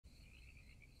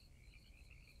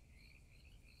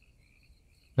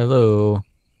Hello.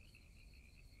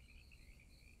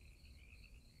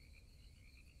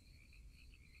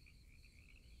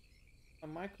 A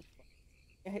microphone.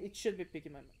 Yeah, it should be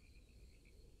picking my mic.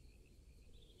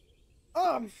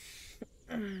 Oh,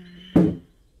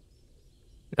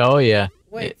 Oh yeah.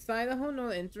 wait, is Idaho not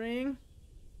entering?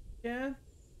 Yeah.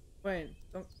 Wait,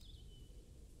 don't.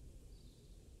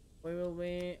 We will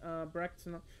be. Brackets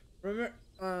not. Remember.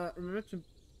 Remember to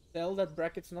tell that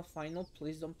brackets not final.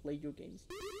 Please don't play your games.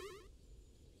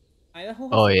 Idaho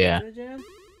Oh hasn't yeah. entered yet.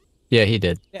 Yeah, he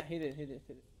did. Yeah, he did. He did.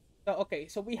 He did. So okay,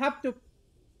 so we have to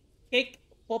kick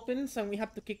Poppins and we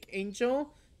have to kick Angel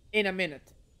in a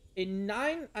minute. In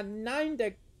nine and nine,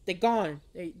 they gone.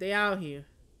 They out here.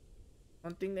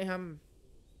 One thing they have.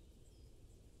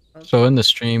 So Okay. in the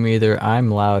stream, either I'm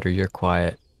loud or you're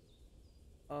quiet.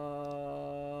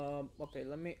 Okay,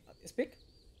 let me speak.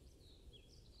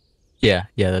 Yeah,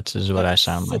 yeah, that's is what That's I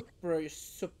sound like.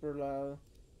 super loud.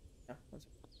 Yeah, one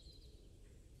second.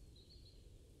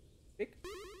 Speak,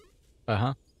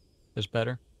 Uh-huh. Is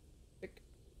better? speak.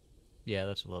 Yeah,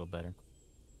 that's a little better.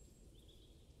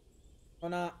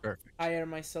 Gonna Perfect. hire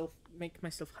myself, make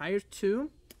myself higher too.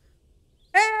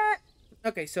 Eh!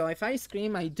 Okay, so if I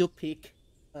scream, I do peak.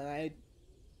 I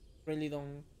really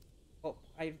don't. Oh,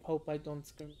 I hope I don't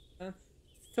scream.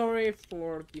 Sorry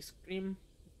for the scream.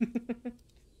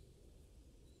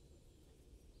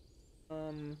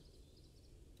 um.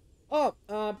 Oh.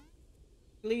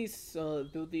 Please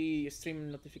do the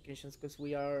stream notifications because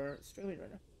we are streaming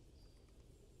right now.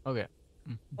 Okay.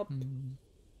 Oh,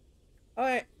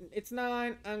 alright, it's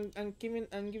 9. I'm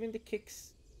giving the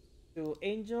kicks to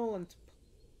Angel and to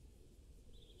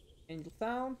Angel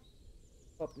Sound.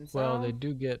 Pop and Well, they Sound.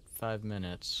 do get 5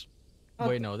 minutes. Oh,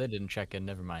 Wait, no, they didn't check in.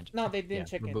 Never mind. no, they didn't Yeah,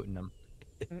 check we're in. booting them.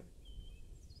 Mm.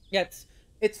 Yeah,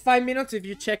 it's 5 minutes if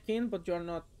you check in, but you're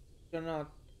not you're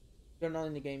not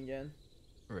in the game yet.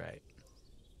 Right.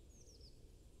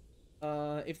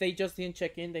 If they just didn't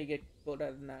check in, they get put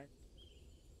at 9.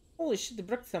 Holy shit, the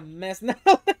breakfast a mess now.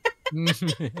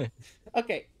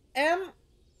 Okay, M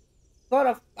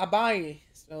got a bye,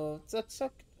 so that's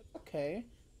okay.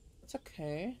 That's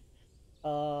okay.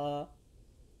 Uh,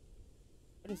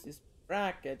 what is this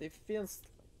bracket? It feels.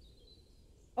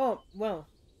 Oh well,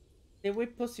 did we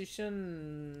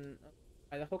position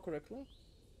Idaho correctly?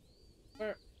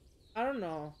 Or I don't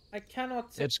know. I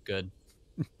cannot It's good.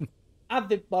 add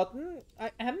the button.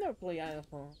 I have never played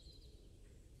Idaho.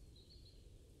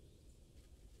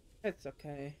 It's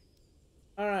okay.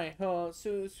 All right. So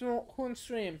who on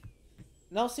stream?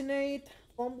 Nelsinate,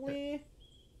 Fumbly,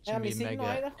 It's gonna be Missing Mega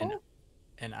Idaho.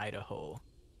 and Idaho.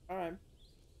 All right.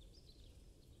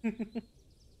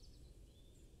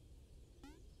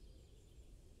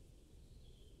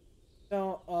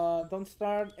 So don't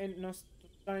start and no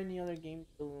start any other game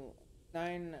till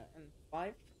 9 and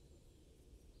 5.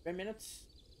 3 minutes.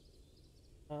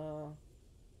 Uh,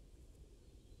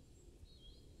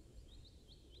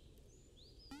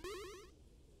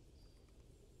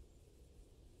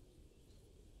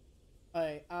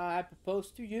 I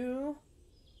propose to you.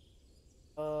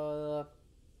 Uh,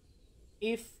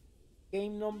 if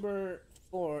game number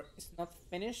 4 is not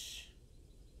finished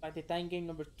by the time game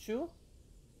number 2.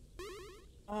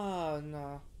 Oh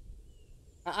no.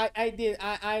 I did.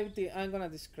 I'm gonna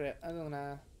discredit.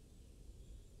 Gonna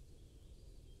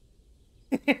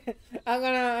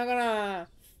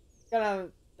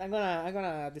I'm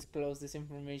gonna disclose this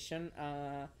information.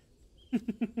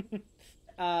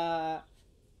 Uh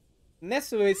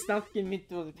Nesu is asking me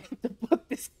to to put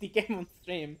this the game on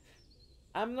stream.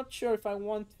 I'm not sure if I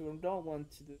want to or don't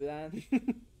want to do that.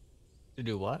 To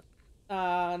do what?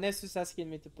 Nesu's asking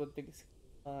me to put her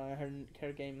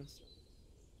game on stream.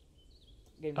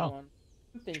 Game Oh, 1.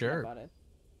 I'm thinking sure. about it.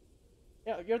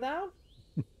 Yeah, you're down?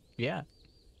 Yeah.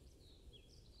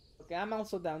 Okay, I'm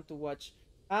also down to watch.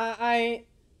 I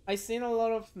seen a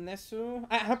lot of Nesu.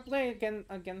 I have played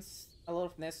against a lot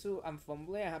of Nesu and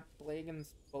Fumbly. I have played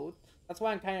against both. That's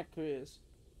why I'm kind of curious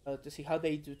to see how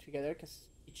they do together, cause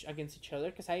each against each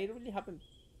other. Cause I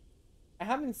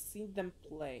haven't seen them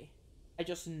play. I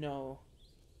just know.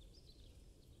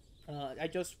 I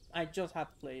just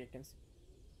have played against.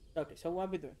 Okay, so what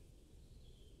we doing?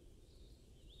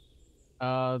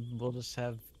 We'll just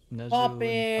have Nezu and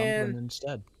Poppin, Cumberland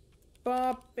instead.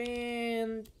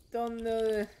 poppin, don't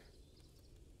do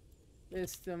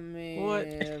this to What?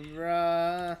 me,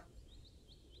 bruh.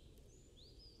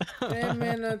 3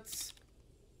 minutes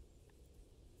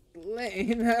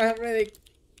late. I already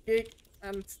kicked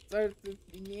and started the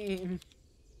game.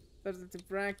 Started the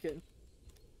bracket.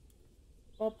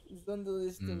 Oh, don't do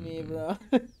this to me, Mm, bro.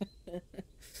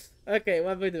 Okay,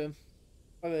 what we doing?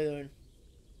 What we doing?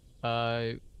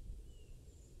 Uh,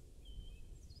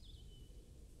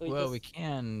 We well, just we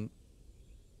can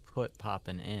put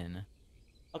popping in.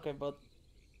 okay, but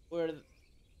where the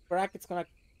bracket's gonna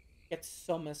get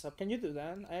so messed up. Can you do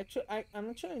that? I'm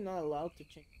actually not allowed to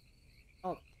change.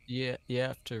 Oh, Yeah, you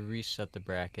have to reset the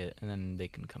bracket, and then they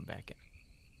can come back in.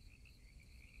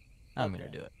 I'm gonna okay.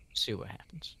 do it. See what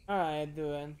happens. All right,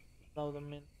 do it. Allow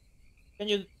them in. Can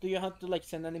you? Do you have to like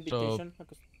send an So, invitation?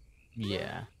 Because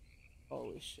yeah.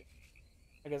 holy shit.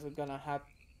 I guess we're gonna have.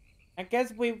 I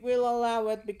guess we will allow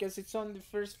it because it's on the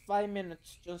first 5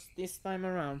 minutes. Just this time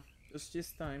around. Just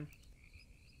this time.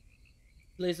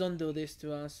 Please don't do this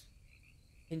to us.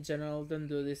 In general, don't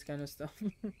do this kind of stuff.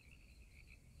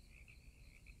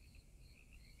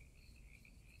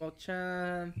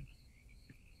 Chan,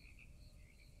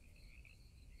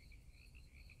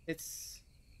 it's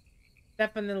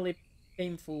definitely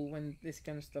painful when this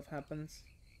kind of stuff happens.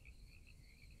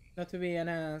 Not to be an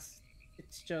ass,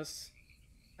 it's just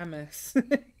a mess.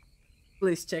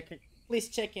 Please check it. Please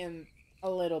check in a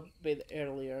little bit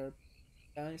earlier,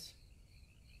 guys.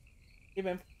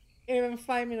 Even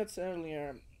 5 minutes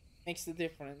earlier makes the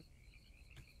difference.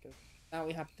 Because now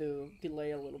we have to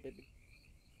delay a little bit.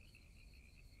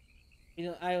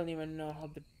 I don't even know how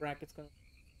the bracket's gonna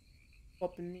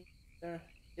pop in there.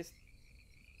 It's,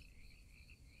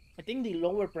 I think the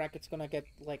lower bracket's gonna get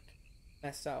like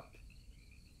messed up.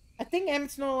 I think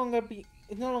it's no longer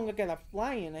gonna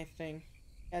fly in. I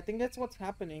think that's what's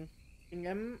happening. I think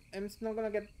M's not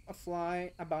gonna get a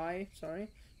buy. Sorry,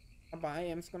 a buy.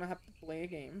 M's gonna have to play a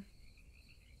game.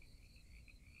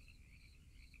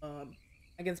 Um,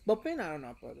 against Bopin, I don't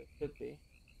know, but it could be.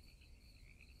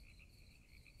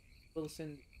 We'll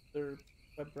send their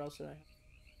web browser.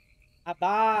 A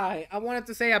buy. I wanted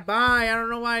to say a buy. I don't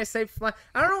know why I say fly.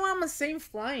 I don't know why I'm saying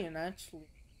flying actually.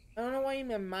 I don't know why in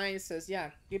my mind it says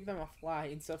yeah, give them a fly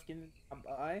instead of giving a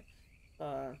buy.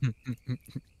 Uh,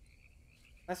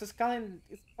 that's just calling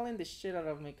the shit out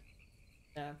of me.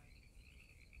 Yeah.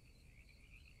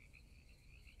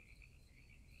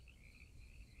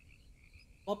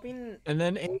 Popping, And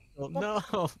then Angel, pop.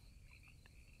 no.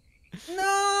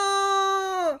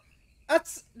 No,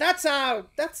 that's out.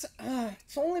 That's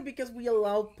it's only because we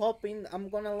allowed popping. I'm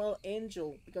gonna allow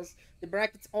Angel because the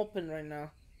bracket's open right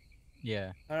now.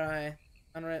 Yeah. All right,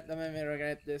 alright. That made me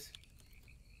regret this.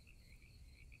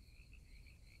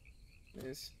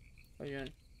 This, oh yeah.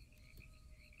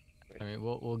 I mean,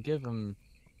 we'll give them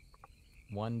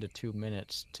 1 to 2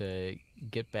 minutes to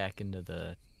get back into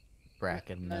the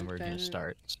bracket, and then Nine, we're gonna 10,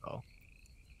 start. So,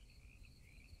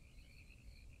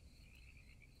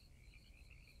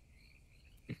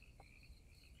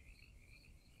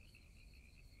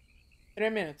 3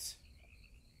 minutes.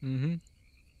 mm-hmm.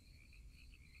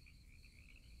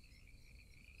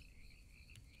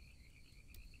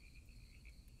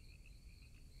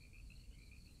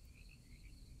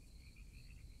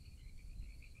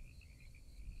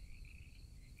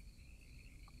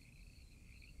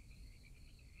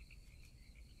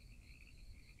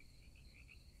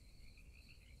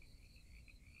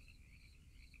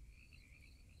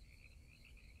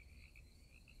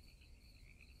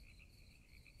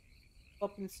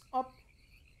 Opens up.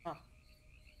 Ah,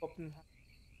 open.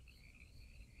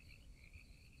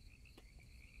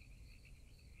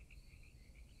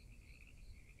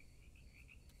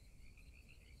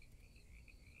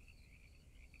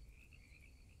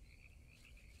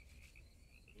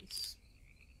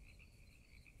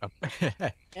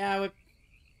 Yeah,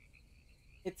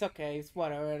 it's okay. It's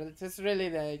whatever. It's just really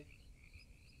the.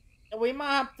 We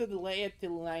might have to delay it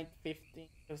till 9:15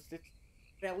 because it's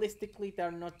realistically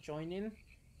they're not joining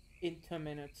in 2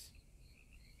 minutes.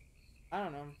 I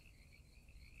don't know.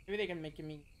 Maybe they can make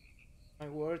me my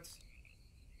words.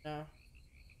 No.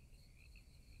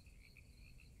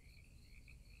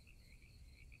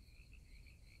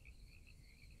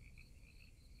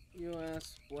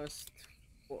 US West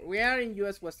 4. We are in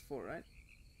US West 4, right?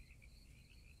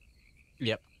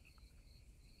 Yep.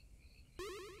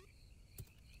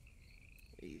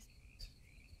 Please.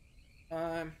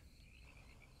 Um,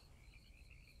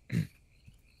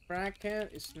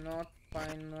 bracket is not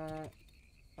final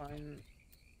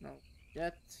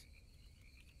yet.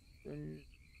 Do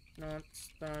not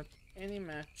start any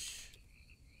match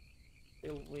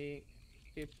till we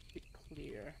keep it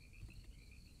clear.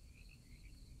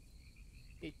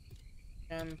 It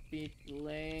can be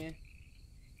delayed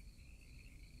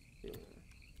till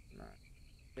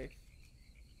 9:50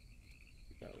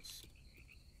 goes.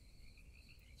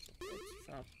 So let's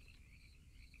drop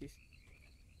this.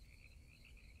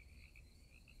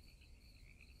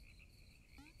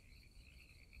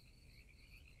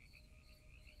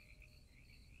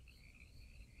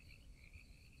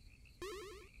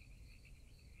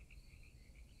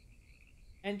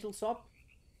 Angel's up.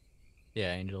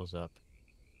 Yeah, Angel's up.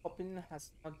 Poppin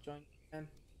has not joined. And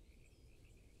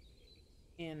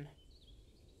in.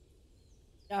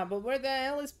 Yeah, but where the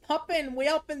hell is Poppin? We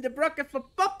opened the bracket for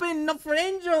Poppin, not for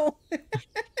Angel.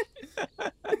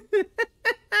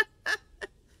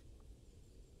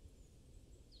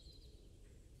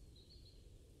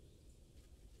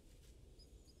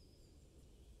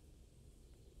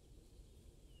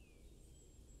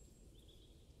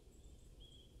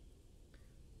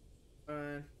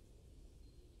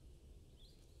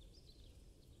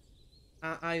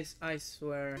 uh, I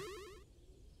swear.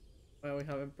 Well, we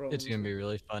having It's problems. gonna be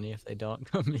really funny if they don't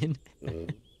come in.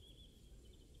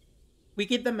 We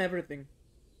give them everything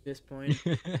at this point.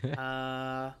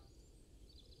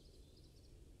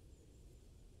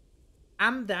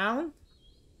 I'm down.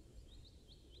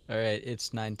 All right,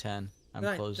 it's 9:10. I'm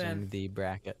 9:10. closing the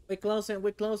bracket. We're closing. We're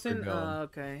We're closing. going.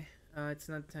 Okay. It's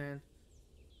not 10.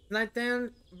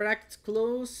 9:10. Brackets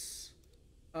close.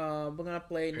 We're gonna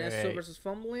play Nesso Right. versus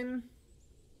Fumbling.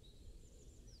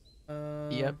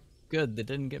 Yep. Good. They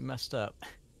didn't get messed up.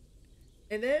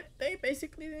 And they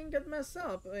basically didn't get messed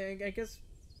up. I guess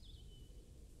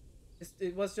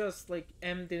it was just like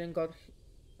M didn't got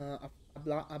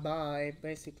a bye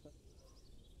basically.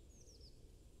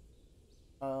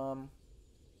 Um,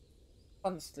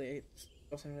 honestly, it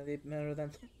doesn't really matter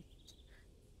than.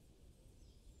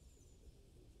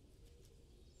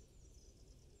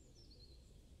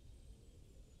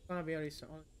 It's gonna be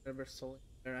Arizona versus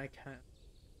where I can't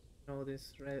know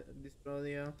this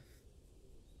rodeo.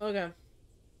 Okay.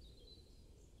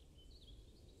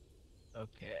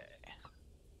 Okay.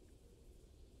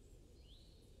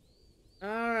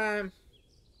 Alright.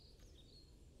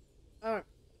 Alright.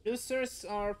 Users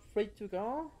are free to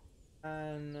go.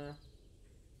 And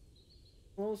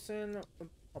closing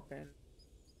open.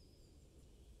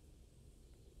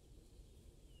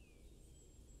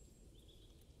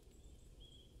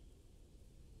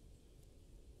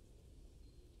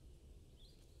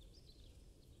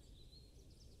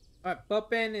 Alright,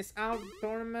 Poppin is out of the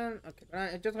tournament. Okay,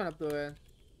 I'm just gonna do it.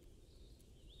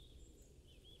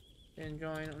 Can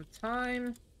join on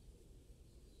time.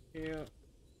 You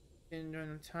can join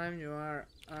on time. You are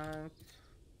out.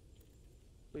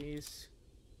 Please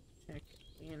check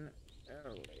in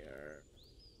earlier.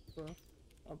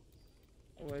 Up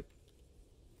with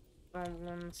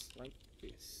problems like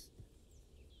this.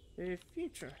 The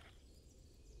future.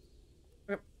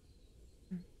 Yep.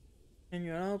 And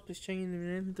you're out. Please check in the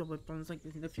event of problems like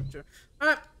this in the future.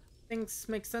 Alright. Things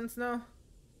make sense now.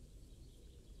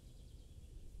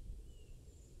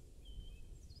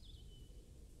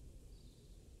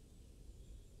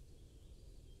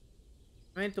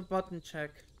 I need to button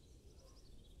check.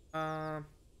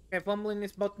 Okay, fumbling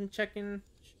is button checking.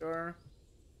 Sure.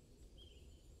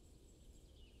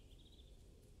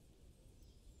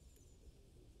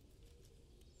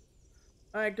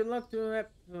 Alright, good luck to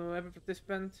every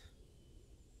participant.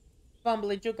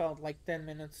 Fumbling took out like 10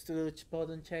 minutes to do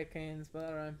button check-ins, but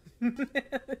alright.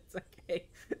 It's okay.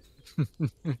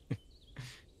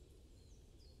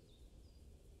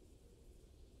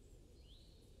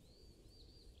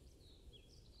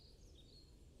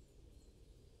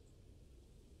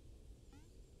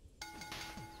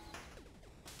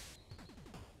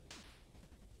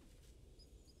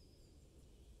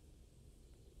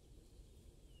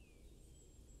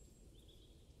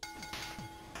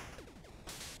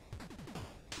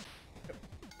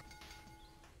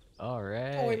 All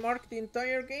right. Oh, we marked the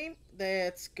entire game.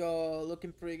 Let's go.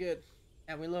 Looking pretty good.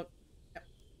 And we look.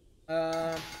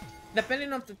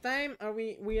 Depending on the time, are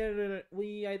we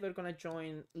either gonna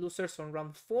join losers on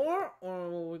round 4 or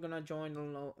we're gonna join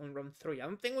on round 3? I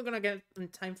don't think we're gonna get in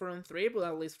time for round 3, but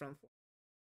at least round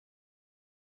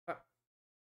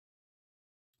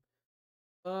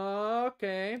 4.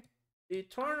 Okay. The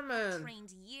tournament.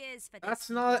 That's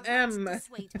not M. That's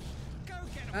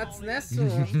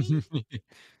Nesu.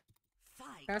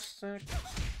 Hashtag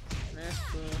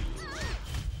Nesu.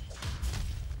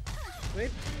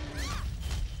 Wait.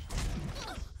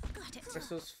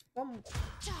 Versus Fumble.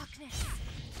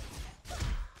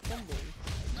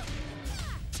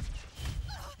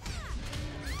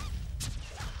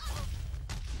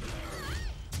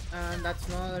 And that's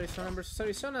not Arizona versus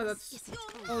Arizona, that's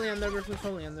Oleander versus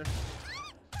Oleander.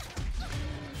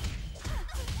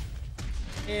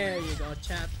 There you go,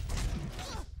 chat.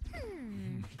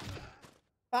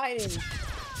 Fighting!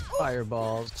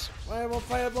 Fireballs.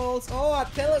 Fireballs! Oh, I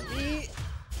tell it, be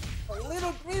a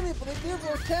little greedy, but it did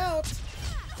work out!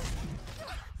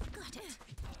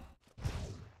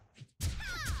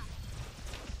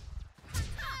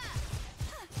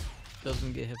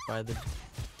 Doesn't get hit by the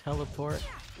Teleport.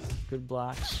 Good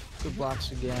blocks. Good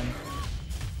blocks again.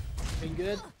 Doing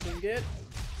good. Doing good.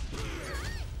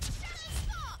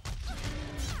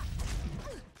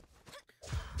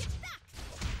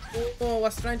 Oh, I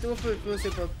was trying to offer pussy,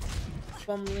 but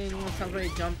fumbling was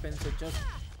already jumping, so just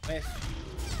whiff.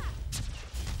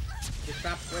 The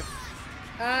trap whiff.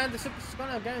 And the super's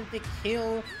gonna guarantee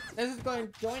kill. This is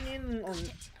going to join in on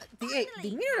the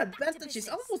mirror advantage is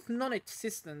almost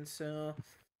non-existent, so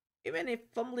even if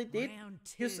Fumbly did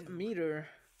use a meter,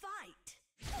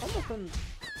 almost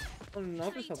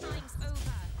unnoticeable.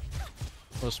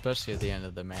 Well, especially at the end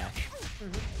of the match.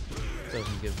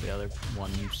 Doesn't give the other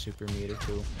one super meter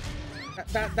too.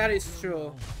 That is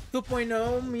true.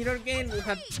 2.0 meter gain will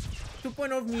have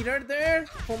 2.0 meter there.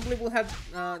 Fumbly will have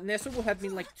Nesu will have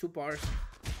been like 2 bars.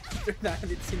 After that,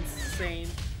 it's insane.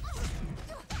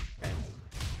 Okay.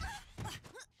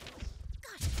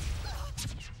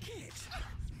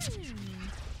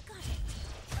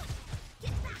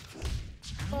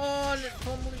 Oh,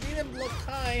 Fumbly didn't block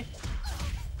high.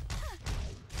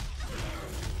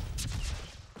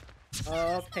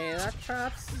 Okay, that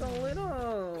trap's a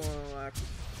little...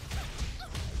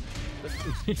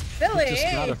 Billy!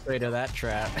 Just not afraid of that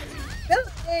trap.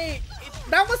 Billy!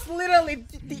 That was literally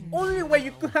the only way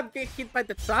you could have get hit by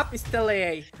the trap is tele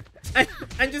A.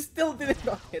 And you still didn't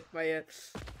get hit by it.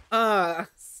 So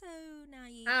now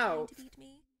you ow. to beat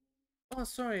me? Oh,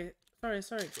 sorry. Sorry,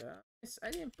 guys.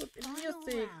 I didn't put the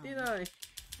music, did I?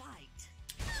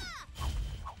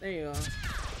 There you go.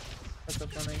 That's the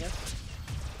fun, I guess.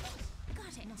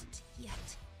 Not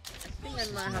yet. I think I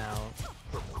might have... Now,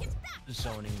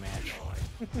 zoning match.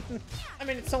 I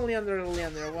mean, it's only under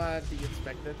Leander. What do you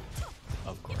expect it?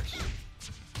 Of course.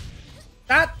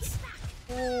 That's...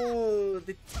 Oh,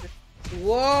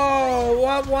 whoa!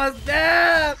 What was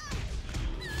that?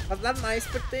 Was that my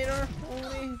spectator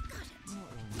only?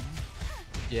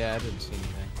 Yeah, I didn't see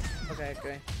anything.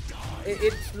 Okay.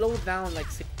 It slowed down like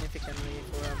significantly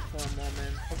for a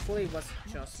moment. Hopefully it was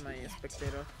just my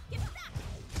spectator.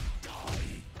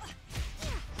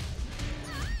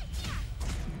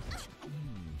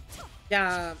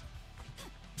 Yeah.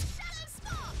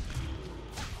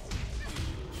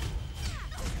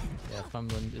 Yeah,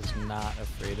 Funland is not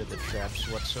afraid of the traps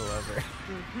whatsoever.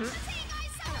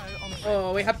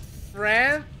 Oh, we have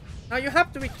Fred. Now you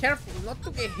have to be careful not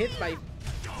to get hit by.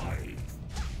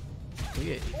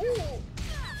 Ooh.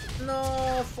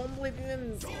 No, Fumbly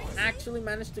didn't actually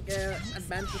manage to get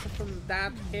advantage from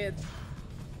that hit.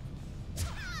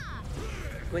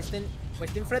 Wasting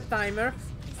Fred timer.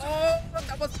 Oh,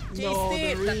 that was tasty. No,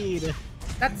 the read.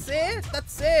 That's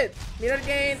it. Mirror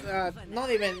gain. Not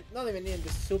even in the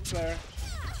super.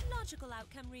 Logical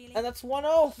outcome, really. And that's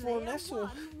 1-0 for Nesu.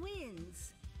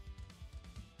 Wins.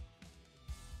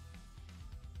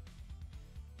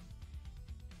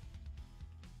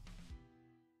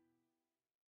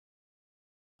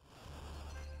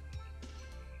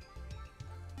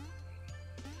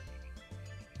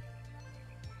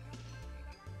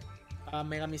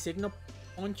 Mega Misigno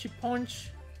Punchy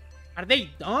Punch. Are they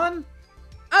done?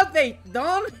 Are they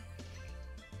done?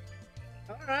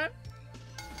 Alright.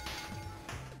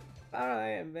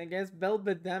 I guess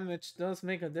Velvet damage does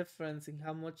make a difference in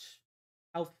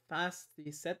how fast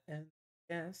the set ends.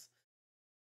 Yes.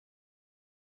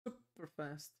 Super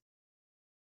fast.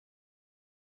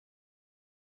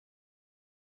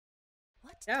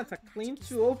 Yeah, it's a clean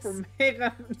 2-0 for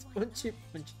Mega Punchy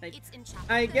Punch.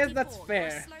 I guess that's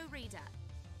fair.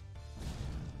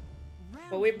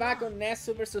 But we're back on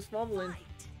Nesu versus Fumbling.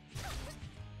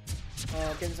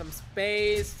 Oh, getting some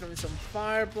space, throwing some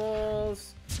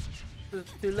fireballs.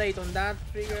 Too late on that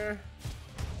trigger.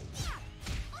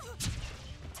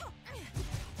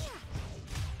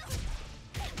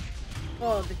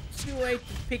 Oh, the 2-8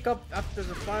 to pick up after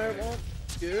the fireball.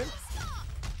 Good.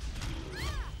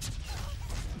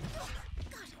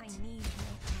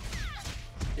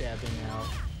 Jabbing out.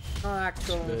 No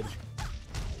actual. Good.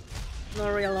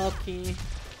 No real lucky.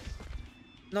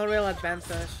 No real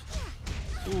advantage.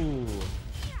 Ooh.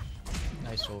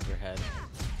 Nice overhead.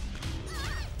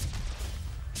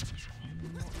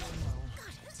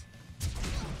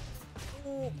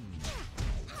 Ooh.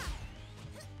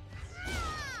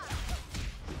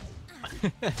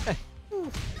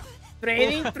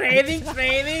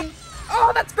 Trading.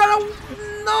 Oh, that's gonna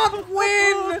not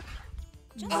win!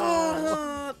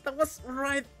 Oh, that was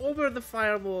right over the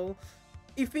fireball.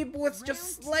 If it was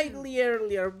just slightly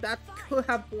earlier, that could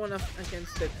have won us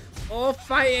against it. Oh,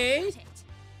 5-8.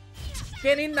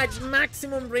 Getting like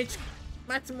maximum reach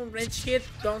maximum range hit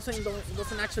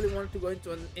doesn't actually want to go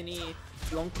into any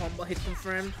long combo hit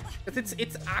confirm, because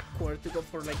it's awkward to go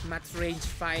for like max range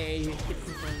 5A hit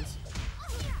confirms.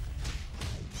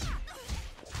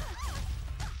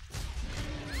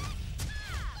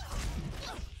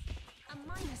 A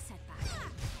minor setback.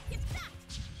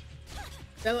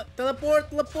 Teleport!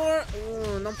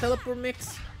 Oh, no teleport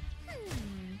mix.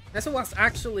 Nesu was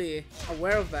actually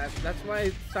aware of that. That's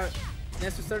why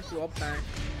Nesu started to up back.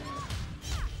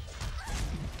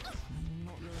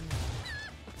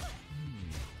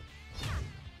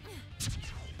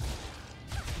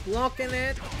 Blocking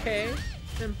it. Okay.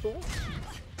 Simple.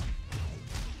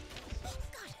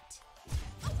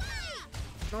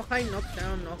 No high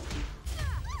knockdown, no.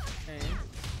 Okay.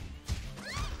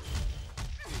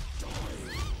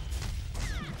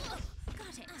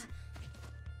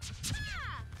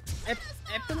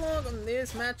 Epilogue on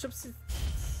these matchups is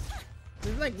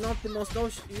like not the most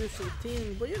usual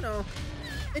team, but you know,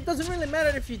 it doesn't really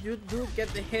matter if you do get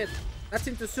the hit. That's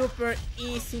into super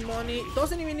easy money. It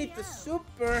doesn't even need the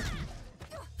super.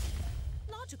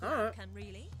 Logical outcome,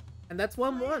 really. And that's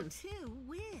 1-1. 2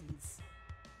 wins.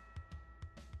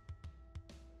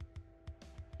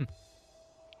 I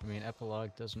mean,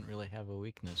 Epilogue doesn't really have a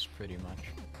weakness, pretty much.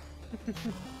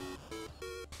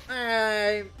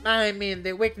 I mean,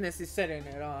 the weakness is setting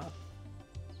it off.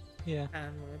 Yeah.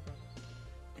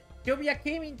 Jovia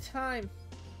came in time.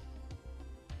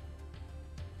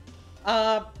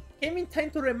 Came in time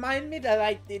to remind me that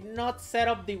I did not set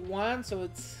up the 1, so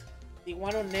it's the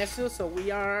 1 on Nesu, so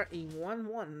we are in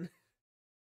 1-1.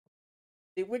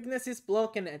 The weakness is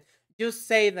blocking it. Just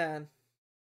say that.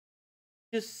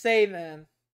 Just say that.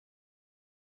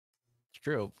 It's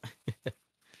true.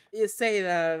 You say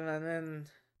that, and then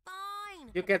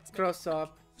Fine. you get cross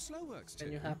up, Slow works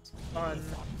and too. you have fun.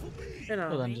 You know,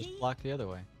 Well, then just block the other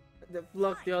way.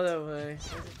 block the other way.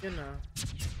 You know.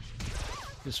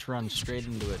 Just run straight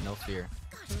into it, no fear.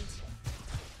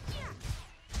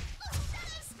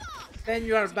 Then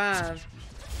you are banned.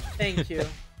 Thank you.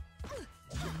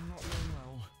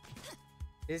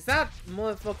 Is that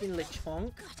motherfucking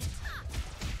Lechonk?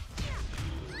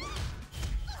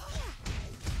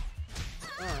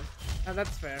 Oh,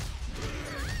 that's fair.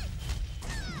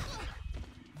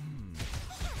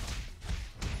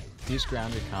 These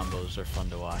grounded combos are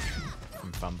fun to watch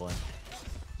from fumbling.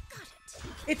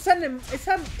 It's a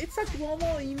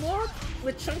global emote?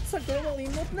 Lechonk's a global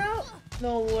emote now?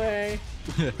 No way.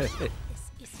 This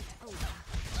isn't over.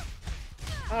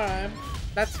 Alright,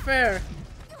 that's fair.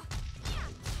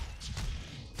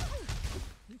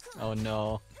 Oh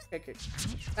no. Okay.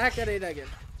 Back at it again.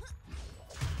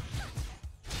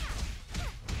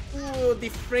 Ooh, the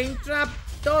frame trap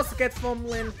does get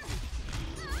fumbling.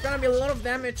 It's gonna be a lot of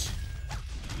damage.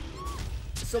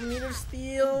 Some meter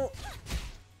steal.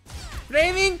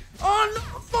 Framing! Oh no!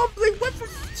 Fumbling! Went for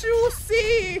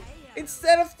 2C!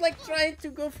 Instead of like trying to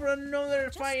go for another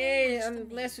 5A,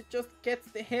 unless it just gets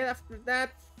the hit after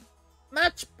that.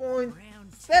 Match point!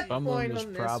 Set Fumbling point was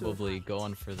on Nesu. probably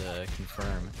going for the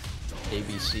confirm.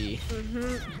 ABC.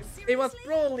 It was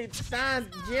probably that,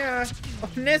 yeah.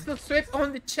 Nesu swept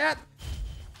on the chat.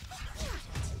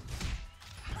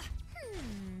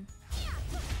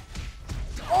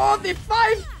 Oh, the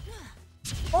 5!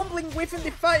 Fumbling within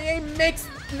the 5A makes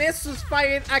Nesu's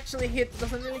 5A actually hit.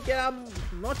 Doesn't really get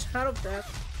much out of that.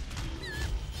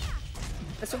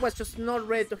 Nesu was just not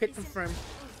ready to hit confirm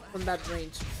on that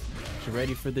range. You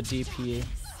ready for the DP?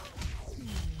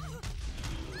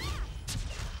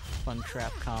 Fun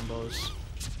trap combos.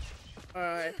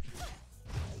 Alright.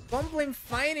 Fumbling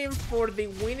fighting for the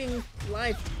winning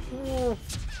life. Ooh.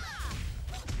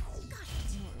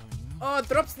 Oh,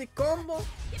 drops the combo.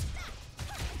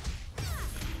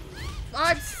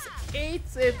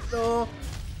 5-8 it though.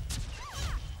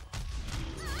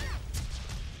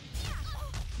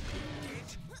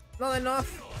 Not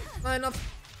enough. Not enough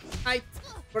height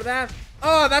for that.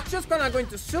 Oh, that's just gonna go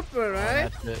into super,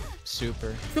 right? That's it.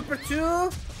 Super. Super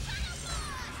 2.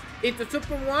 Into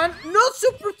super 1. No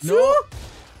super 2! No.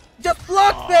 Just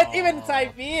blocked it, even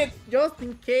type it, just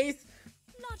in case.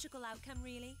 Logical outcome,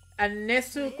 really. And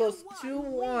Nesu goes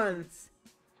 2-1.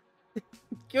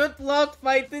 Good luck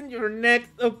fighting your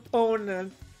next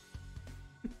opponent.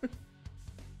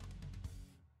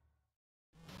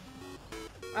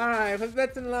 Alright, what's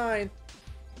that in line?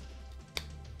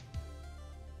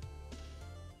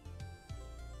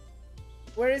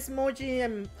 Where is Moji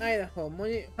and Idaho?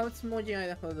 How's Moji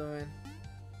Idaho doing?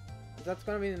 That's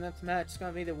gonna be the next match. It's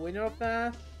gonna be the winner of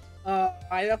that.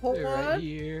 Idaho They're won. right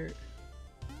here.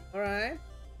 Alright.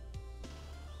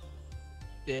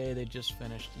 Yeah, they just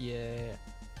finished. Yeah.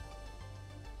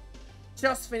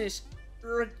 just finished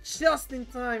just in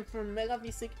time for Mega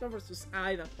Signo versus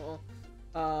Idaho.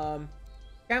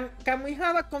 Can we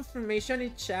have a confirmation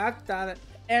in chat that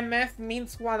MF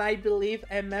means what I believe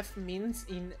MF means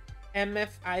in MF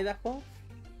Idaho?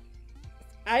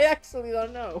 I actually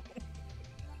don't know.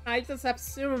 I just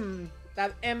assume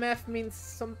that MF means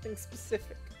something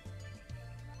specific.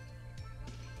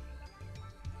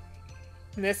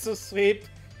 Nesu sweep,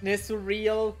 Nesu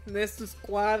real, Nesu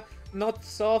squad, not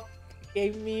soft,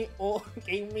 gaming all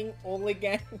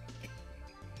again.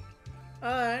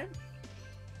 Alright.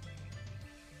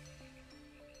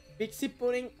 Pixie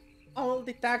putting all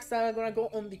the tags that are gonna go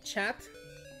on the chat.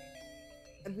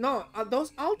 No, all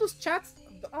those tags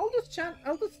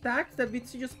that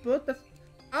Bitsy just put,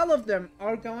 all of them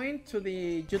are going to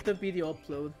the YouTube video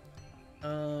upload.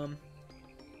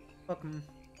 Fuck 'em.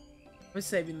 We're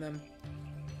saving them.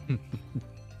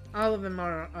 All of them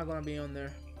are gonna be on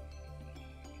there.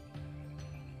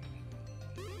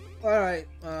 Alright,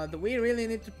 do we really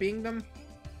need to ping them?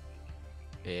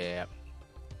 Yeah.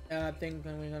 I think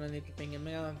we're gonna need to ping him.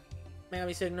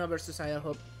 Mega Signo versus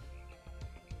Idaho.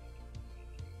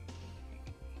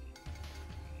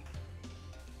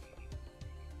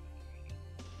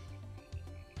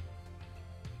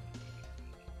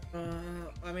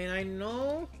 I mean, I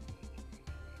know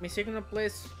Misigno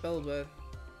plays spell, but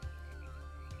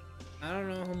I don't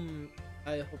know whom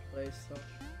Idaho plays, so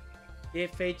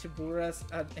GFH Buras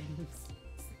at ends.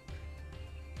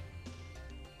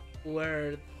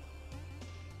 Word.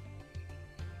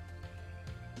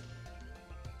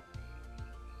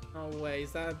 No way,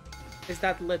 is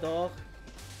that lit off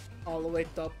all the way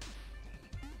top?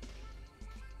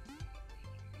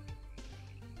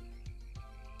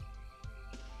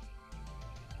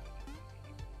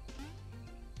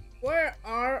 Where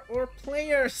are our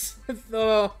players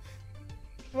though?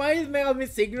 Why is Mega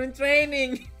Signo in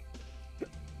training?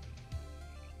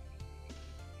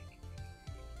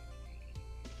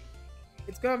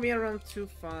 It's gonna be around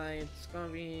 2-5. It's gonna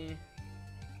be.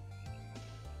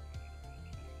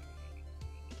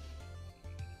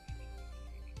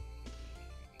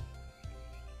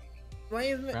 Why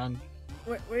is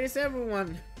where is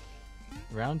everyone?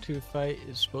 Round 2 fight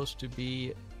is supposed to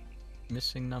be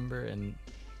missing number and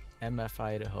MF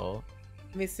Idaho.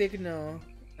 Misigno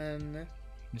and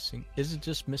Missing. Is it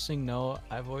just missing? No,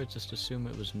 I've always just assumed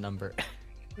it was number.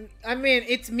 I mean,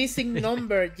 it's missing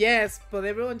number, yes, but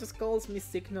everyone just calls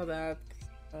Misigno that.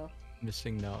 So.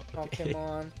 Missing no. Oh, Okay. come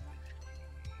on.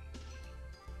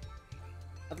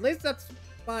 At least that's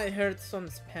why I heard some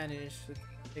Spanish.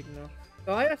 Misigno.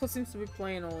 So Idaho seems to be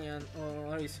playing only on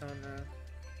Arizona.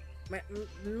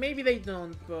 Maybe they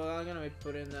don't, but I'm gonna be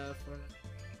putting that for.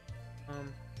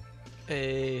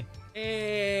 Hey.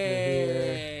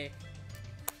 Hey.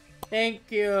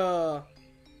 Thank you.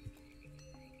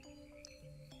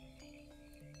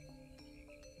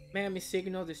 Mega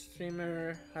Signo, the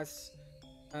streamer, has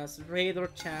radar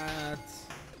chat a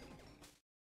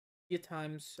few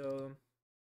times, so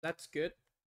that's good.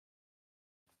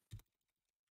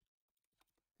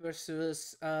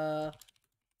 Versus I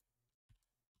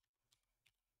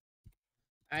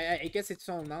guess it's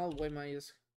on now. Why am I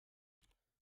just?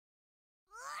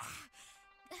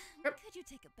 Yep. Could you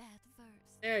take a bath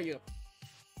first? There you go.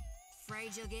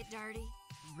 Afraid you'll get dirty?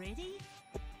 Ready?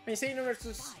 Signo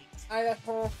versus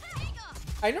Idaho.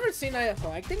 I've never seen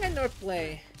Idaho. I think I never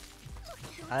play.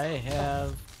 I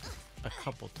have a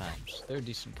couple times. They're a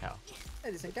decent cow.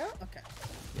 A decent cow? Okay.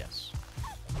 Yes.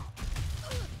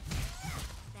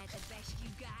 That's the best you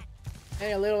got.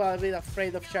 Hey, a little bit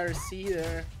afraid of Shatter C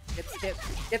there.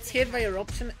 Gets hit by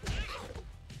eruption.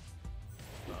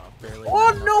 Barely Oh,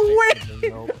 enough no to- way!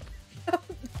 Nope.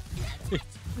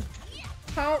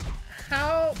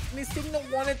 How Misigno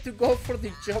wanted to go for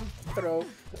the jump throw.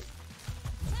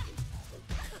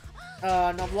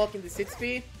 Not blocking the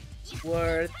 6B.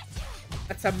 Word.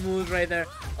 That's a move right there.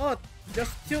 Oh,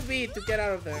 just 2B to get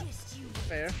out of there.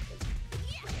 Fair.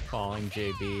 Falling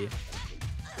JB.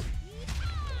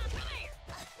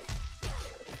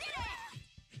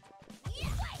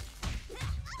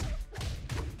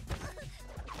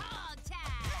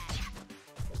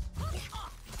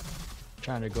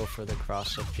 Trying to go for the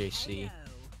cross up JC.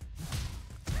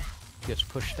 Gets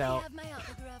pushed I out. have my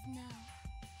autograph now.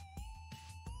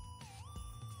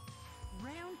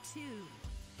 Round 2.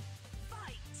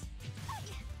 Fight!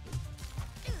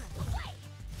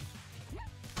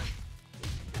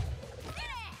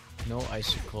 No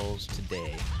icicles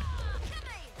today.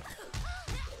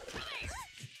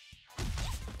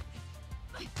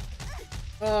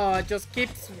 Oh, it just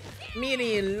keeps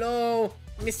meeting low.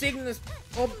 Misigno's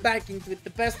up back into it, the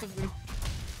best of them.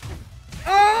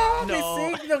 Oh!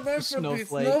 mistake. They're going for the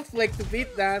Snowflake. snowflake to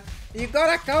beat that. You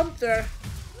gotta counter.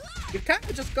 You can't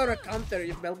just gotta counter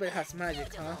if Velvet has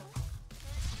magic, huh?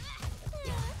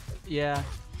 Yeah,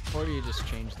 or you just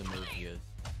change the move you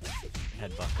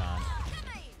headbutt on.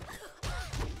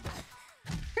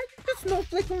 The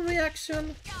snowflake on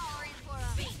reaction.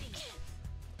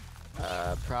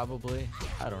 Probably.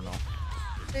 I don't know.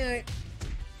 Yeah,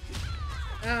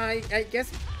 I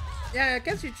guess. Yeah, I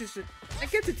guess you just should. I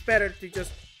guess it's better to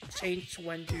just change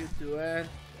when you do it.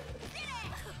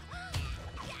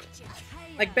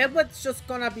 Like Velvet's just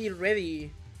gonna be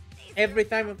ready every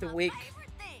time of the week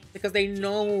because they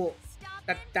know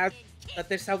that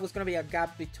there's always gonna be a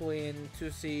gap between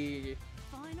 2C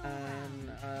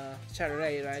and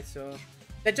Charade, right? So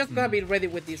they're just gonna be ready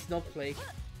with this snowflake.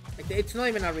 Like it's not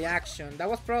even a reaction. That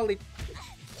was probably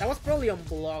on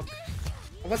block.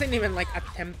 I wasn't even like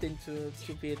attempting to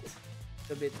beat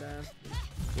that.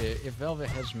 If Velvet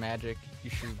has magic, you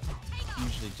should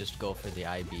usually just go for the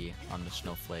IB on the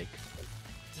snowflake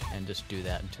and just do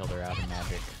that until they're out of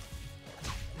magic.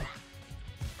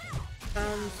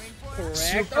 Correct.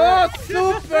 Super. Oh,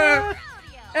 super!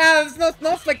 Yeah, there's no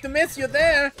snowflake to miss you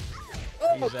there.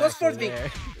 Oh, Exactly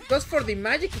goes for the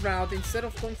magic route instead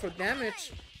of going for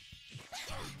damage.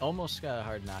 Almost got a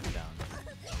hard knockdown.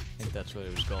 I think that's what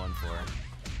it was going for.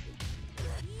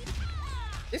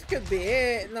 This could be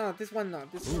it. No, this one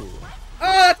not. This one. Ooh. Oh,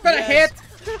 that's gonna Yes.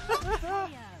 hit.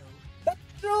 That's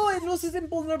true. It loses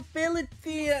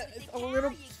invulnerability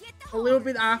a little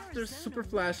bit after Super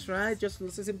Flash, right? Just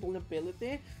loses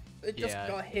invulnerability. It just Yeah.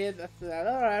 got hit after that.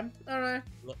 All right.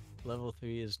 Level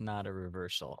 3 is not a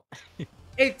reversal.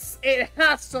 It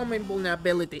has some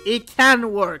invulnerability. It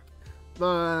can work,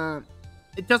 but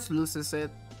it just loses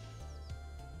it.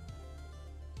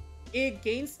 It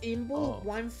gains invul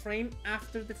 1 frame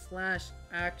after the flash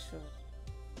action.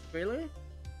 Really?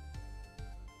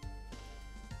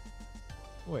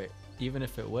 Wait, even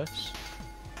if it whiffs?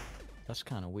 That's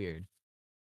kind of weird.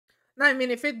 No, I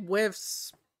mean if it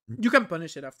whiffs, you can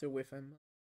punish it after whiffing.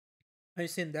 I've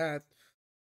seen that.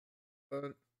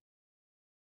 But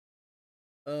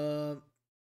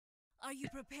Are you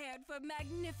prepared for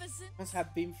magnificence? must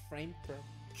have been frame per.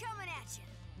 Coming at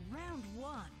you. Round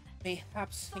 1.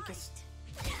 Mayhaps I guess.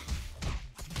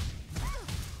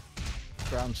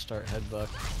 Ground start headbutt.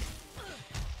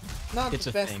 Not It's the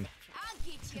a best. thing. I'll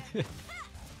get you.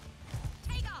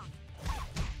 Take off.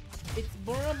 It's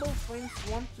vulnerable frames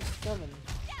 1 to 7.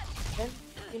 Then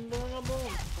invulnerable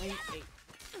in frame 8.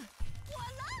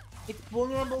 It's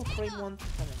vulnerable frame 1 to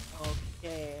 7.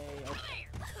 Okay.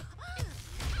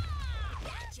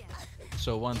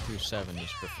 So 1 through 7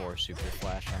 is before Super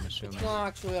Flash, I'm assuming. It's not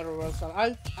actually a reversal.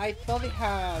 I thought it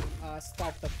had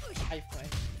startup iframe.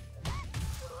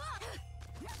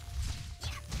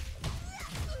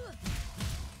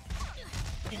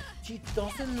 She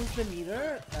doesn't lose the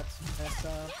meter? That's messed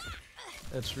up.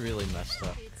 That's really messed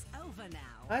up. It's over now.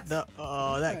 That's That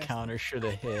interesting. counter should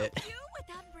have hit. You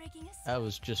without breaking a That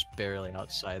was just barely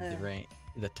outside the range,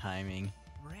 the timing.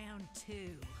 Round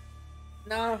 2.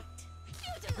 No.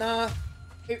 No.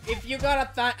 If you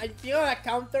got a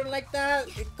counter like that,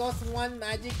 it costs 1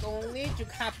 magic only, you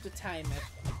have to time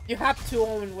it. You have to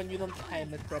own when you don't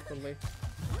time it properly.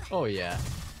 Oh yeah,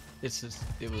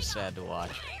 it was sad to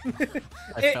watch.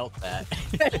 I It- felt that.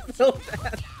 So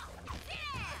bad.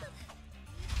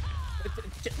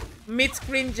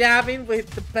 Mid-screen jabbing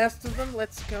with the best of them,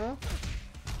 let's go.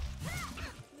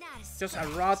 not a Just a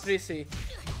raw 3C.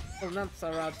 Well, not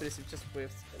a raw 3C, just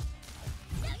whiffs.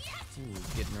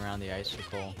 Ooh, getting around the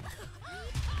icicle.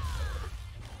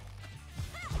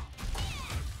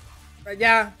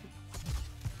 Yeah.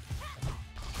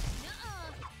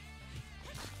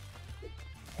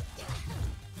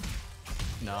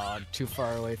 No, too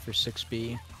far away for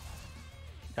 6B.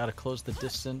 Gotta close the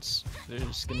distance. They're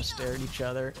just gonna stare at each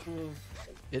other.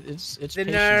 It's The patience,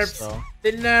 nerves. though.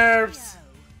 The nerves.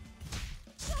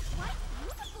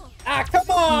 Ah, come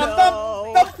on!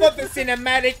 No. Don't put the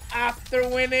cinematic after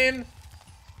winning.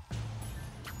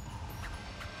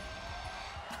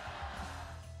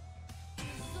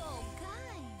 so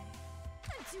kind.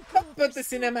 Don't put the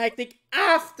cinematic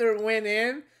after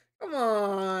winning. Come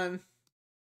on.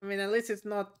 I mean, at least it's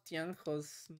not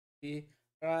Tianjo's movie,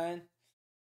 right?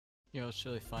 You know, it's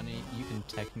really funny. You can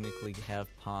technically have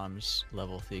Palm's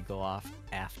level 3 go off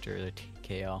after the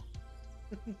KO.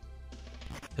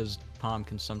 Because Palm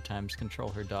can sometimes control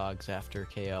her dogs after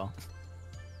KO.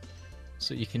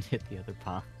 So you can hit the other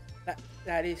Palm.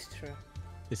 That is true.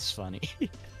 It's funny.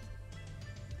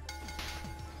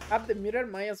 Have the mirror,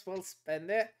 might as well spend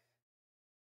it.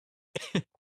 I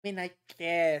mean, I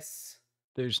guess.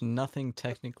 There's nothing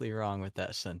technically wrong with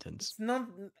that sentence. It's not.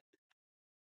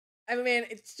 I mean,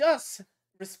 it's just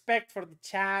respect for the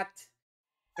chat,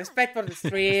 respect for the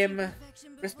stream,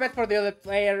 respect for the other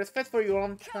player, respect for your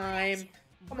own time.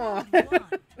 Come on.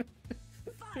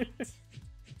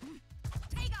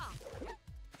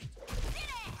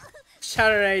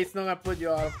 Shatter Ray is not gonna put you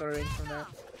out of the ring from that.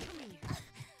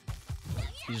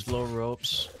 These low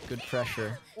ropes, good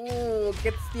pressure. Ooh,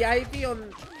 gets the IV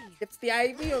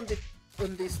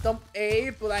on the stump A,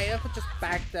 but I have to just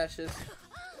backdashes.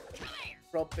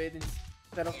 Drop it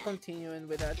instead of continuing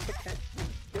with that. It's okay.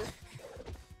 Good.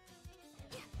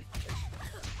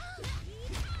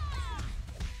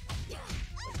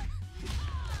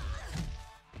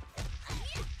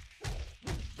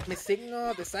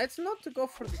 Misigno decides not to go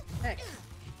for the tech.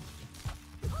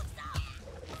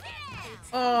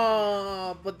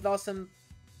 Oh, but doesn't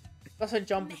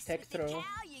jump the tech throw.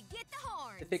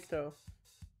 The tech throw.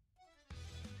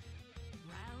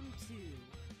 Round 2.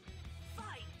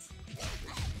 Fight.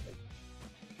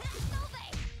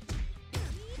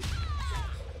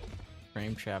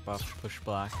 Frame trap off push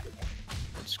block.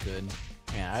 That's good.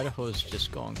 Man, Idaho's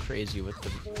just going crazy with the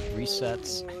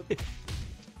resets.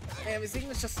 And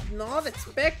Misigno's just not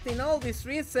expecting all these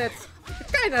resets. You're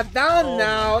kinda down Oh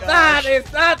now. my gosh.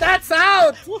 That's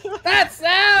out! That's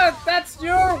out! That's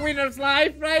your winner's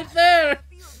life right there!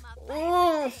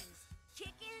 Ooh.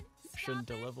 Shouldn't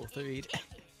have level 3'd.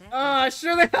 Oh, I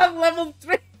should have level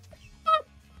 3!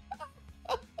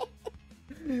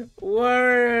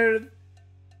 Word!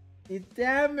 The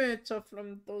damage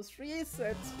from those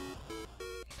resets.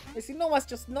 Misigno was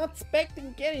just not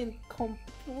expecting getting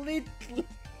completely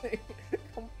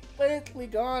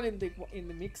gone in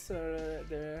the mixer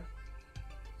there.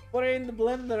 Put it in the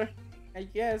blender, I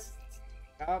guess.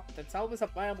 That's always a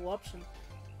viable option.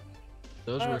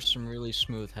 Those were some really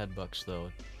smooth headbucks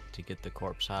though, to get the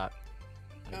corpse hot.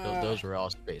 Like, those were all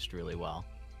spaced really well.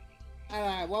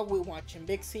 Alright, what we watching?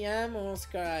 Big CM or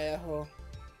Oscar Idaho?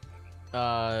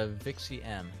 Vixie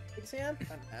M. Big CM?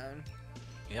 I'm down.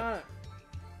 Yep. Alright.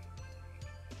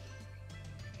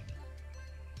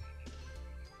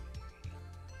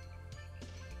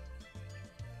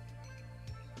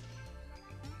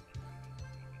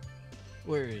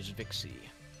 Where is Vixie?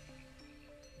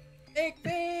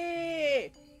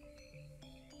 Vixie!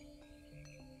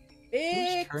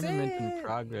 Who's tournament in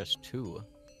progress too?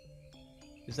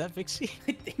 Is that Vixie?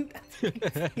 I think that's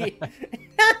Vixie.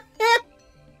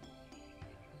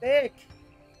 Vic!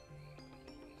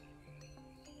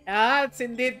 Ah, it's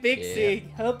indeed Vixie,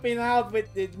 helping out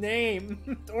with the name.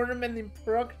 Tournament in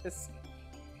progress.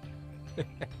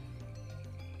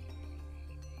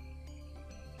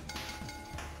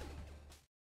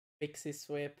 Vixie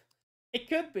sweep. It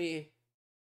could be.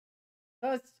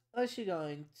 How's she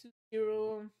going?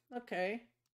 2-0. Okay.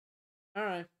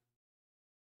 Alright.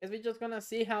 Guess we're just gonna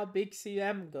see how big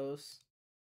CM goes.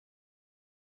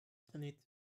 I need to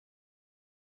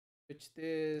switch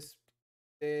this.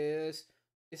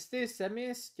 Is this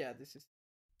semis? Yeah, this is.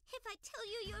 If I tell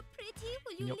you you're pretty,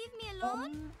 will you Nope. leave me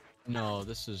alone? No,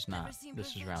 this is not.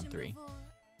 This is round 3.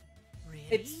 Ready?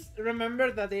 It's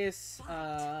remember that is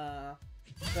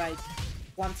like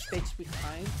one stage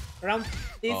behind. Around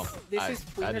this is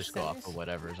I winner's just go off semis. of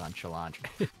whatever's on challenge.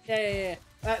 Yeah.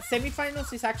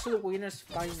 Semifinals is actually winners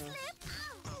finals.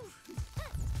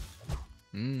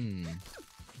 Mmm.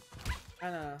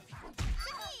 Kinda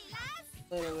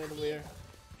a little bit weird.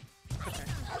 Okay.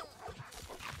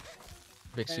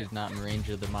 Vixie's not in range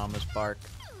of the mama's bark.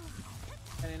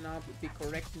 Can it not be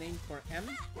correct name for M?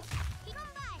 Can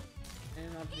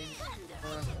it not be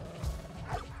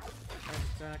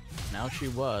Now she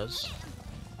was.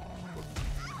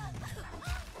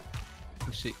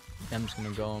 You see, M's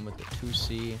gonna go in with the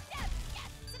 2C.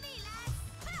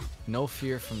 No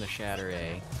fear from the Shatter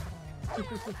A.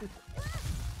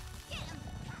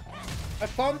 a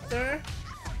counter.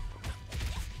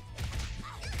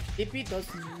 DP does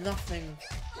nothing.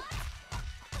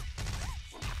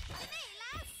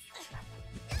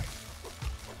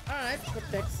 Alright,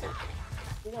 protects it.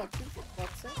 Watch it,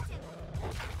 protects it.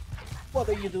 What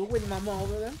do you do with Mama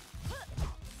over there?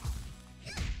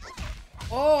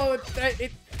 Oh,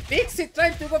 it Dixie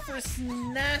tried to go for this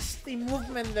nasty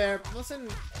movement there. But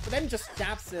then just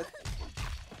jabs it.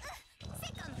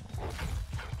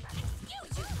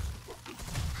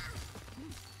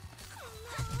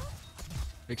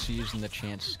 Vixie using the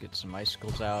chance to get some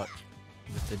icicles out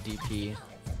with the DP.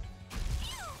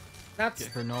 That's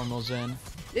Get her normals in.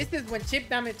 This is when chip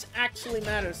damage actually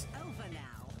matters. Over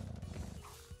now.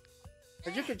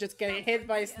 But you could just get hit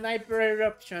by a sniper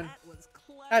eruption. That was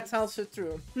close. That's also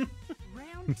true.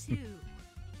 Round 2.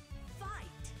 Fight.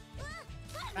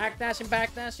 Backdashing,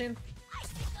 backdashing.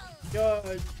 Yo,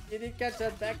 did you catch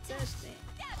that backdash?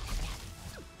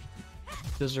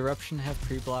 Does Eruption have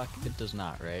pre-block? It does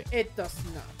not, right? It does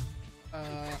not.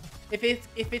 If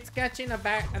it's catching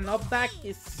an up back,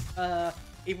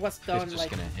 it was done just like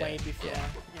gonna way hit, before. yeah.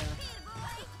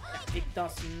 Yeah. It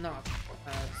does not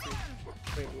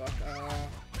pre-block.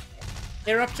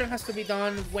 Eruption has to be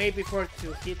done way before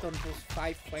to hit on those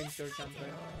 5 frames you're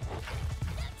jumping.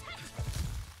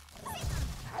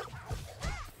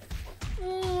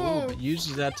 Ooh, but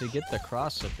uses that to get the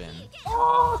cross up in.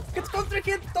 Oh, it's contra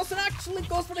hit. Doesn't actually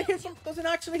go for the hit. Doesn't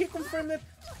actually hit confirm it.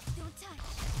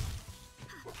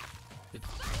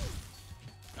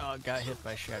 Oh, got hit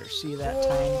by Shatter. See that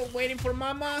Oh, time? waiting for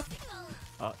Mama.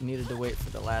 Oh, needed to wait for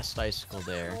the last icicle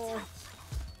there.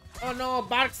 Oh no,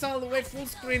 Bark's all the way full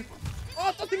screen.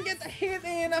 Oh, doesn't get the hit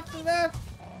in after that.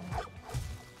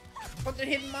 Counter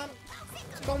hit Mama.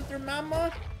 Counter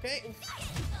Mama. Okay.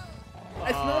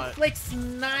 Snowflake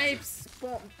snipes.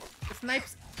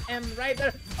 Snipes him right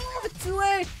there. Oh, it's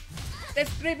 2A. There's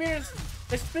 3 beers.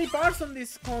 There's 3 bars on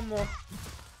this combo.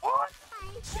 Oh,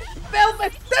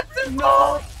 Velvet, that's a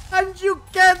no! And you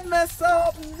can't mess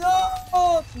up.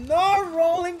 No, no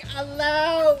rolling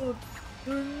allowed.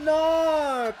 Do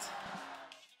not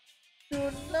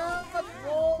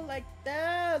roll like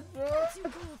that, bro.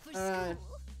 Alright,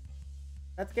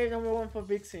 that's game number 1 for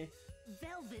Vixie.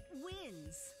 Velvet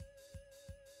wins.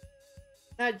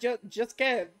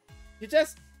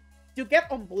 You get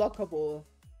unblockable.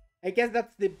 I guess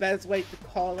that's the best way to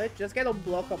call it. Just get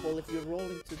unblockable if you roll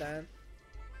into that.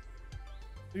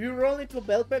 If you roll into a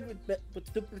Velvet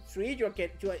with Super 3, you are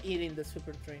eating the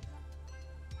Super 3.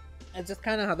 That's just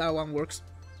kind of how that one works.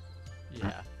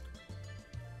 Yeah.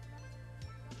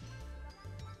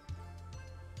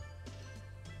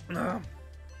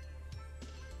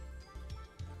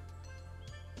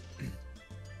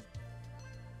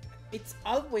 It's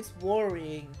always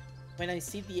worrying when I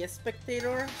see the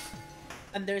spectators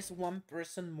and there's one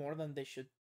person more than they should.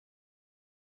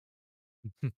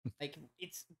 Like,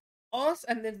 it's us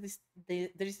and then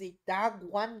there's that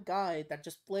one guy that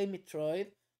just play Metroid,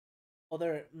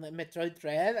 other Metroid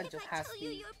Dread, and just has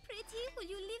the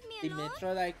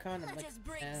Metroid icon. I'm like,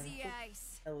 man, who the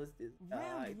hell is this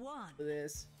guy? Do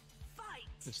this.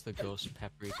 It's the ghost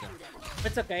paprika.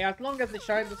 It's okay, as long as the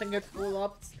shine doesn't get full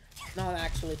up, it's not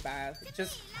actually bad. It's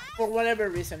just, for whatever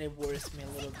reason, it worries me a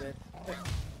little bit.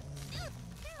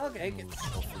 Okay,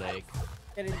 Snowflake.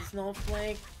 Getting the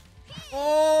Snowflake.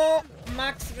 Oh,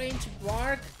 max range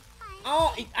Bark.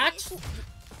 Oh, it actually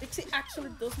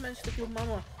does manage to kill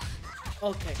Mama.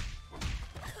 Okay.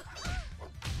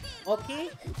 Okay.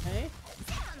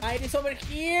 Iris over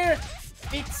here.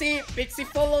 Pixie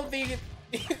follow the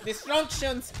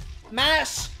instructions.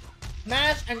 Mash,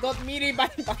 and got meaty by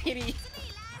Mighty.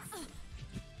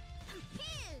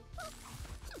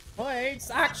 Oh, it's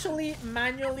actually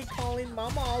manually calling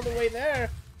Mama all the way there.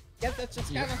 Guess that's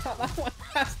just kind of how that one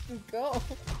has to go.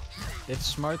 It's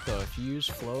smart though. If you use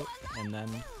float and then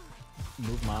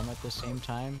move Mama at the same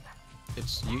time,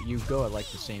 it's you go at like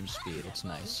the same speed. It's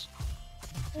nice.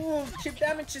 Ooh, chip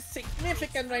damage is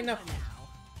significant right now.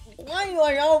 Why do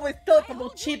I always talk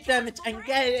about chip damage and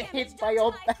get hit by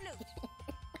all that?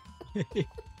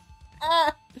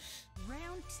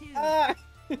 Round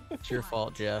 2. It's your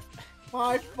fault, Jeff.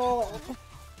 My fault.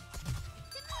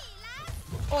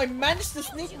 Oh, I managed to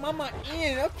sneak Mama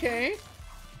in. Okay.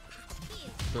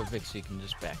 So Vixie can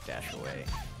just backdash away.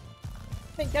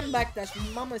 I think I'm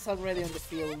backdashing. Mama is already on the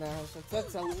field now, so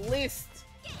that's at least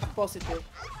a positive.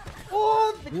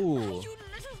 Oh, Ooh.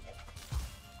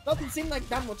 doesn't seem like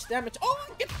that much damage. Oh,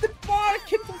 get the bar!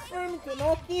 Keep confirming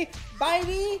Konoki.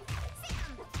 Bitey.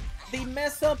 They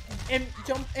mess up and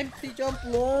empty jump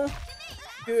low.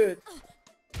 Good.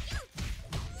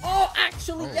 Oh,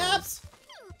 actually, yaps.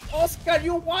 Oscar,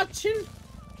 you watching?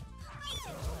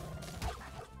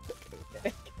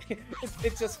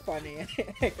 It's just funny.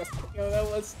 Because, that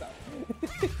was stuff.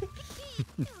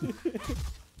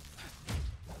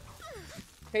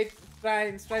 Okay,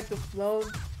 trying to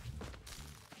float.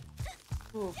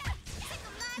 Ooh.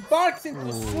 Barks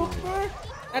into super.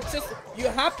 That's just, you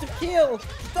have to kill.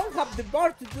 You don't have the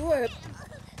bar to do it.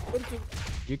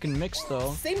 You can mix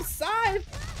though. Same side.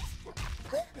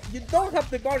 You don't have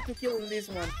the bar to kill in this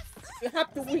one. You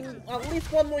have to win at least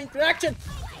one more interaction.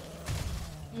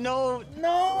 No,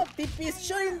 TP is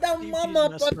shutting down TP's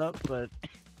Mama, but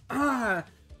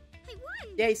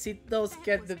yes, it does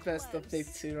get the best of the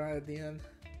 2 right at the end.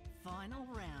 Final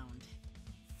round.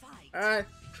 Fight. Alright.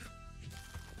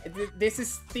 This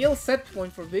is still set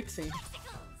point for Vixie.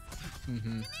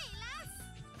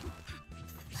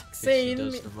 insane.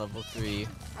 Does the level 3.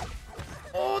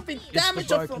 Oh, the the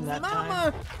damage of barking that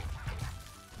Mama!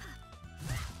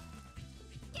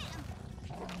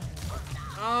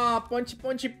 Ah,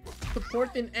 punchy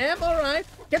supporting M, alright.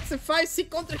 Gets a 5C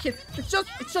counter hit. It's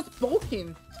just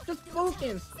poking. Just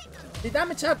poking. The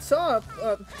damage adds up.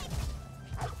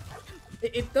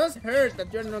 It does hurt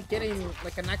that you're not getting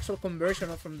like an actual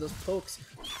conversion from those pokes.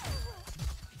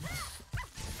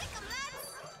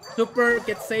 Super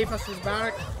gets safe as his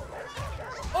back.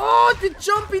 Oh, the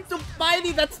jump into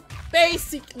Mighty, that's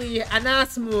basically an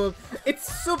ass move. It's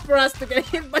Super has to get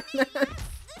hit by that.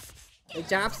 Hey,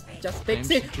 Jabs, just fix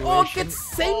it. Oh, gets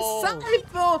same side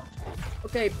though.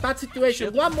 Okay, bad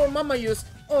situation. One more Mama use.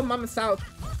 Oh, Mama's out.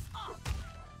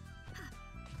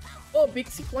 Oh, Big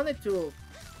C wanted to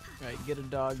Right, get a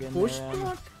dog in push there.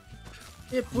 block.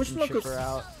 Yeah, push block. Chip her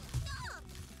out.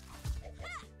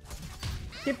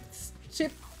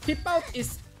 Chip out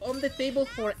is on the table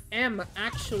for M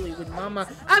actually with Mama,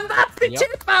 and that's the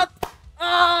chip out.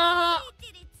 Ah,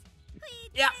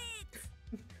 yeah.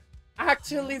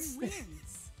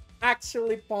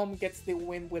 Actually, Pom gets the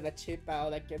win with a chip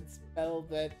out against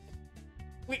Velvet.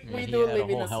 We do live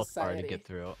in a health bar to society. get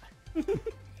through.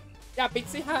 Yeah, Big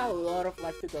C had a lot of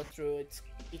life to go through.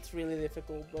 It's really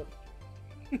difficult, but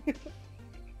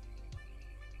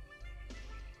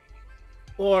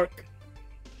Orc.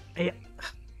 Yeah.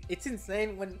 It's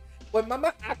insane when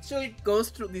Mama actually goes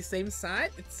through the same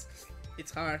side.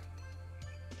 It's hard.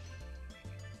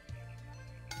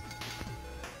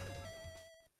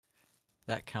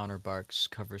 That counter barks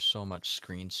covers so much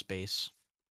screen space.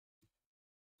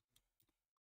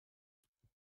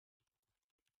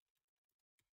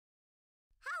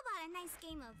 How about a nice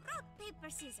game of rock, paper,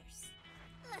 scissors?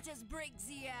 Let us break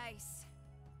the ice.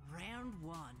 Round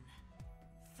 1.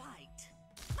 Fight.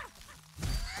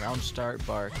 Round start,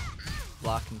 bark.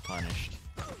 Block and punished.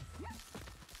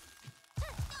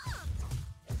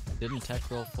 Didn't tech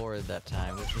roll forward that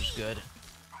time, which was good.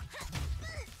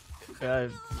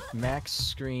 Max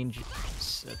screen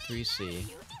 3C.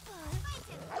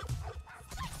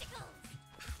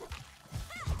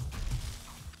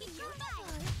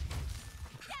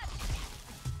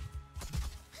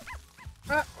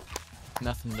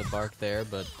 Nothing to bark there,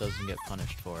 but doesn't get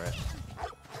punished for it.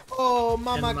 Oh,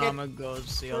 Mama, and Mama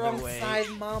goes the other wrong way. side,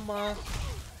 Mama.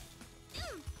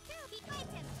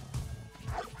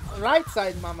 Right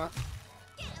side, Mama.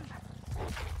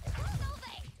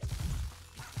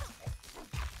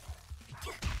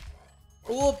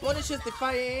 Oh, punishes the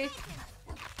fire.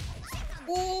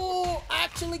 Oh,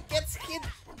 actually gets hit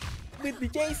with the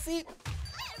JC.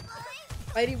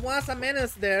 It was a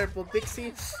menace there, but Big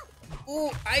C.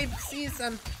 Oh, I see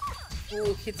some.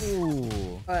 Oh, hits.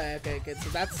 Ooh. Okay, good. So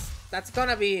that's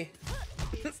gonna be.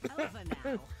 It's over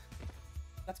now.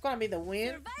 That's gonna be the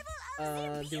win.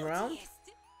 The round.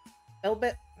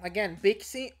 Velvet again. Big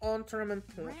C on tournament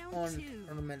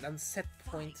and set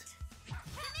point.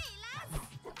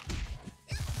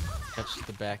 Catch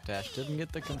the backdash. Didn't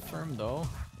get the confirm though.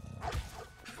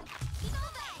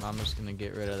 Mama's gonna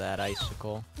get rid of that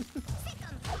icicle.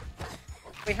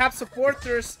 We have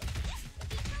supporters.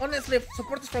 Honestly,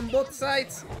 supporters from both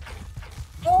sides.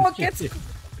 Oh, gets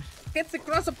the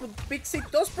cross up with Big C.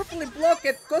 Does properly block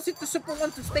it. Goes into Super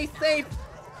 1 to stay safe.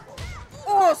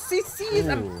 Oh, CC!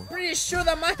 I'm pretty sure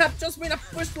that might have just been a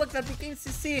push block that became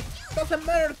CC. Doesn't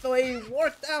matter though, it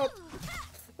worked out.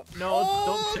 No,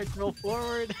 don't tech roll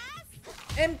forward.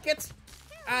 M gets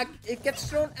it gets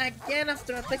thrown again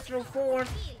after a tech roll forward.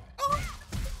 Oh,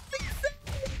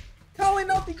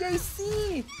 calling out the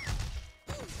JC.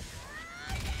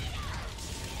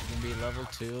 Gonna be level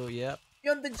 2. Yep.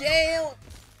 You're in the jail.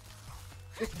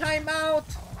 The timeout.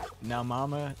 Now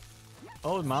Mama.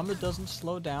 Oh, Mama doesn't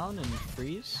slow down and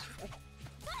freeze.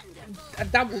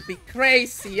 That would be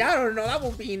crazy. I don't know. That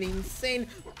would be an insane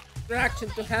reaction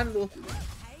to handle.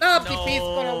 No, DP is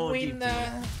gonna win.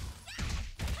 DP.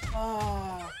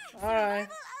 Oh, alright.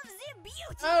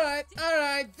 Alright.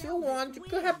 2-1. You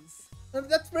could have.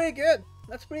 That's pretty good.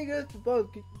 That's pretty good for both.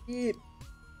 Yeah.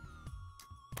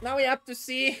 Now we have to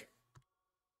see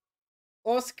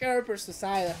Oscar versus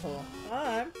Idaho.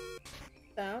 Alright.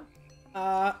 Down.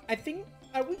 I think.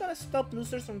 Are we gonna stop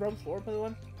losers on round 4, by the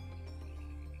way?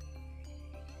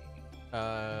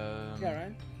 Yeah,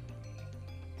 right?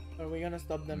 Or are we gonna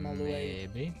stop them all the way?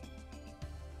 Maybe.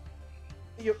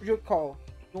 Your call.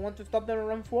 You want to stop them on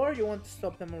round 4 or you want to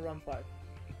stop them on round 5?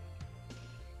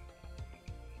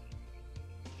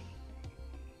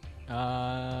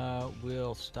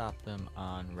 We'll stop them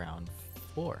on round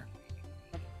 4.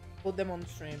 Put them on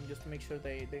stream just to make sure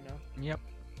they know. Yep.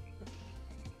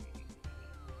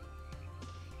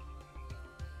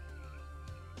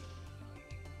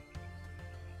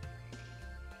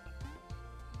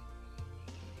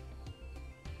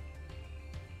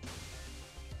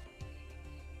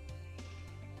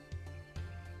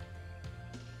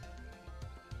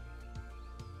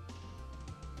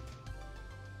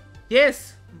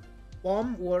 Yes,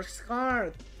 Bomb works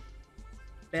hard.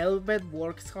 Velvet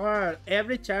works hard.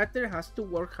 Every character has to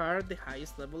work hard at the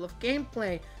highest level of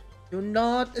gameplay. Do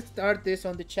not start this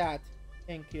on the chat.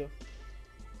 Thank you.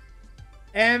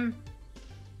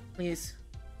 Please.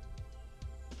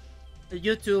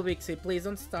 You too, Vixie. Please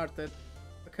don't start it.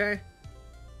 Okay?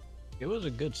 It was a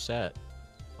good set.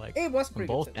 Like, It was from pretty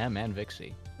both good. M and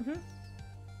Vixie.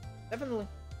 Definitely.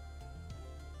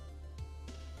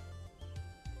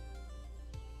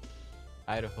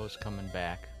 Idaho's coming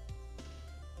back.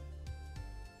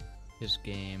 His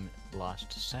game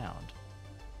lost sound.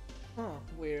 Oh,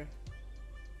 weird.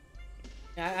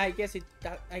 Yeah, I guess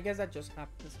that just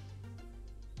happens.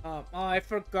 Oh, I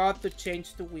forgot to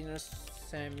change the winners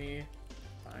semi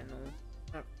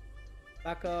final.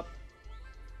 Back up.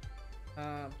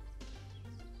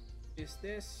 Is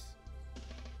this?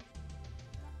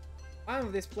 One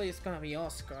of this play is gonna be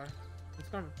Oscar. It's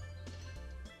gonna.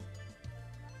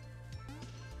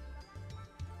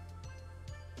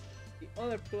 The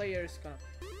other player is gonna.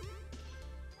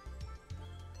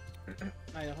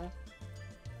 Idaho.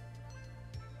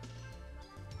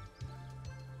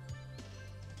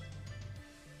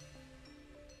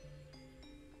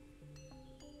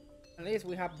 At least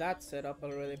we have that set up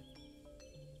already.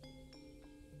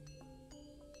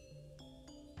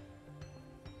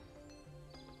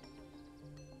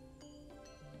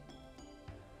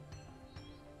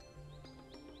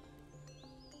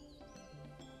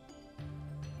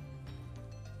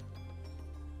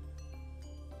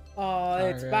 Oh,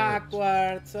 it's Alright.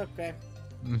 backwards. Okay.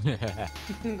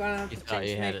 I'm gonna have You to thought you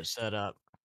change had next. it set up.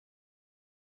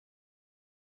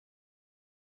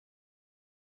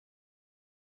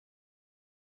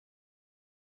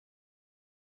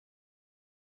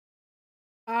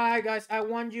 Alright, guys. I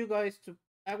want you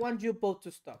both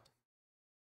to stop.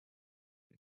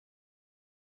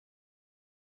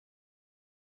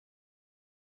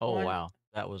 Oh One- wow,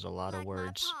 that was a lot of Like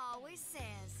words. my pa always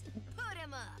says, put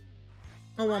 'em up.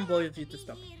 I want both of you to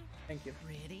stop. Thank you.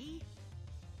 Ready?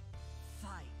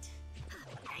 Fight.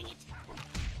 Dang it.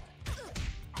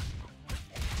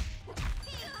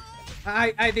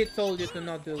 I did told you to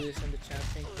not do this in the chat.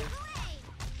 Thank you.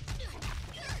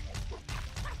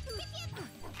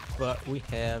 But we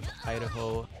have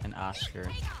Idaho and Oscar.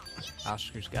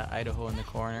 Oscar's got Idaho in the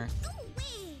corner.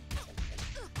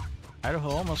 Idaho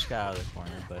almost got out of the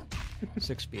corner, but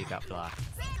 6B got blocked.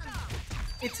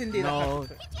 It's indeed No. a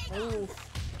happy play. Oof.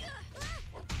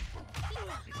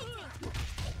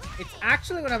 It's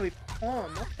actually gonna be pawn.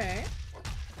 Okay.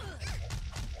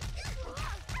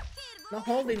 Not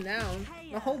holding down.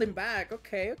 Not holding back.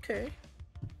 Okay, okay.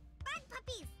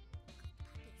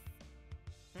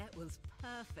 That was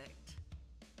perfect.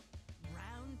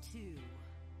 Round 2.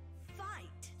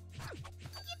 Fight.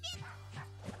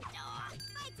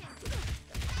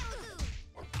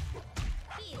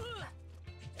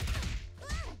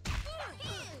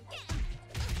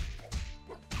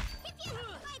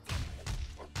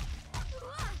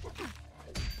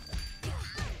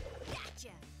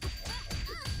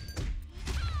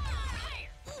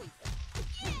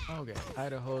 Okay,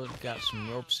 Idaho got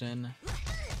some ropes in.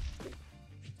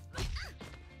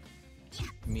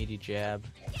 Meaty jab.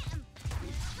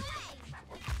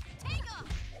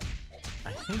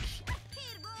 I think,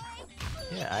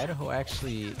 yeah, Idaho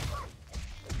actually.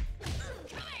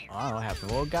 I don't know what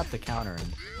happened. Well, it got the counter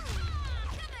in.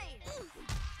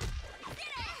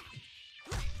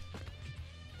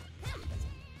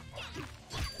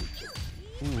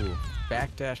 Ooh,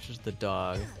 backdashes the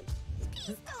dog.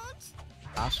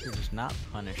 Oscar does not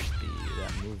punish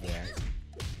that move there.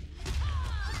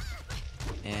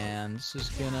 And this is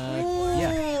gonna,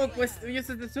 yeah. Pues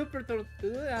uses the super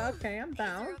tortuga. Okay, I'm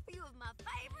down. These are a few of my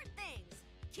favorite things.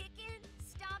 Kicking,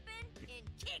 stopping, and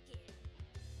kicking.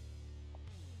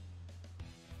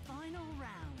 Final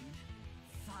round.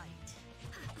 Fight.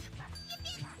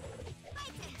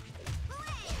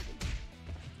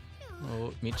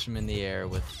 Oh, meets him in the air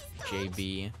with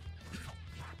JB.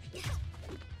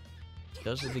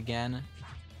 Does it again.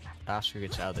 Oscar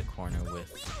gets out of the corner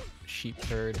with Sheep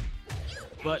Herd,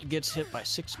 but gets hit by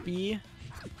 6B.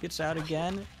 Gets out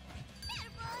again.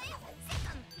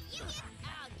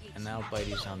 And now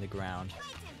Bitey's on the ground.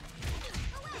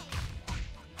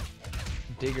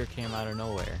 Digger came out of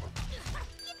nowhere.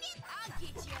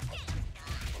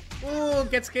 Oh,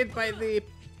 gets hit by the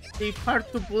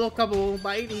part to blockable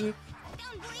Bitey.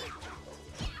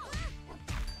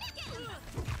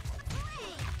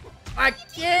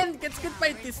 Again, gets hit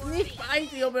by the sneak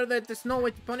Bitey over there. There's no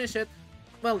way to punish it.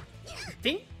 Well, I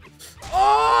think.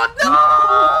 Oh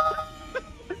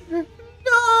no!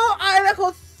 No!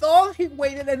 Idaho thought he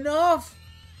waited enough.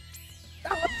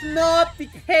 That's not the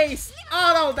case.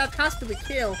 Oh no, that has to be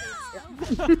killed.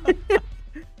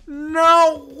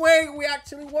 No way, we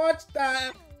actually watched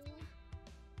that.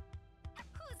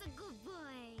 Who's a good boy?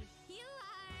 You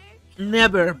are.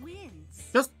 Never.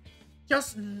 Wins.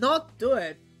 Just not do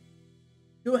it.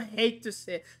 You hate to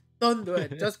say it. Don't do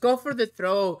it. Just go for the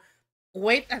throw.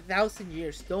 Wait 1,000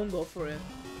 years. Don't go for it.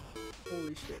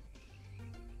 Holy shit.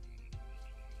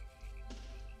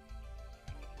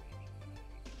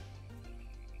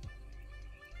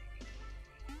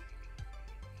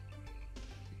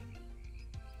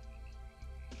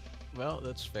 Well,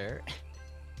 that's fair.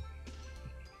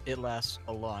 It lasts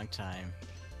a long time,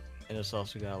 and it's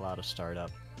also got a lot of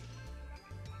startup.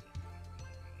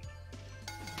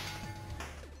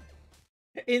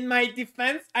 In my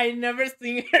defense, I never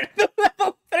seen her to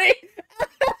level 3.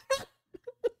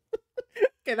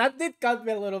 Okay, that did cut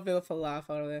me a little bit of a laugh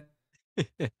out of it.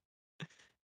 You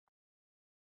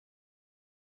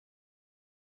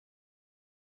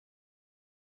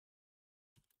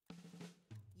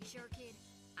sure, kid?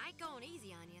 I ain't going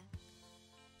easy on you.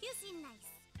 You seem nice.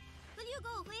 Will you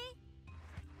go away?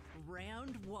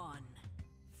 Round 1.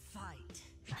 Fight.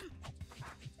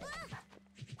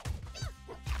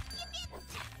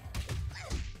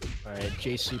 Alright,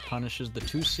 JC punishes the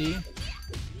 2C.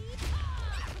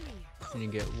 And you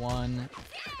get 1,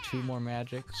 2 more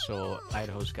magic, so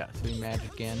Idaho's got 3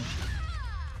 magic in.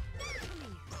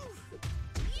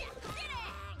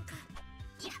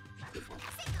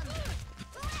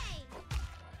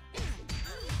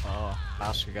 Oh,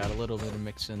 Oscar got a little bit of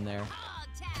mix in there.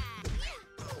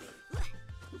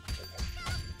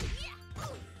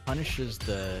 Punishes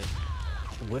the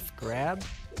whiff grab.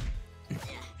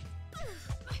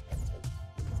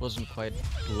 Wasn't quite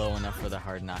low enough for the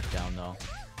hard knockdown though.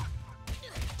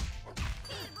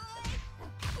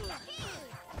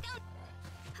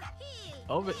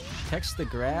 Oh, but text the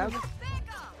grab.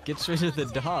 Gets rid of the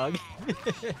dog.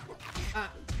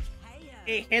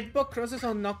 A headbutt crosses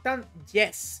on knockdown?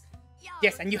 Yes.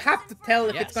 Yes, and you have to tell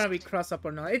if it's Yes. gonna be cross up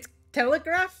or not. It's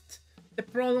telegraphed. The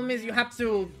problem is you have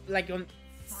to like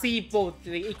see both.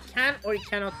 It can or it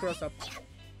cannot cross up.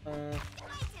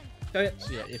 So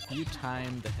So yeah, if you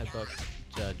time the headbutt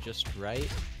just right,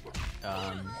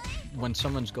 when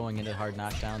someone's going into hard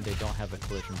knockdown, they don't have a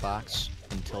collision box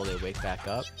until they wake back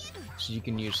up. So you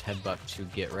can use headbutt to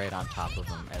get right on top of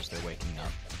them as they're waking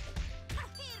up.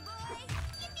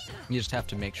 You just have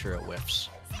to make sure it whiffs.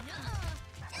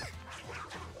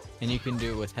 And you can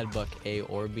do it with headbutt A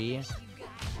or B.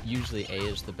 Usually A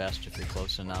is the best if you're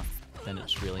close enough, then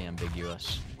it's really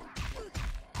ambiguous.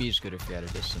 B is good if you're at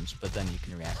a distance, but then you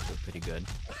can react to it pretty good.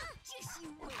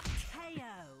 KO.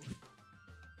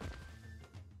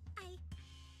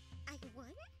 I won?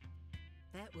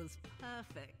 That was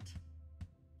perfect.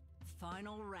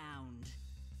 Final round.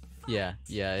 Yeah,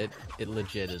 it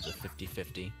legit is a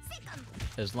 50-50.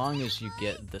 As long as you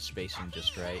get the spacing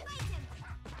just right.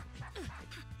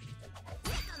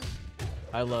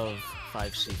 I love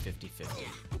 5C 50-50.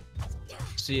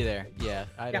 See there, yeah,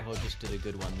 Idaho just did a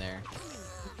good one there.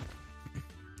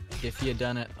 If he had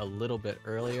done it a little bit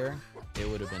earlier, it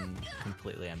would have been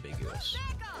completely ambiguous.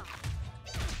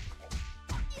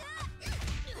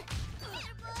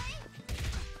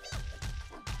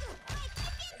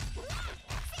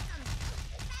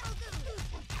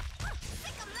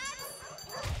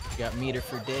 Got meter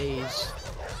for days.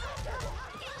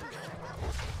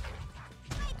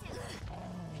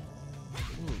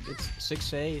 Ooh, it's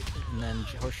 6A, and then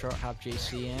short hop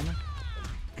JC in.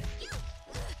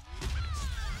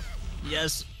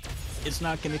 Yes, it's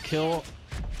not gonna kill,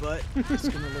 but it's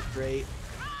gonna look great.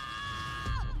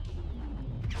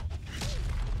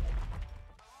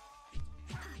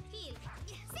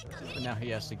 But now he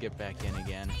has to get back in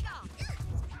again.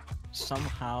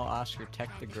 Somehow Oscar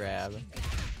teched the grab.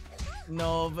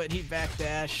 No, but he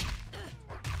backdashed.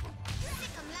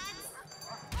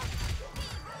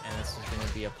 And this is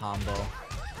gonna be a combo.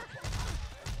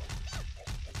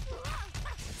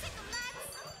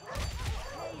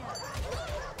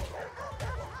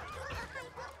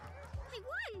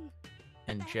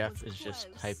 And Jeff is just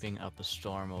typing up a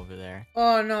storm over there.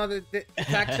 oh no,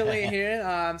 it's actually here.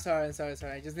 I'm sorry.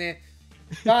 I just need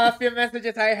a few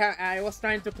messages. I was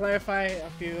trying to clarify a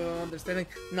few understanding.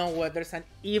 No, there's an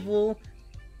evil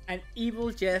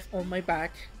Jeff on my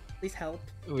back. Please help.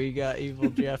 We got evil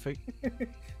Jeff.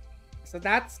 So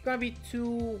that's gonna be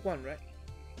 2-1, right?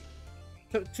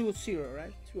 2-0,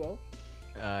 right? 2-0.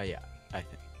 Yeah,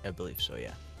 I believe so.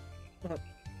 Yeah. Uh-huh.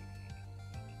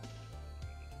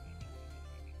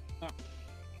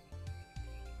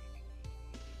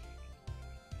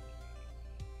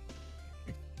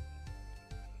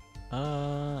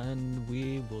 And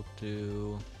we will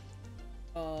do.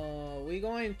 We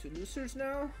going to losers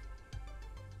now?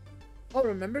 Oh,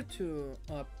 remember to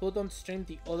put on stream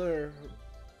the other.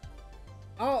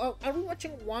 Oh, are we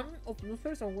watching one of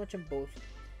losers or watching both?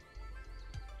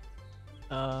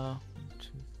 2,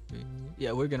 3.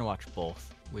 Yeah, we're gonna watch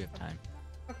both. We have time.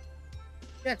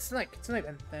 Yeah, it's like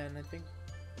and then I think.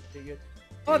 Pretty good.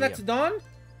 Oh, that's done.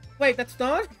 Wait, that's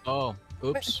done. Oh,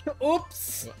 oops.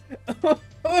 Oops.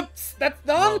 Oops, that's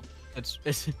done. Well,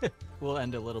 it's we'll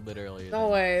end a little bit earlier. No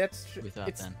way, that's true. We thought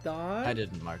It's then. done. I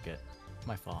didn't mark it.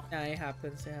 My fault. Yeah, it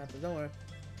happens. It happens. Don't worry.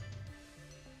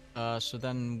 So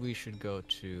then we should go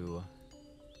to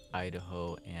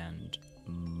Idaho and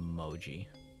Moji.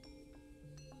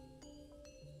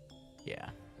 Yeah.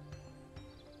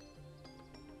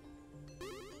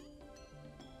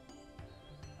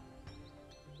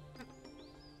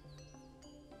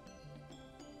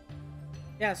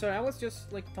 Yeah, sorry, I was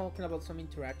just like talking about some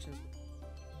interactions.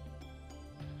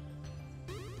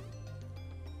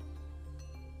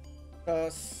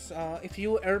 Because if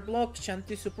you airblock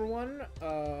Shanty Super 1,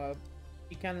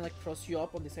 it can like cross you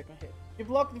up on the second hit. If you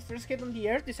block the first hit on the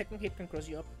air, the second hit can cross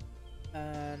you up.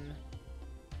 And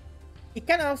it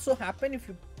can also happen if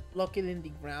you block it in the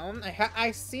ground.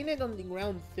 I've seen it on the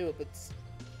ground too, but it's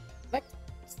like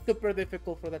super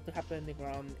difficult for that to happen in the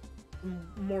ground.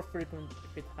 More frequent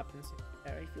if it happens in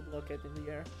the air, if you block it in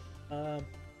the air.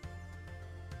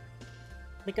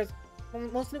 Because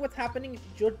mostly what's happening if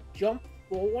you jump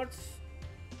forwards,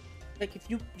 like if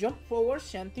you jump forward,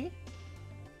 Shanty,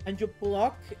 and you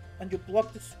block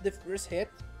the first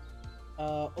hit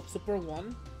of Super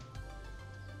 1,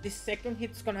 the second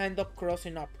hit's gonna end up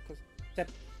crossing up because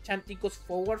that Shanty goes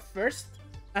forward first,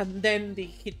 and then the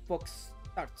hitbox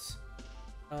starts,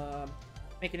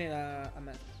 making it a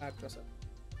cross up.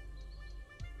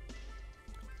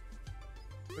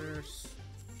 First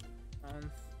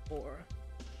on 4.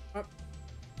 Oh.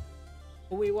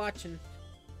 Who are we watching?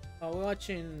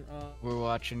 We're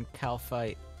watching Cow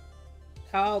fight.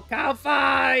 Cow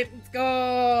fight! Let's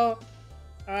go!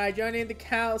 Alright, joining the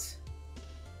cows.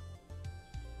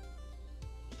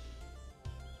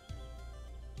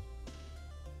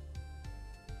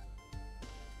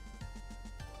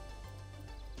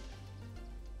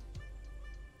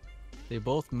 They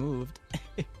both moved.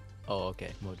 Oh,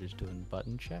 okay. Motor's doing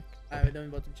button check. Alright, we're doing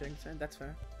button checks, and that's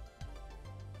fair.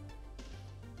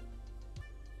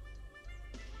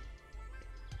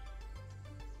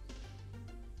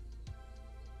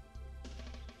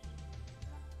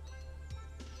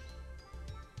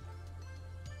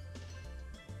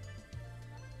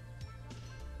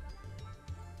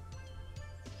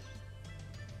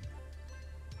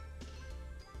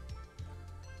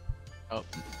 Oh.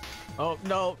 Oh,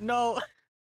 no, no!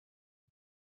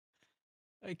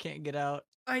 I can't get out.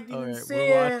 I didn't Alright, see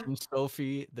we're it! watching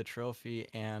Sophie, the trophy,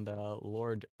 and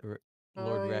Lord Rex,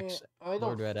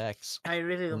 Lord Red X. I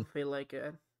really don't feel like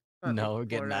it. No, we're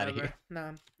getting out of here.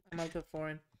 No, I'm out of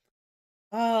foreign.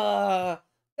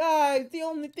 Guys, the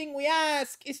only thing we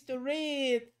ask is to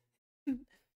read.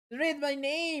 Read my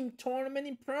name. Tournament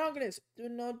in progress. Do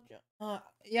not.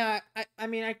 Yeah. I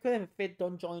mean, I couldn't fit.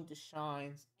 Don't join the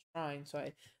shrine. So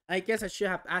I guess I should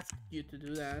have asked you to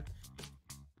do that.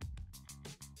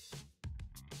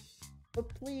 But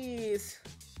please,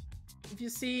 if you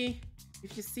see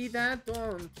that,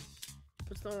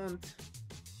 just don't.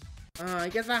 I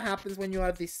guess that happens when you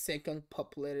are the second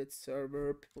populated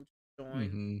server. People join.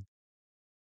 Mm-hmm.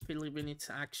 Believing it's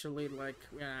actually like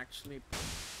we're actually.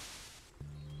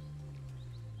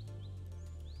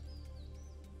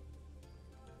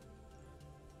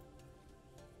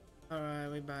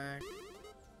 Alright, we back.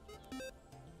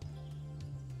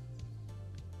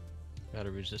 Gotta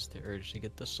resist the urge to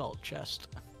get the salt chest.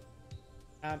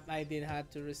 I did have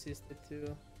to resist it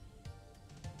too.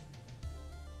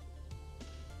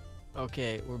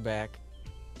 Okay, we're back.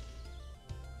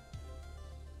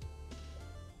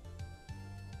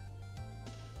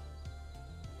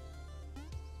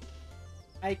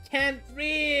 I can't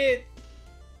read!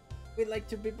 We like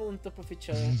two people on top of each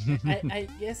other. I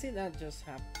guess that just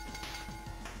happened.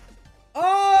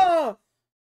 Oh!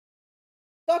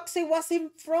 Toxie was in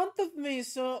front of me,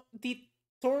 so the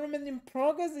tournament in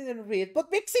progress didn't read.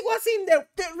 But Mixie was in there!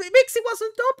 Mixie was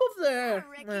on top of there!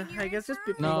 I guess just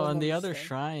people. No, don't on the other understand.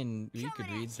 shrine, you could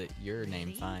read that your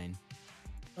name fine.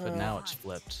 But now it's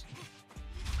flipped.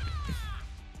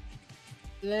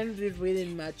 Learn the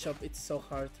reading matchup. It's so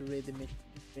hard to read the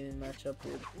reading matchup.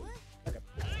 Okay.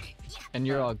 And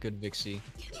you're all good, Vixie.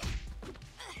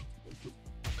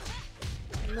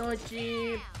 No,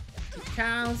 Jeep. The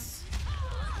cows.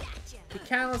 The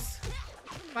cows.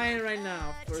 fine right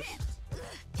now. First.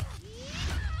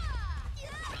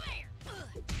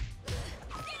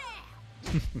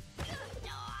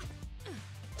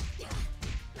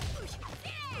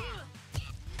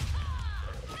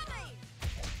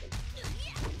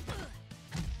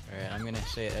 Alright, I'm gonna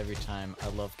say it every time. I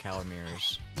love Cow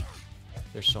Mirrors.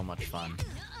 They're so much fun.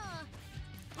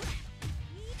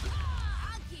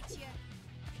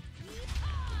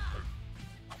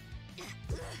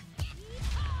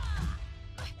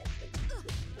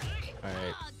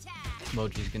 Alright.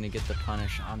 Moji's gonna get the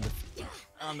punish on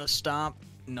the stomp.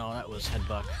 No, that was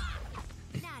headbutt.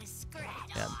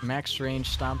 Yeah, max range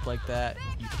stomp like that,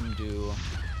 you can do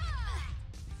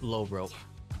low rope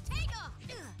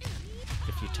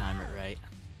if you time it right.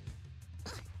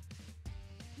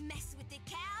 Mess with the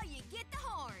cow, you get the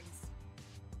horns.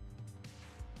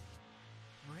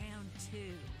 Round 2.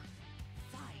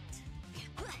 Fight.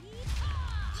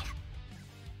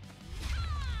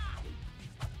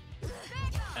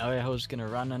 Aoyaho's gonna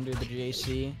run under the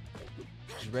JC.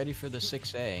 He's ready for the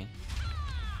 6A.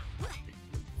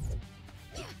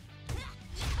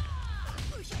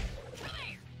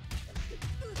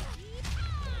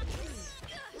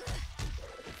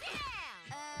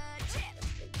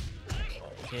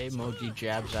 Okay, Moji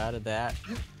jabs out of that.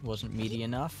 Wasn't meaty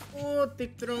enough. Oh,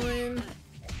 thick throwing.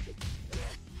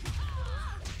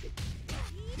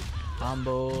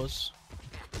 Combos.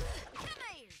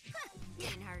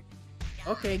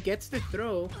 Okay, gets the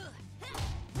throw.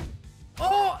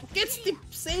 Oh, gets the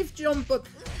safe jump, but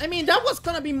I mean that was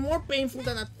gonna be more painful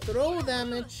than a throw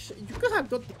damage. You could have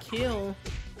got the kill.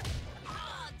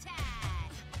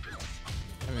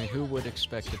 I mean, who would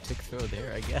expect a tick throw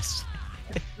there, I guess?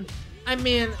 I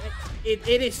mean, it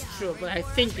is true, but I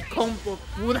think the combo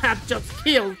would have just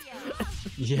killed.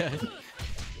 Yeah.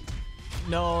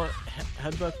 No,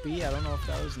 headbutt B, I don't know if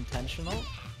that was intentional.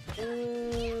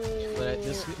 But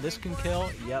this can kill.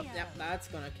 Yep. Yep, that's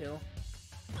gonna kill.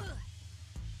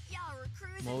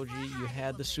 Moji, you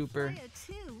had the super.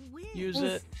 Use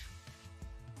it.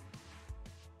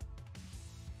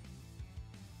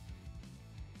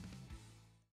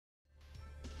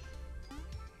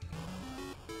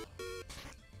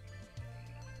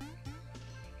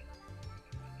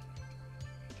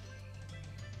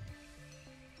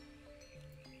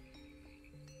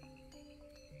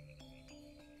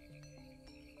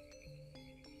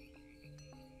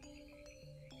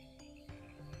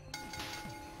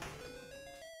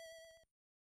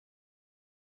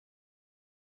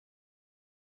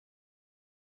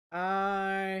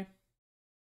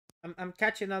 I'm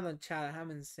catching up on chat. I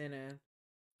haven't seen it.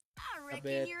 I reckon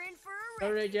bit. you're in for a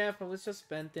Sorry, Jeff. I was just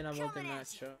venting about the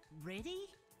matchup. Ready?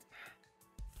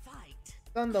 Fight.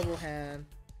 Don't double hand.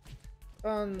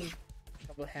 Don't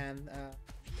double hand.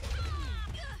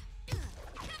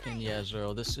 And yeah,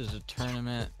 Zoro, this is a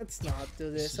tournament. Let's not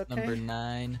do This this, is okay? number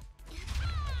 9.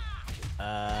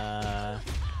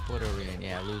 What are we in?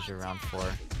 Yeah, loser round 4.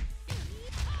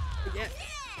 Yeah.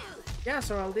 Yeah,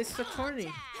 so this is a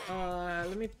tourney.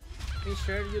 Let me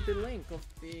share you the link of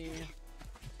the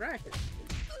bracket.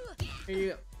 Here you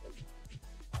go.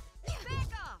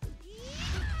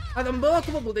 At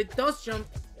unblockable, they does jump.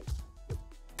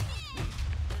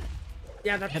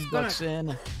 Yeah, that's Headbutts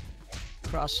gonna... in.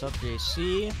 Cross up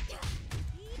JC.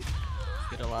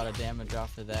 Get a lot of damage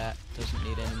off of that. Doesn't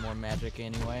need any more magic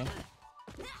anyway.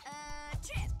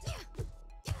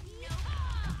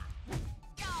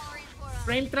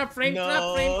 Frame trap, frame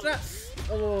trap, frame trap.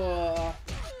 Oh.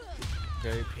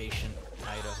 Very patient,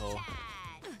 Idaho.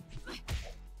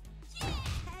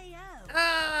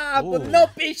 Ah, but Ooh. no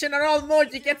patient at all.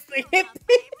 Moji gets the hit.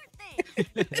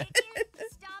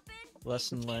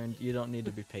 Lesson learned, you don't need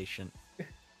to be patient.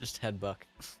 Just headbutt.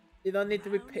 You don't need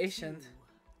to be patient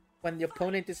when the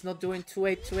opponent is not doing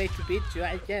 2-8 to beat you,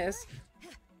 I guess.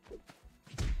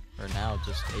 Or now,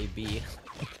 just AB.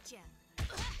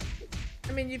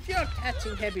 I mean, if you're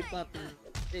catching heavy button,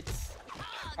 it's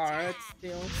hard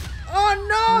still.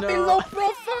 Oh no! The No. low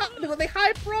profile, the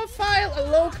high profile, a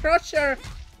low crusher.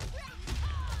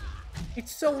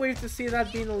 It's so weird to see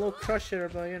that being a low crusher,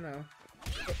 but you know,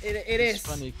 it is. It's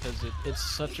funny because it's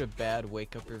such a bad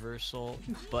wake-up reversal,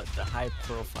 but the high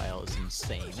profile is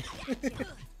insane.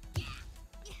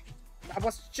 I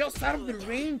was just out of the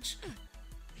range.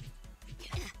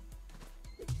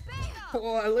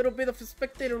 Oh, a little bit of a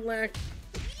spectator lag.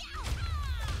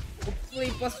 Hopefully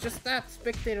it was just that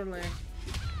spectator lag.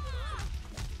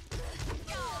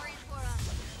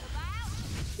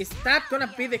 Is that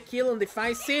gonna be the kill on the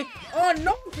 5C? Oh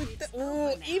no!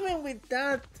 Oh, even with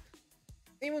that,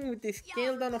 even with the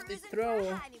scale down of the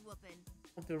throw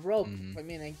of the rope, I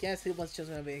mean, I guess it was just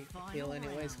gonna be a kill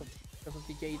anyways. because of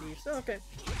the JD. So okay.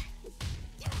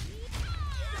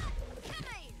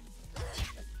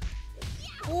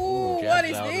 Ooh, what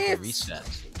is this?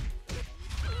 Reset.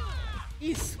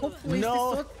 Jeez, hopefully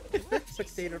No. it's not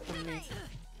spectator from me.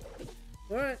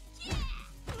 What?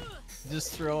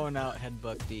 Just throwing out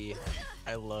headbutt D.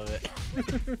 I love it.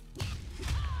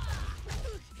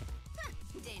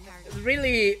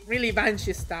 Really, really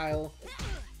Banshee style.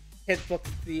 Headbutt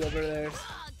D over there.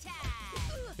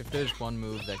 If there's one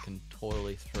move that can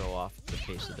totally throw off the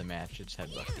pace of the match, it's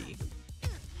headbutt D.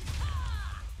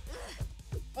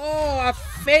 Oh, a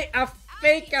fake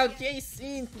out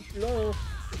JC into low.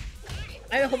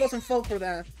 Idaho doesn't fall for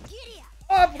that.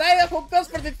 Oh, but Idaho goes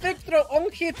for the trick throw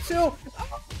on hit too.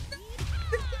 Oh.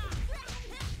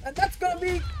 And that's gonna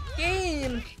be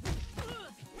game.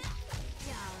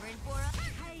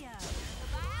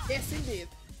 Yes, indeed.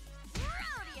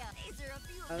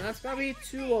 And that's gonna be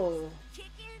 2-0.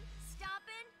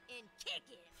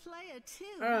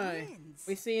 Alright,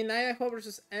 we see Idaho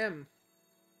versus M.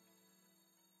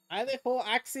 Idaho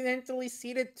accidentally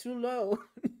seated too low.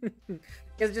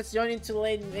 Because just joining too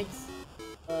late makes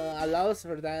allows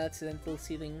for that accidental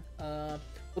seating.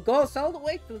 But goes all the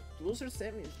way to losers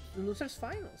semis, losers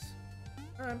finals.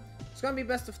 It's gonna be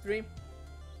best of 3.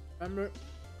 Remember?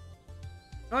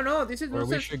 Oh no, this is Or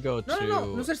losers. we should go to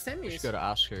loser semis. We should go to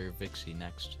Oscar Vixie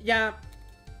next. Yeah.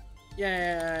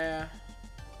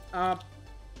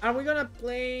 Are we gonna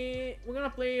play? We're gonna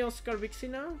play Oscar Vixie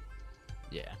now.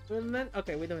 Yeah.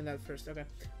 Okay, we're doing that first. Okay.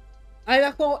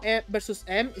 Idaho versus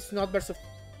M. It's not versus.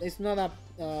 It's not a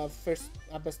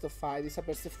best of 5. It's a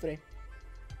best of 3.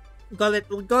 Got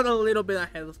a little bit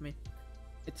ahead of me.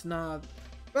 It's not.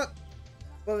 But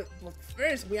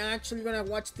first, we are actually gonna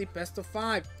watch the best of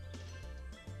 5.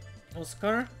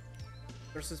 Oscar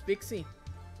versus Vixie.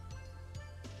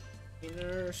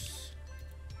 Winners.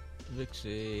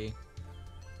 Vixie.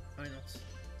 Finals.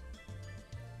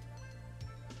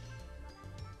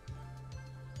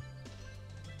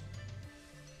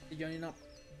 Joining up.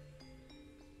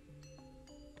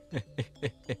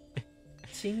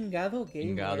 Chingado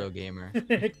gamer. Chingado gamer.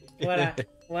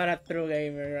 what a true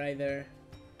gamer right there.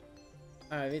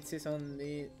 Alright, this is on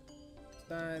the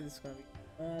side. It's gonna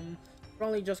be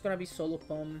probably just gonna be solo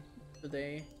pom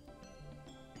today.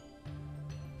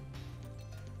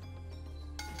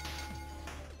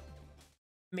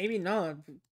 Maybe not.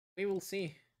 We will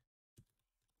see.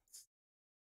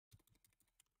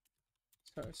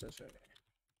 Sorry.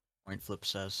 Point flip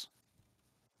says.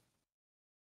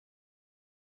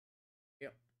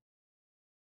 Yep.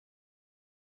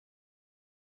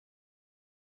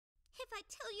 If I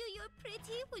tell you you're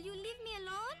pretty, will you leave me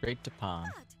alone? Straight to palm.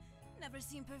 What? Never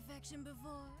seen perfection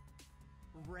before.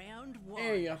 Round 1.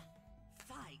 There you go.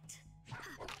 Fight.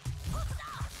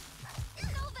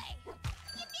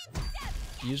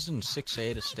 Using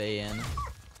 6A to stay in.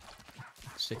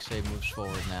 6A moves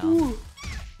forward now. Ooh.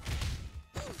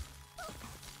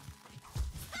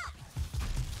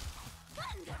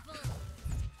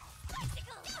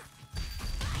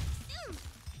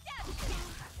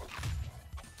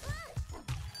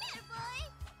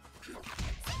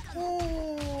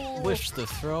 Wish the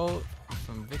throw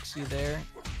from Vixie there.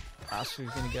 Oscar's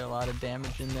gonna get a lot of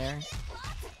damage in there.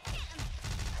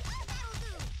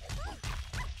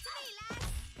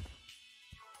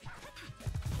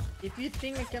 If you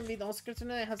think I can beat Oscar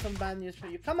tonight, I have some bad news for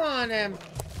you. Come on,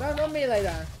 don't be like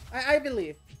that. I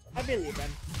believe,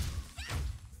 man.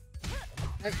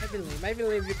 I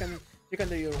believe you can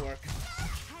do your work.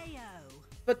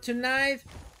 But tonight,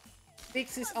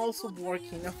 Vix is also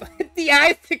working. The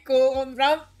icicle on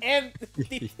round M.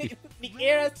 The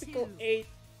air icicle 8.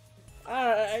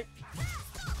 Alright.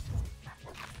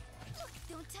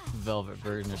 Velvet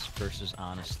Verdness versus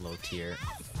Honest low tier.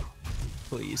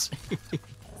 Please.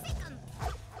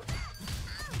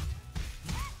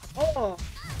 Oh,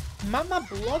 Mama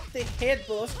blocked the head,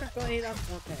 but Oscar got it up.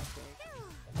 Okay.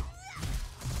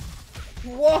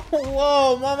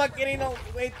 Whoa, Mama getting all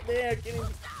right there,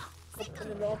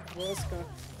 opening up for Oscar.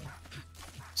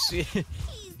 See,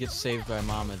 gets saved by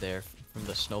Mama there from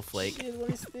the snowflake. Shit, what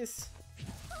is this?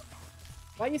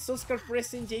 Why is Oscar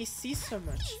pressing JC so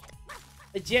much?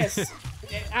 Yes,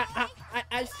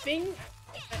 I think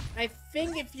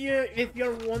if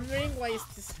you're wondering why is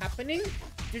this happening,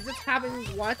 you just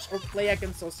haven't watched or play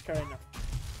against Oscar enough.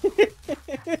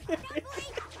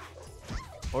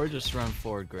 Or just run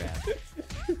forward grab.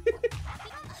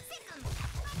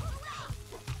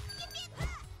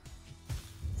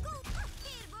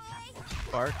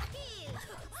 Bark.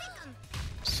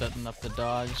 Setting up the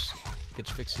dogs.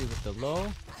 Gets Vixie with the low.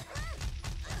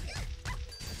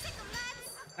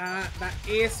 That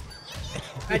is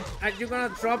Are you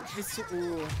gonna drop this?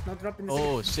 Ooh, not dropping this.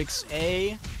 Oh,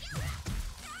 6A.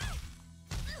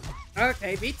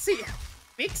 Okay,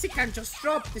 Vixie can just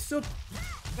drop the soup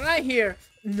right here.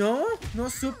 No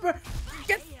super.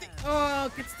 Gets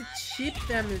the chip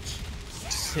damage.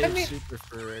 Save super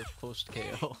for post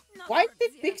KO. Why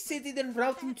did Vixie didn't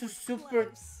route into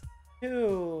super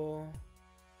 2?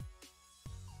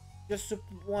 Just super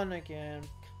 1 again.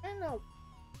 Kinda.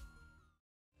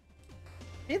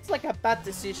 It's like a bad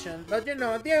decision, but you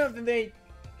know, at the end of the day,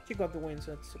 she got the win,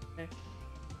 so it's okay.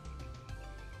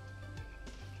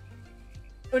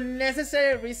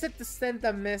 Unnecessary reset to send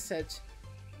a message.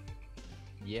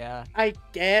 Yeah. I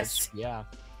guess. Yeah.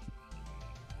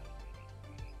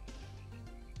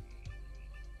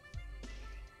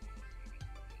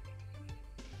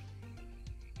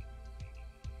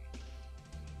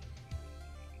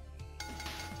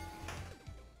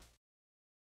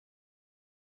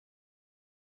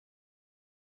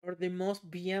 Or the most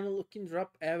BM looking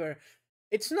drop ever.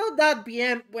 It's not that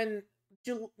BM when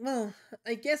you, well,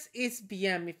 I guess it's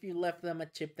BM if you left them a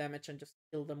chip damage and just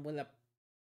kill them with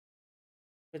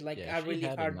like Yeah, a really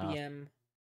hard enough. BM.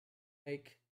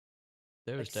 Like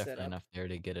there was like definitely setup. enough there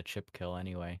to get a chip kill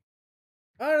anyway.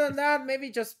 Other than that,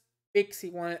 maybe just Pixie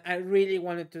wanted. I really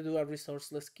wanted to do a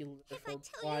resourceless kill for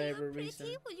whatever reason.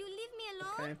 Will you leave me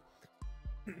alone?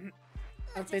 Okay.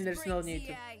 I think there's no need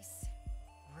to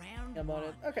Round about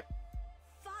it. Okay.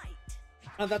 Fight.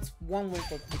 Oh, that's one win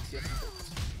for Pixie.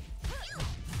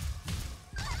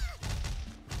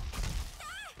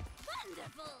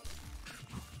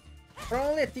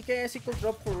 Probably a TKS could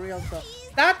drop for real though.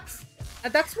 That's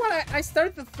what I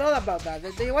started to thought about that.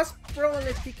 That there was probably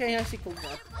a TKS could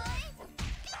drop.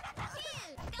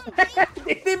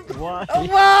 What? Oh,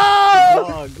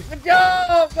 whoa!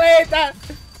 Yo, wait, that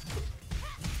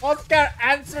Oscar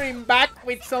answering back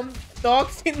with some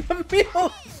dogs in the middle.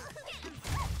 What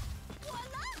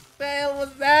the hell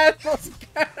was that,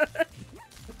 Oscar?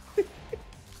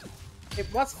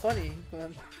 It was funny.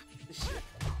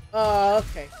 Oh,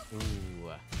 okay.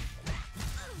 Ooh.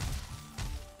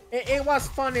 It was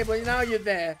funny, but now you're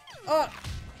there. Oh.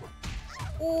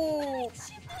 Ooh.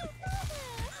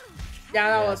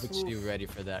 Yeah, that was. Pixie ready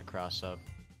for that cross up.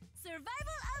 Survival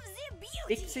of the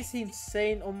beauty. Pixie's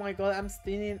insane. Oh my god, I'm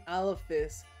stealing all of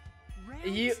this. Round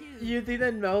You two.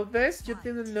 didn't know this? You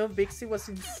didn't know Pixie was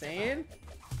insane?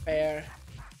 Fair.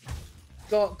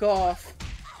 Go off.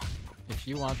 If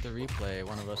you want the replay,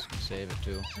 one of us can save it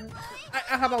too.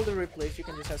 I have all the replays. You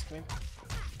can just ask me.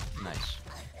 Nice.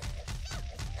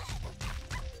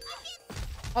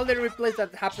 All the replays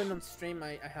that happened on stream,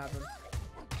 I have them.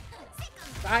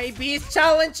 IB's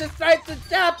challenges tries to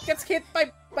jab, gets hit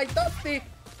by Dusty.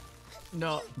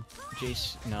 No,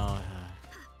 Jace. No,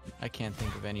 I can't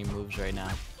think of any moves right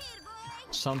now.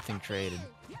 Something traded.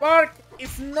 Bark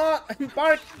is not.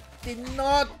 Bark did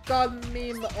not got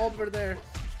meme over there.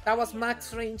 That was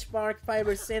max range Bark if I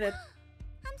ever seen it.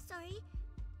 I'm sorry.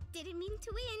 Didn't mean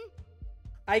to win.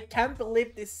 I can't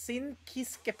believe this Sin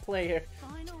Kiske player.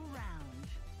 Final round.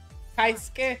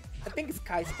 Kaisuke, I think it's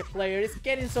Kaisuke player, is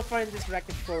getting so far in this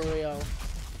bracket for real.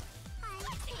 I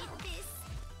hate this.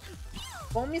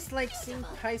 Homie's like Sin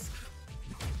Kaisuke.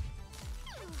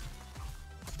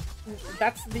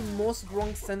 That's the most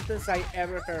wrong sentence I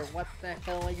ever heard. What the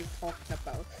hell are you talking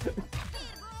about?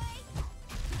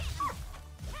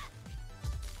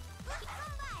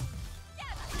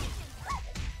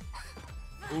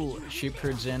 Ooh,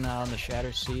 Sheepherds in on the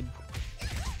Shatter Seed.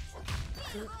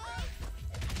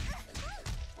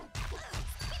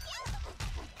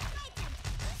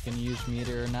 Can you use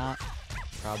meter or not?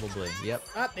 Probably. Yep.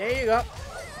 Ah, there you go.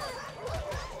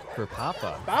 For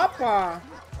Papa. Papa!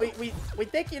 We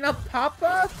taking up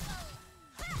Papa?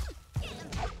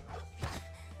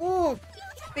 Ooh!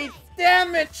 The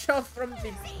damage from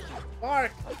the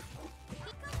Bark!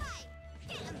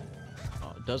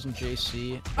 Oh, doesn't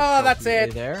JC? Oh, that's appropriately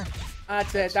it. There.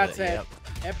 That's it. Yep.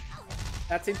 Yep.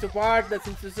 That's into Bark, that's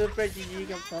into Super GG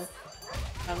Gampo.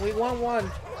 And we won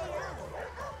one.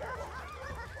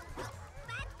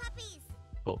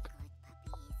 Poke.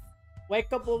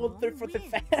 Wake up level 3 for the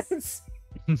fans.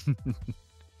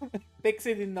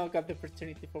 Pixie did not get the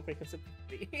opportunity for because of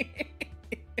 3.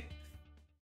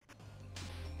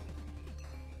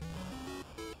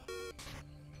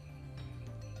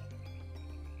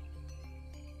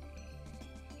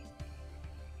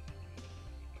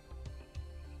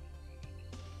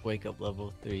 Wake up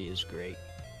level 3 is great.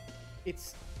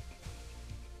 It's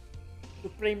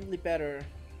supremely better,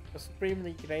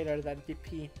 supremely greater than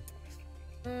DP.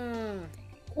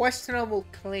 Questionable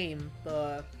claim,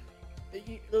 but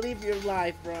you live your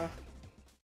life, bro.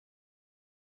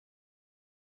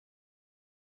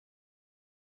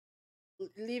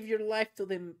 live your life to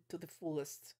the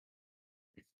fullest.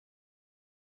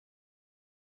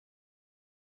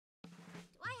 Do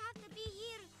I have to be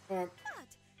here? What?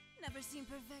 Never seen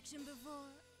perfection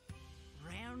before.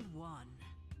 Round 1.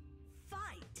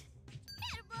 Fight!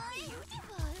 Here, boy!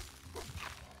 Beautiful!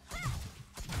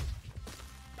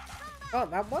 Oh,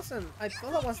 that wasn't. I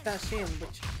thought that was dash in,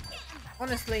 which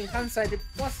honestly, in hindsight, it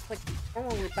was like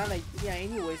probably a bad idea,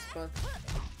 anyways. But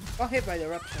got hit by the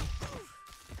eruption.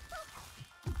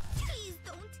 Please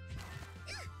don't!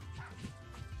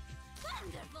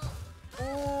 Wonderful!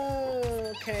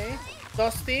 Oh, okay.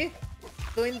 Dusty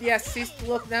doing the assist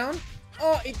lockdown.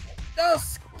 Oh, it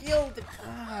does kill the.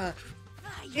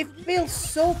 It feels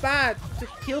so bad to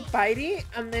kill Bitey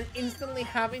and then instantly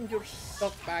having your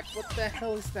stuff back. What the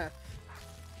hell is that?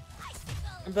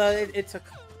 But it's a.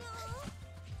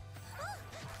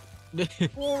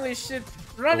 Holy shit!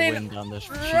 Running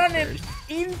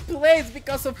in place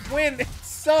because of wind. It's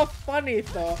so funny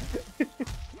though.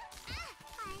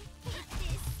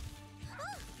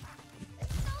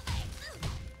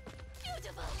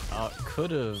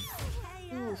 Could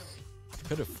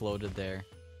have floated there.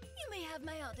 You may have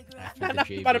my autograph. After the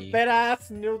JB.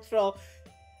 Barbera neutral.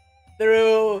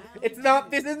 Through. It's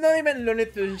not. This is not even Looney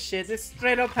Tunes shit. It's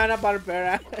straight up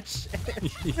Hanna-Barbera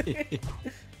shit.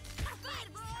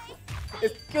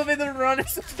 It's giving the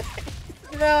runners.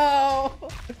 No.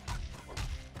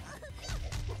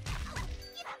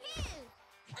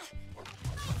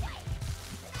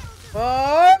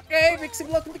 Okay, Pixie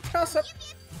blocking the cross up.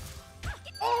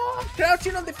 Oh,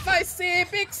 crouching on the 5C,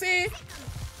 Pixie.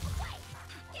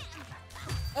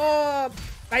 Oh,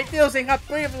 I doesn't have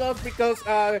pre-block because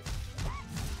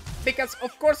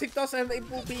of course it doesn't. It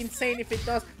will be insane if it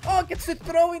does. Oh, gets to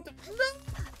throw into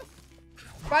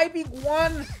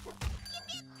 5v1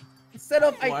 instead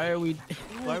of. Why are we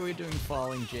doing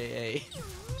falling JA? It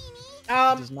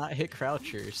does not hit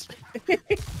crouchers.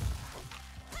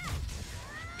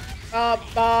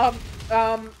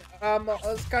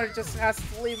 Oscar just has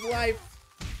to live life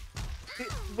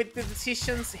with the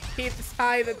decisions he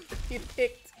decided he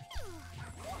picked.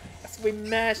 As we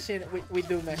mash it, we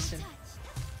do mash it.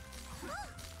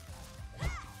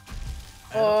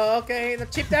 Oh, okay, the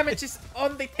chip damage is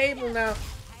on the table now.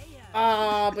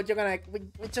 But we're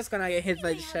just gonna get hit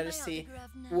by the Shatter C.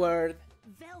 Word.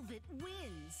 Velvet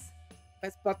wins.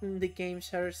 Let's button the game,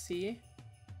 Shatter C.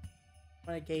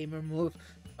 What a gamer move.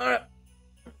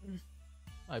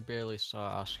 I barely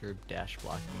saw Oscar dash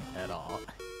blocking at all.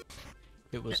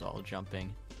 It was all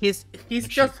jumping. He's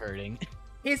just hurting.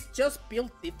 He's just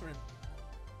built different.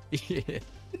 Yeah.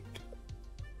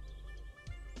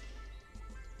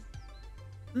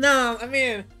 No, I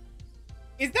mean,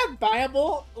 is that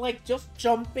viable? Like just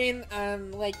jumping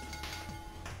and like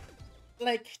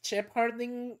chip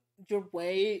hardening your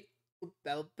way to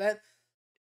Velvet?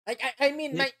 Like I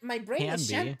mean, my brain is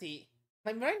shanty.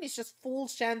 My brain is just full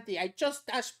shanty. I just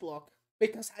dash block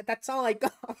because that's all I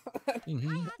got.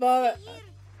 But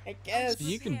I guess So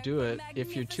you can do it.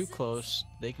 If you're too close,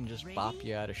 they can just bop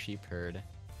you out of sheep herd.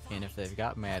 And if they've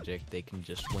got magic, they can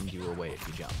just wind you away if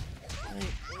you jump.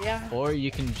 Yeah. Or you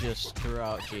can just throw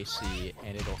out JC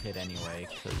and it'll hit anyway,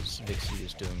 because Vixie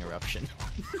is doing eruption.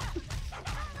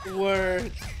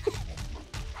 Word.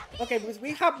 Okay, because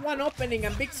we have one opening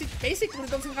and Vixie basically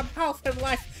doesn't have half her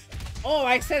life. Oh,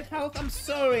 I said health, I'm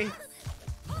sorry.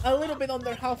 A little bit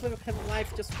under half of her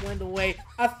life just went away.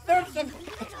 A third of...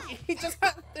 He just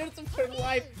had a third of her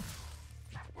life.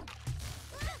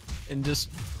 And just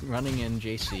running in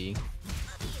JC.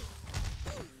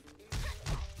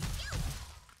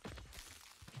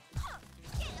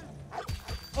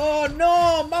 Oh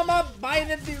no! Mama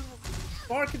bited the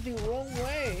bark the wrong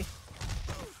way.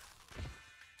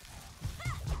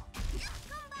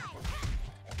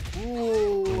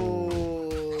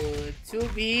 Ooh,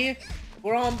 2B.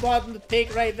 We're on bottom to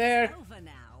take right there. Over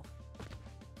now.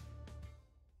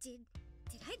 Did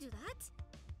I do that?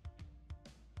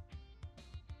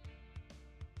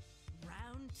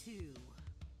 Round 2.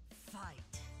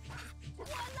 Fight.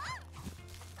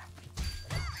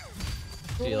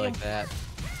 See, like that.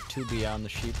 2B on the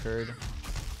sheep herd.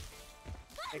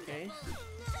 Okay.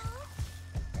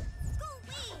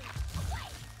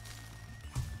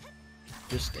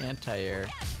 Just anti-air.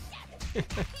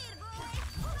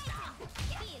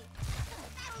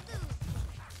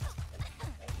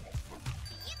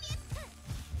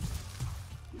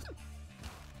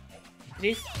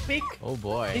 This pick. Oh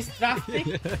boy. This draft pick.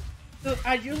 Dude,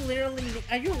 are you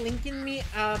linking me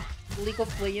League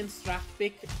of Legends draft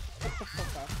pick? What the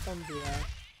fuck up? Don't do that.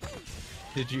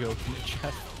 Did you open it,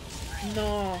 Jeff?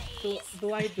 No,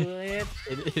 do I do it?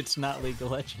 It's not League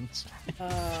of Legends.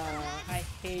 I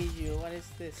hate you. What is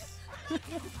this?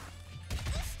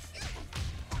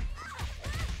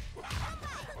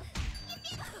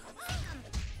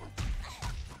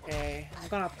 Okay, I'm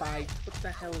gonna fight. What the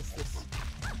hell is this?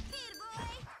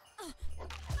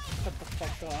 Shut the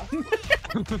fuck up.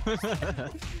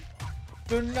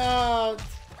 Do not!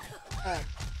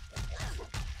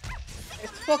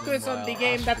 Let's focus on the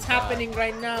game that's happening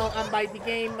right now, and by the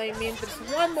game I mean there's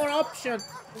one more option!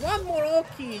 One more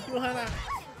Oki, Johanna!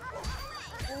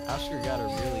 Oscar got a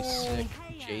really sick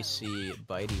JC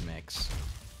Bitey mix,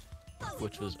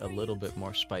 which was a little bit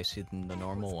more spicy than the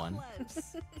normal one.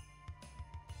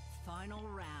 Final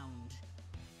round.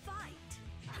 Fight.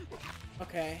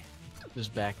 Okay.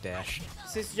 Just backdash.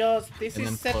 This is and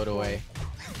then set float point. away.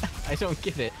 I don't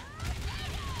get it.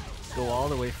 Go all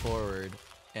the way forward,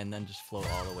 and then just float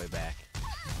all the way back.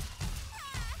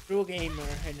 True gamer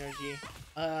energy.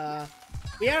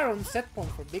 We are on set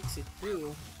point for Bixit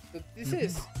too. But this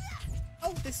is...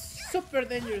 Oh, this is super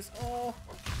dangerous. Oh.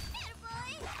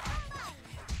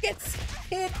 Gets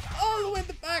hit all the way in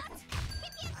the back.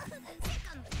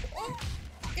 Oh.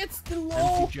 Gets the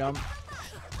low. Empty jump.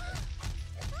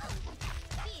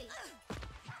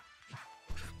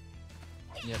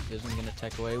 Yep, isn't gonna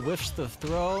tech away. Whiffs the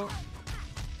throw.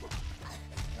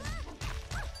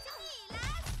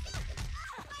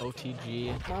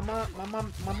 OTG.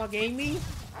 Mama gaming?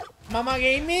 Mama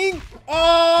gaming?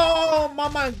 Oh,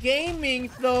 Mama gaming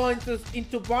throw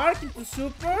into Bark, into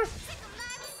Super.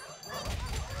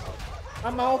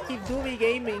 Mama Oki Doomy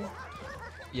gaming.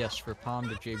 Yes, for palm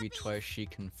to JB twice, she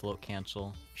can float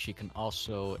cancel. She can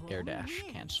also air dash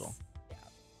cancel.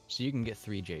 So you can get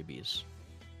 3 JBs.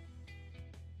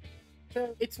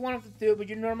 So it's one of the two, but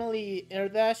you normally air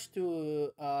dash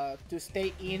to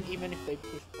stay in even if they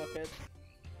push block it.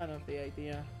 Kind of the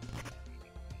idea.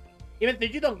 Even though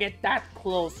you don't get that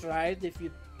close, right? If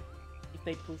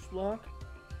they push block.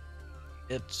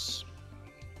 It's...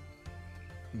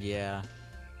 Yeah.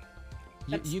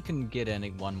 You can get in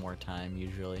it one more time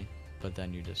usually, but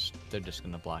then they're just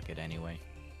gonna block it anyway.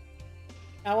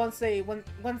 I won't say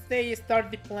once they start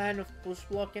the plan of push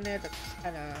blocking it, that's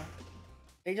kinda...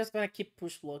 They're just gonna keep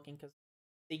push blocking because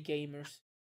they gamers.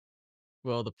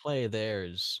 Well, the play there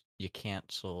is you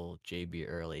cancel JB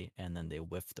early, and then they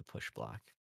whiff the push block.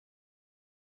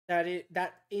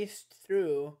 That is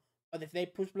true. But if they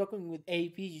push blocking with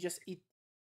AP, you just eat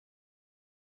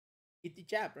the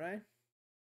jab, right?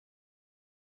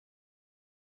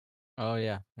 Oh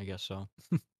yeah, I guess so.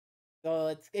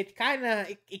 So it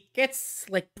gets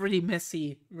like pretty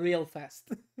messy real fast.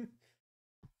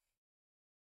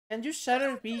 Can you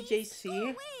shatter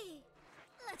BJC?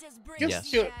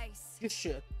 Yes. You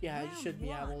should. Yeah, you should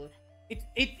be able.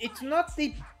 It's not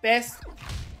the best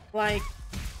like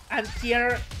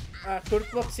anti-air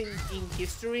hurt blocks in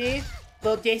history,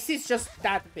 though JC is just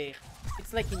that big.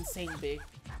 It's like insane big.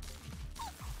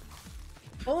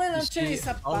 Volley launcher is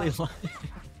a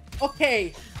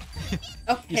okay.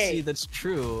 Okay. You see, that's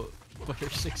true, but her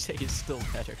 6A is still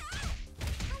better.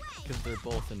 Because they're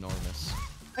both enormous.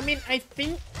 I mean, I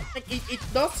think like it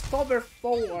does cover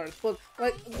forward, but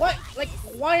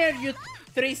why are you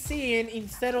 3C'ing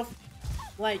instead of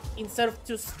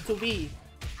 2B?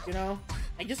 You know?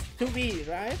 Like just 2B,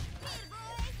 right?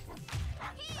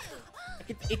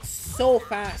 Like it's so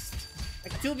fast.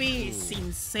 Like 2B is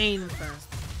insane fast.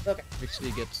 Okay.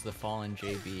 Vixie gets the fallen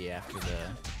JB after the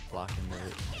block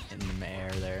in the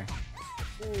air there.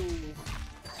 Ooh.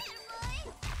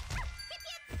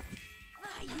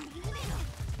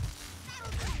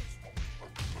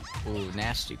 Ooh,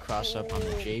 nasty cross up on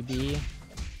the JB.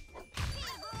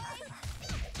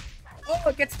 Oh,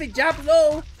 it gets the jab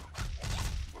low.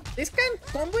 This can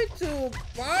combo into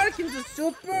Bark, into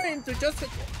Super, into just.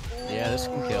 Yeah, this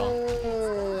can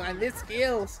kill. And this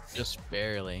kills. Just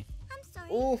barely.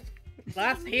 Ooh,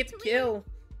 last hit kill.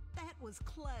 That was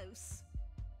close.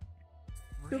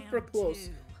 Super Round close.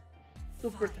 2.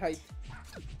 Super tight.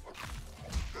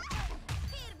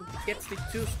 Gets the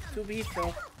 2B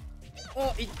throw.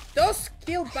 Oh, it does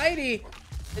kill Bitey.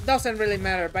 It doesn't really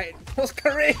matter, but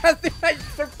Oscar Ray has the fight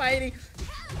for Bitey.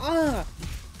 Ah!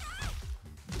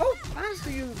 How fast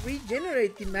do you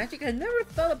regenerate the magic? I never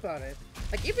thought about it.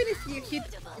 Like even if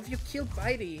you kill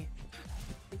Bitey,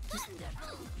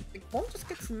 one just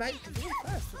gets magic really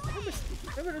fast.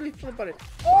 I never really thought about it.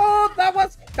 Oh, that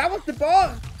was the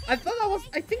bug. I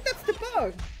think that's the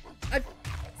bug.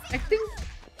 I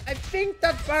think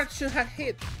that bug should have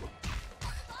hit.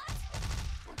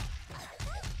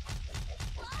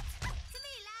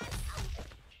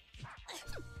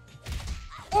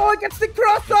 Oh, Oh, it gets the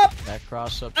cross up! That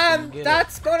cross up. And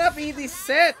that's gonna be the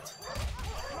set.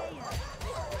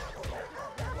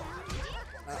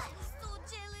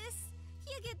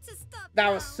 That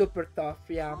was super tough,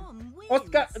 yeah.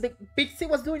 Oscar, the Pixie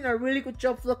was doing a really good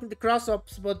job blocking the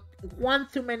cross-ups, but one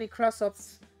too many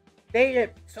cross-ups. They,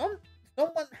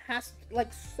 someone has,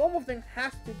 like, some of them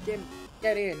has to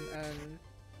get in, and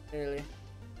really.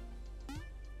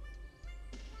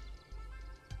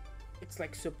 It's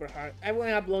like super hard. I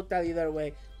wouldn't have blocked that either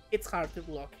way. It's hard to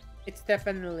block. It's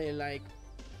definitely like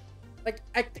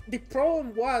the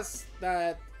problem was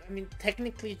that, I mean,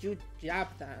 technically you jab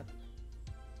that,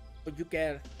 but you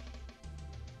get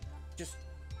just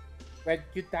when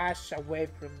you dash away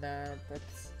from that.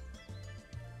 That's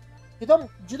you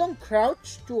don't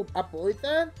crouch to avoid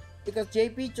that because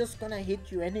JB just gonna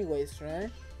hit you anyways, right?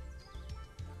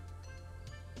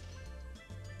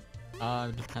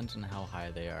 Depends on how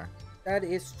high they are. That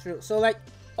is true. So like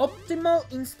optimal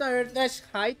insta dash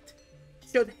height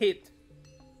should hit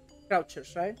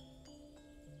crouchers, right?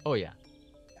 Oh yeah.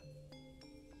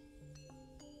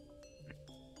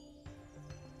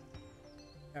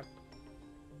 Yeah.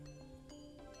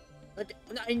 But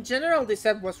in general, this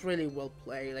set was really well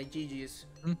played. Like GG's.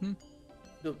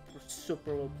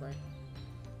 Super well played.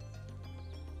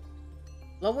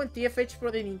 Love when TFH for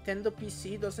the Nintendo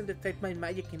PC doesn't detect my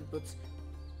magic inputs.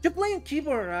 You play on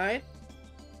keyboard, right?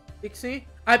 Pixie?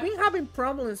 I've been having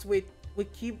problems with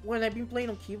when I've been playing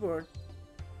on keyboard.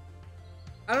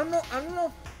 I don't know,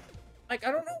 like I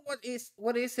don't know what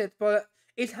is it, but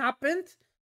it happened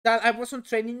that I was on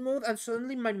training mode and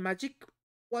suddenly my magic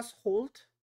was hold.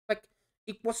 Like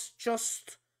it was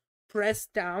just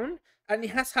pressed down, and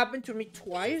it has happened to me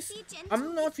twice. I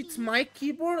don't know if it's my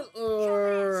keyboard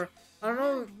or I don't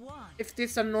know if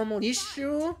this is a normal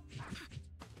issue.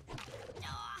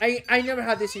 I never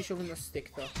had this issue with a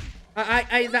stick though.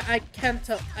 I can't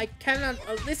tell. I cannot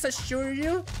at least assure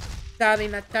you that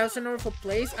in 1,000 hours of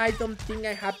plays, I don't think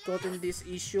I have gotten this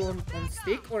issue on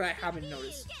stick, or I haven't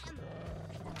noticed.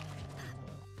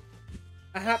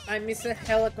 I miss a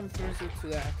hella confusion to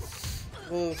that.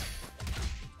 Oof.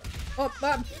 Oh,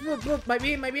 look, might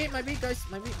be, guys,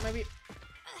 might be.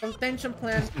 Contention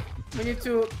plan. We need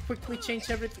to quickly change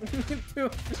everything.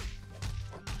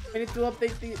 we need to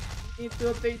update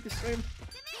the stream.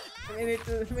 We need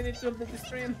to update the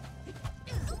stream.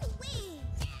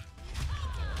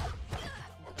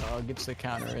 Oh, gets the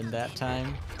counter in that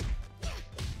time.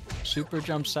 Super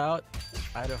jumps out.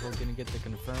 Idaho gonna get the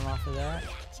confirm off of that.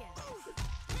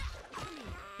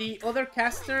 The other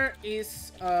caster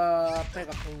is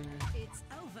Pegapoon.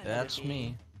 That's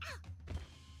me.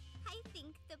 I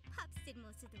think the pups did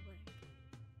most of the work.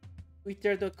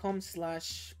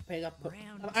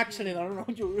 Twitter.com/Pegapoon. Actually, I don't know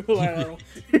your URL.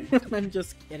 I'm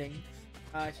just kidding.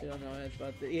 I actually don't know it,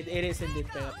 but it is indeed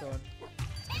Pegapoon.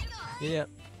 Yep.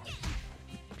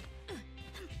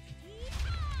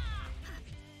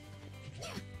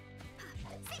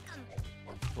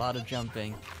 A lot of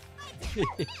jumping.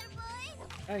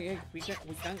 Hey, we can.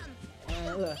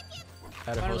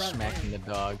 Idaho smacking the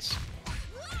dogs.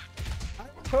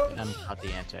 And caught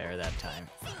the anti-air that time.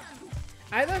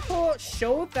 Idaho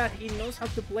showed that he knows how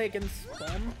to play against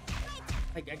Spawn.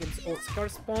 Like against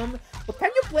Oscar's Spawn. But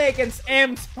can you play against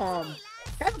M's Spawn?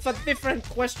 Kind of a different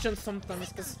question sometimes,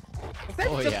 because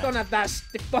they're just gonna dash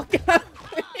the fuck out.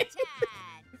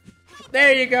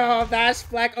 There you go, dash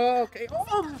flag. Oh, okay.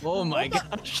 Oh my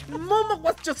gosh. Mama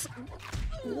was just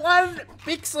 1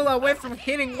 pixel away from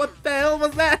hitting. What the hell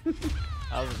was that?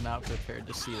 I was not prepared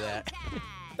to see that.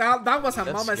 that was a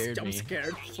That Mama's scared jump me.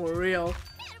 scare, for real.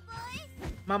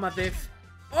 Mama diff.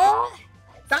 Oh!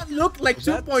 That looked like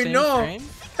 2.0.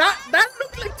 That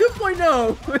looked like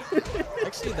 2.0.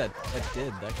 Actually, that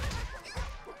did.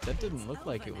 That didn't look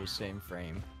like it was same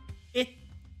frame. It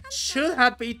should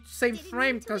have been same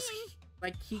frame because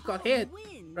like he got hit,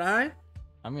 right?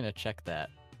 I'm gonna check that.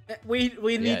 We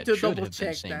Yeah, need it to should double have been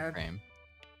check same that. frame.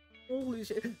 Holy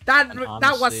shit! That And that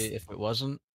honestly, was. if it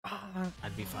wasn't,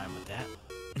 I'd be fine with that.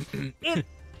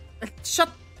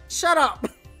 Shut up!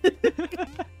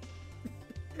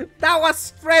 That was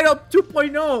straight up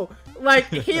 2.0. Like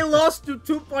he lost to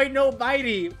 2.0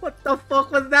 Mighty. What the fuck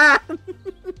was that?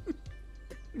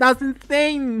 That's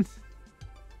insane.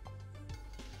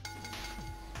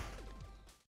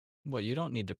 What, you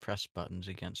don't need to press buttons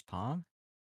against Palm?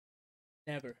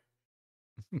 Never.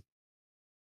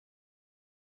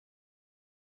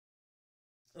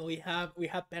 We have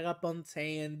Pegapon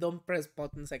saying don't press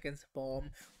buttons against bomb.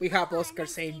 We have Oscar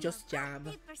saying just jam.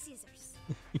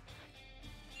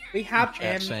 We have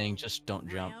Chat saying just don't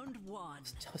jump. Round one.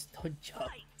 Just don't jump.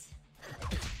 Fight.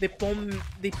 the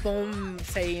Pom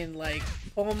saying like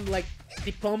Pom like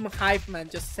the Pom hype man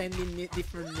just sending me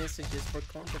different messages for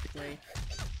content play.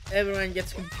 Everyone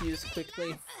gets confused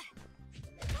quickly.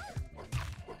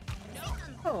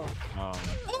 Oh.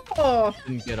 Oh.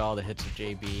 Didn't get all the hits of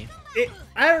JB.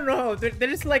 I don't know. There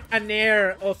is like an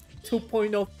air of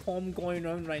 2.0 Pom going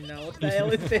on right now. What the hell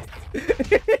is this?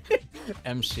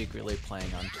 I'm secretly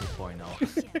playing on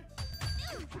 2.0.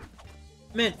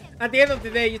 Man, at the end of the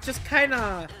day, it's just kind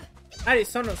of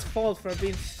Arizona's fault for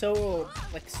being so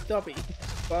like stubby,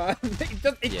 but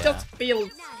it just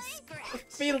feels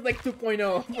like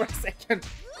 2.0 for a second.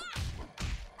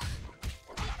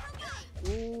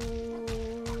 Ooh,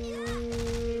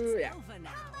 yeah.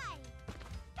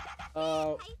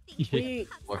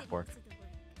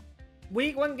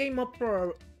 We one game up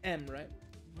for M, right?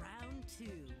 Round 2.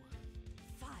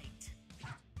 Fight.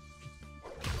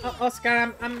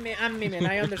 Oscar, I'm memeing.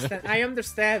 I understand. I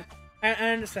understand.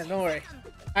 Don't worry.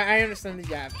 I understand the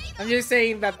jab. I'm just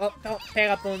saying that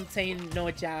Pegapon saying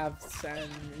no jabs and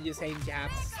you saying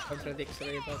jabs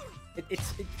contradictory, but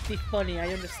it's funny.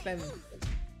 I understand.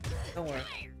 Don't worry.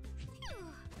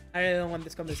 I really don't want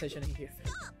this conversation in here.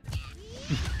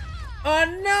 Oh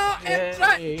no!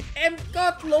 M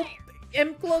got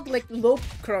like low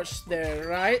crush there,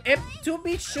 right?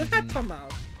 M2B should have come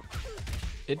out.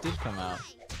 It did come out.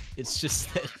 It's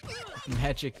just that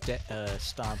Magic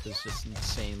Stomp is just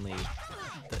insanely...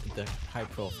 The high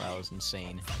profile is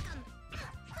insane.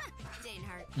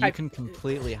 You can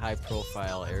completely high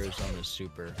profile Arizona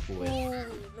Super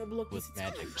with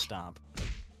Magic Stomp.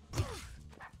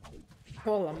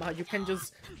 Hold on, man. You can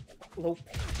just...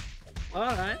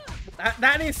 Alright.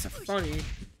 That is funny.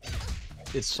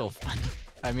 It's so fun.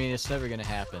 I mean, it's never gonna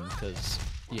happen because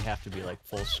you have to be like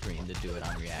full screen to do it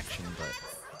on reaction, but...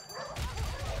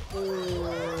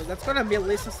 That's gonna be at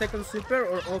least a second super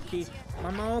or Oki.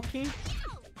 Mama Oki?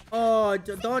 Oh,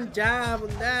 don't jab on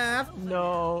that.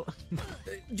 No.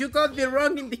 You got the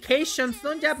wrong indications.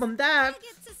 Don't jab on that.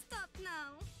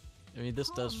 I mean, this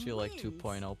does feel like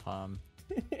 2.0 Palm.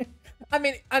 I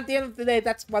mean, at the end of the day,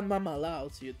 that's what Mama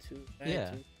allows you to. Right?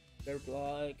 Yeah. Their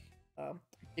blog.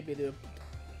 If you do.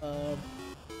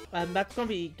 And that's gonna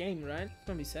be game, right? It's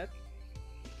gonna be set.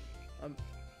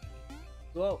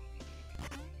 Whoa.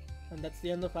 And that's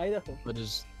the end of Idaho. But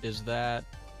is that...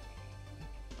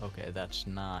 Okay, that's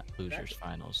not Losers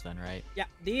Finals then, right? Yeah,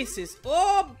 this is...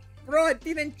 Oh, bro, I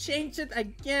didn't change it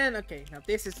again. Okay, now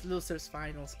this is Losers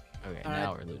Finals. Okay,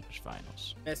 now we're Losers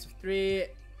Finals. Best of 3.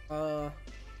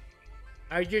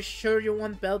 Are you sure you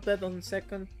want Velvet on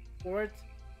second court?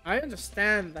 I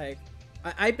understand, like...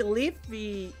 I believe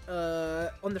the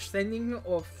understanding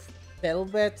of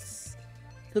Velvet's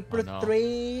Super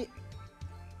 3...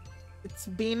 It's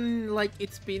been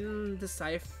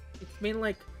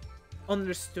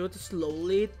understood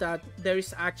slowly that there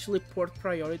is actually port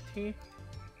priority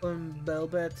on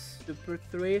Velvet's Super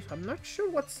 3. I'm not sure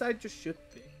what side you should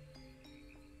be.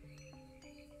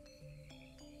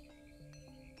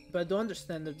 But I do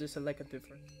understand that there's like a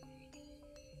difference.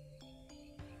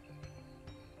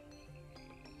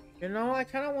 You know, I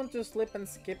kind of want to slip and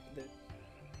skip this.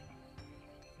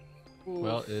 Oof.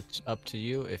 Well, it's up to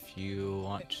you if you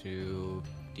want to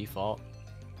default.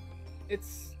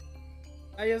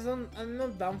 I'm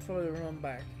not down for the run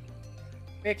back.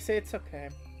 Pixie, it's okay.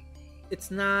 It's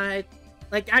not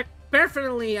like I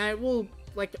will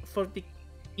like for the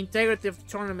integrity of the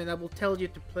tournament I will tell you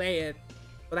to play it,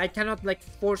 but I cannot like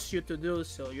force you to do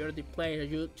so. You're the player.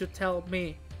 You tell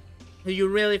me, do you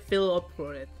really feel up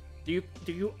for it? Do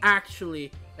you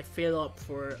actually like feel up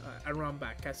for a run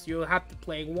back? Because you have to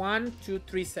play 1, 2,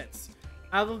 3 sets.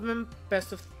 Out of them,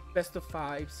 best of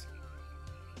 5s.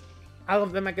 Out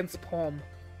of them against Palm.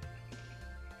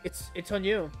 It's on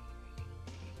you.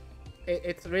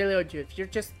 It's really on you. If you're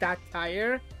just that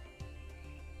tired,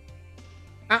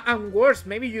 and worse,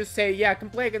 maybe you say, yeah, I can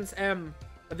play against M,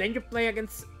 but then you play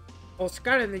against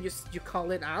Oscar and then you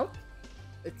call it out.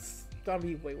 It's gonna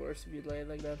be way worse if you play it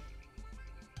like that.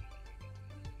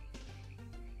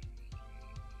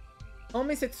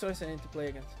 Only 6 choices I need to play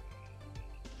against.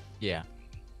 Yeah.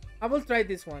 I will try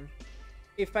this one.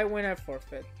 If I win, I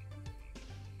forfeit.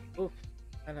 Oof.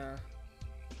 And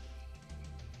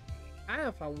I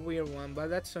have a weird one, but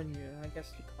that's on you. I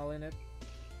guess you're calling it.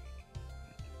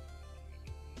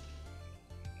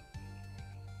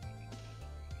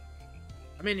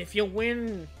 I mean, if you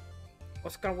win,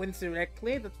 Oscar wins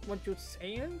directly. That's what you're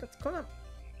saying. That's kind of.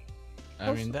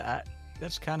 I mean,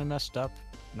 that's kind of messed up.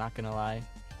 Not gonna lie.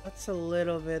 That's a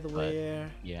little bit weird.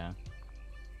 Yeah.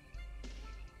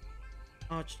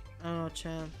 Oh,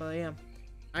 champ, but yeah.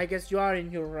 I guess you are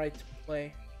in your right to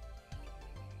play.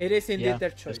 It is indeed Yeah,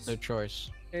 their choice. it's their choice.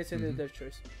 It is indeed their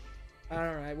choice.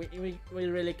 Alright, we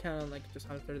really can like just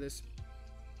alter this.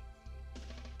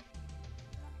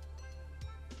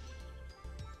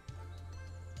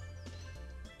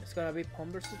 It's gonna be Pom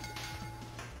versus.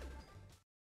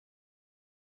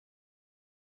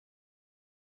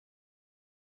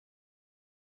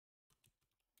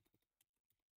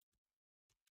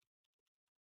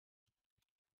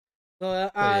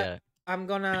 So yeah. I'm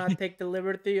gonna take the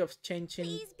liberty of changing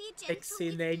Please be gentle Pixie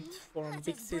with Nate me. from Let us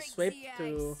Pixie break Sweep the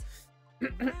to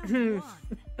Round 1.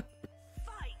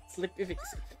 Fight. Slippy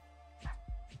Pixie.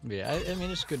 Yeah, I mean,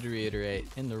 it's good to reiterate,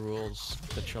 in the rules,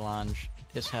 the challenge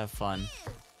is have fun.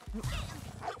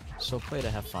 So play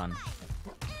to have fun.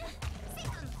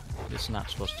 It's not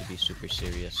supposed to be super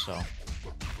serious, so...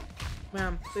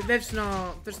 Man, there's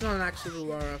no an actual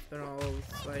war after all.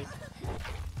 It's like,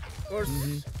 of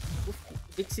course,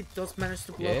 Dixie does manage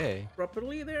to block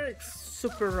properly there. It's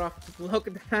super rough to block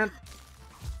that.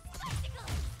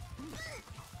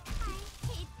 I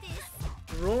hate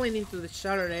this. Rolling into the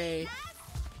Shattered A.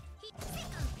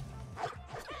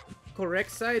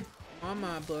 Correct side,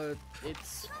 Mama, but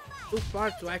it's too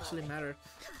far to actually matter.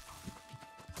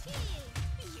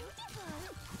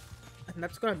 And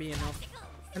that's gonna be enough.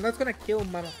 And that's gonna kill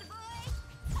Mama.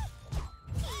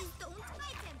 Please don't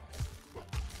fight him.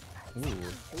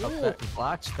 Ooh, up that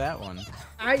blocks that one.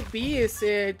 IB is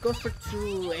it goes for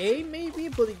 2A maybe,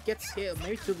 but it gets hit.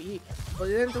 Maybe 2B, but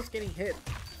it ends up getting hit.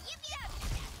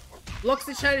 Blocks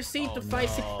the Shatter Seed to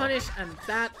 5-6 punish, and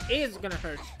that is gonna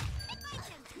hurt.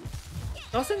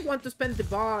 Doesn't want to spend the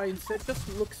bar, instead just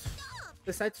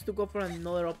decides to go for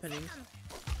another opening.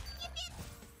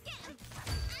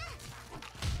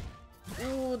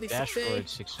 Ooh, the Dash 6A. forward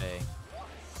 6A.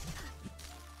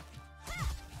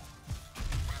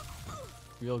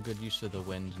 Real good use of the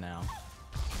wind now.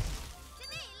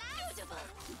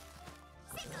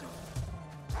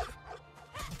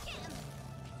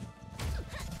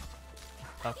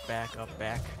 Up back, up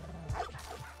back.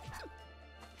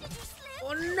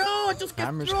 Oh no, just get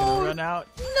Hammer's thrown. gonna run out.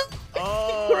 No,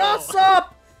 Oh! cross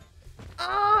up!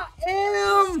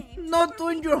 Not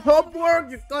doing your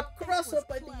homework, you got cross up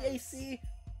by the AC.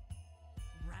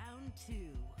 Round 2.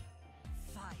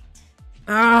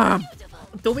 Fight.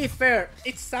 To be fair,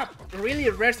 it's a really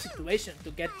rare situation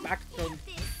to get back thrown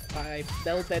by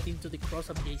Velvet into the cross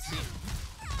up AC.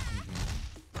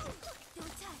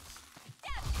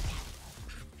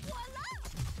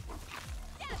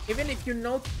 Even if you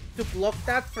know to block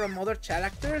that from other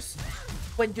characters,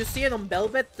 when you see it on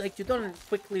Velvet, like you don't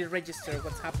quickly register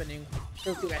what's happening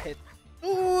till you get hit.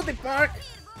 Ooh, the bark!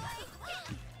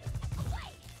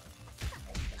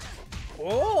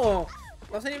 Oh!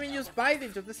 Doesn't even use bite,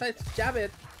 it just decides to jab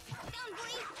it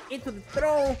into the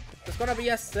throw. There's gonna be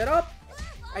a setup.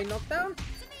 I knock down.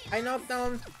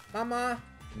 Mama.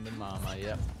 The Mama,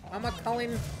 yep. Mama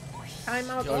calling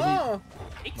timeout. Yo, Oh!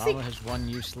 Pixie. Mama has one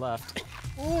use left.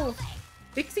 Ooh,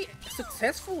 Pixie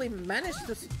successfully managed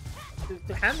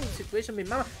to handle the situation with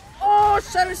Mama. Oh,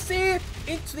 Shatter Seed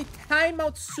into the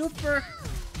timeout super.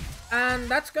 And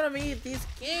that's gonna be this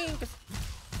game.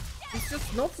 It's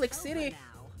just Snowflake City.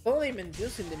 Don't even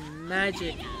using the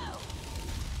magic.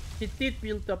 He did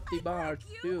build up the bar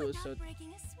too, so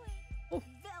oh,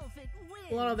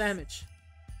 a lot of damage.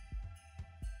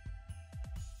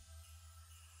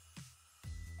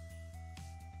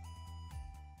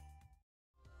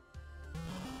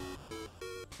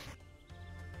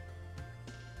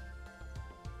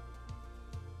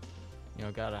 You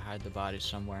know, gotta hide the body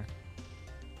somewhere.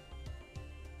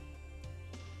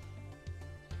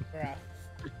 Bruh.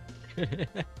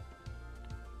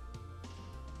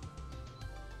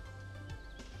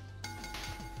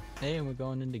 Hey, and we're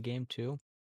going into game 2.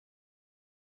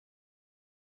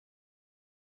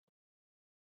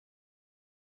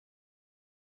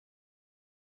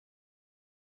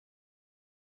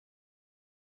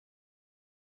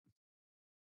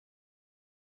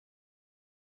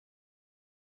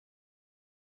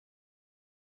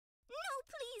 No,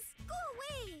 please, go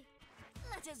away.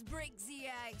 Let us break the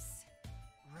ice.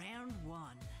 Round 1.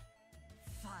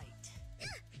 Fight.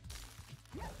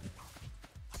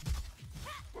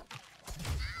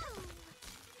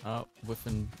 Oh,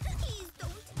 within Please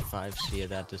don't. 5C at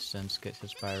that distance, gets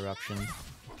hit by eruption.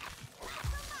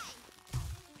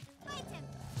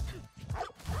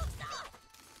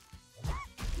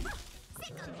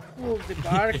 Ooh, the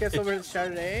bar gets over the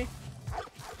Shattered A.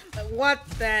 What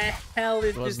the hell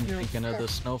is this Wasn't new? thinking of the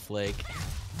snowflake.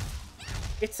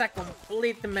 It's a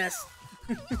complete mess.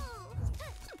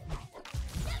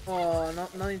 Oh,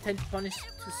 not intent to punish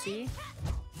to see.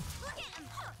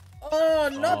 Oh,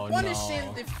 not Oh, punishing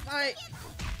no. the fight.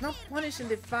 not punishing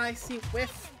the 5C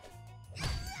whiff.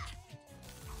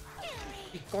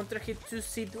 The counter hit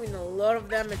 2C doing a lot of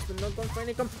damage, but not going for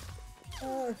any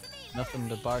oh. Nothing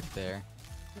to bark there.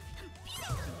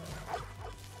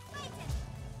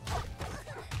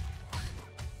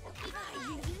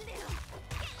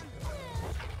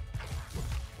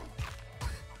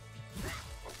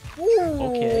 Ooh,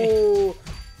 okay.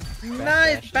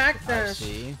 Nice backdash.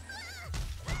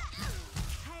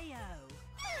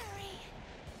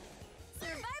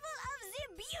 Survival of the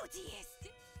beautiest.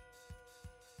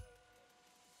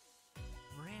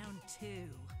 Round 2.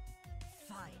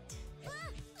 Fight.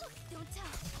 Don't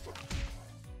touch.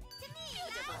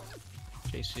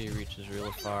 JC reaches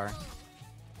real far.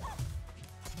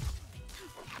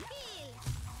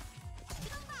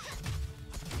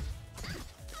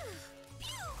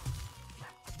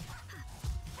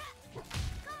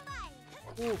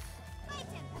 Oof.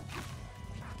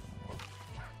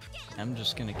 I'm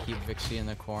just gonna keep Vixie in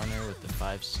the corner with the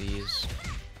 5Cs.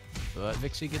 But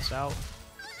Vixie gets out.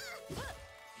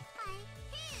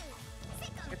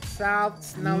 It's out.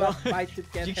 It's now No. a fight to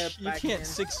get her You back can't in.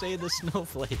 6A the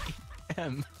snowflake.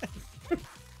 M.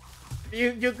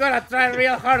 You gotta try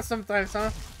real hard sometimes, huh?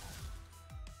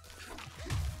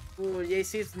 Ooh,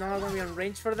 JC is not gonna be on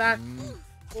range for that.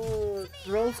 Ooh,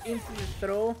 rolls into the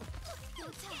throw.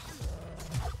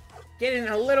 Getting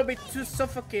a little bit too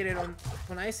suffocated on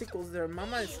icicles there.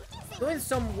 Mama is doing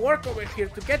some work over here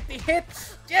to get the hit.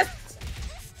 Yes!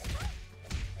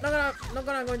 Not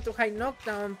gonna go into high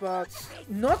knockdown, but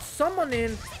not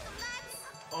summoning.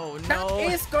 Oh That no!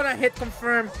 is gonna hit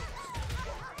confirm.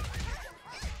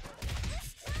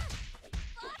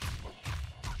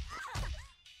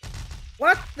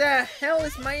 What the hell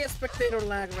is my spectator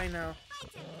lag right now?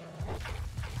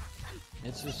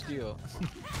 It's just you.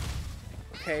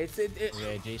 Okay, it's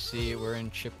Okay, JC, we're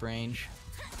in chip range.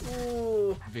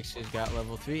 ooh. Vixie's got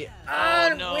level 3. Ah,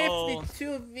 Oh no! with the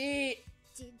 2v.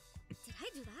 Did I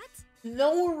do that?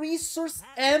 No resource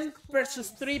M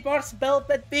versus 3 bars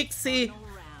Velvet Pixie.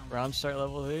 Round start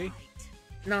level 3?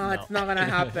 No, it's not gonna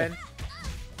happen.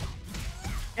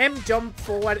 M jump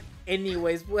forward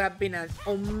anyways would have been an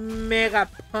omega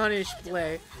punish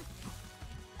play.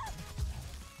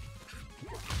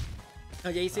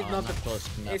 No, JC is not close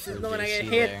enough it's for not gonna get JC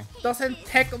hit. there. Doesn't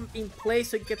tech him in place,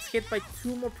 so he gets hit by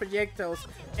 2 more projectiles.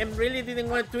 And really didn't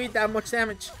want to do it that much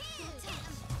damage.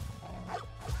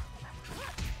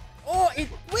 Oh, it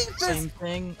winked us! Same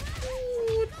thing.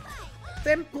 Ooh,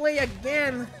 then play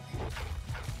again.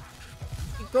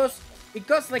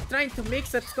 Because like trying to mix,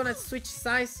 that's gonna switch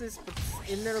sizes, but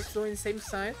instead of doing same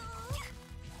side.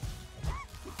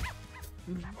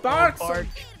 Barks Bark.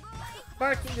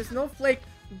 barking the snowflake.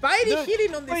 Bitey No,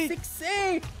 hitting on the wait.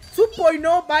 6A.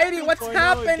 2.0 Bitey, what's 2.0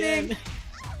 happening? again.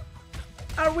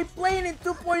 Are we playing in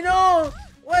 2.0?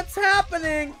 What's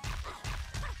happening?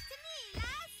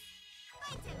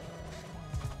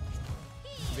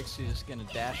 Vixie's just gonna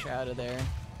dash out of there.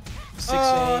 6A.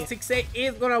 Oh, 6A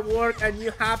is gonna work, and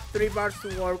you have 3 bars to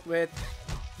work with.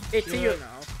 It's Do you it.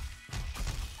 now.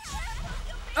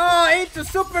 Oh, into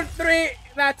Super 3.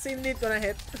 That's indeed gonna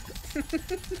hit.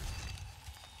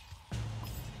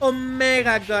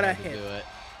 Omega gotta Tried to hit. do it.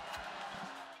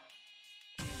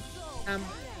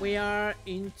 We are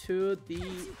into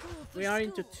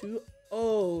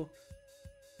 2-0.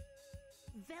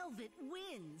 Velvet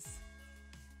wins.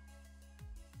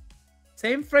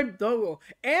 Same frame doggo.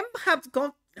 M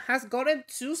has gotten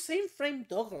 2 same frame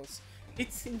doggos.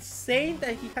 It's insane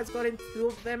that he has gotten 2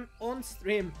 of them on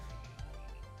stream.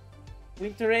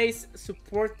 Winter Ace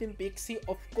supporting Pixie.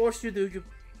 Of course you do, you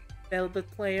Velvet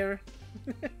player.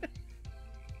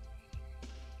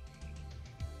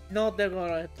 Not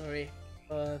derogatory,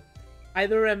 but I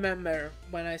do remember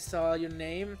when I saw your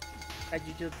name that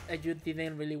you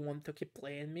didn't really want to keep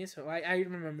playing me. So I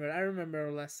remember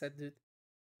all I said, dude.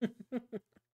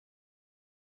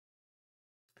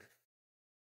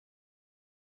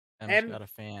 M's got a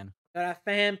fan. Got a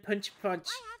fan, punch. I have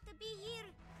to be here.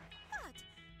 What?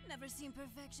 Never seen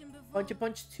perfection before.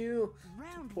 Punch 2.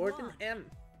 Round Supporting 1. M.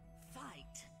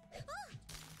 Fight.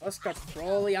 Oscar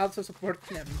probably also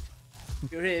supporting M.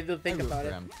 You really do think I root about for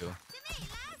it. M too.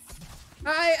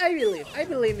 I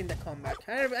believe in the comeback.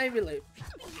 I believe.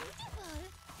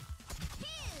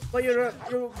 But you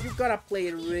gotta play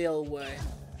it real way.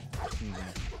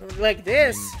 Like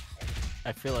this.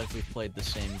 I feel like we've played the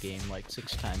same game like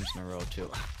 6 times in a row too.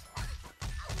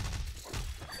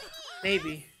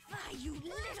 Maybe. Why, you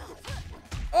little...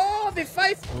 Oh, the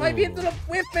 5 Ooh. ended up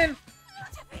whipping.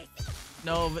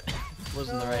 No, but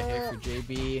wasn't the right hit for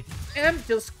JB. M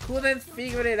just couldn't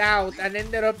figure it out and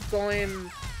ended up going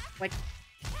like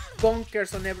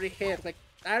bunkers on every hit. Like,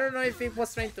 I don't know if it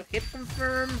was trying to hit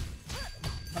confirm,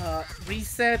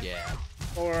 reset, Yeah.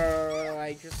 or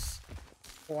like just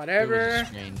It whatever. was a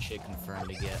strange hit confirm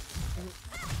to get.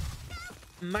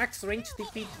 Max range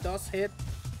TP does hit.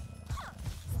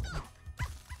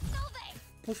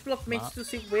 Push block makes 2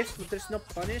 whiffs, but there's no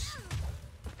punish.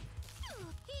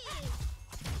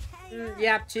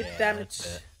 Yeah, chip Yeah, damage.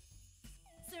 that's it.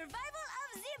 Survival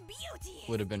of the beauty.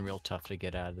 Would have been real tough to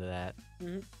get out of that.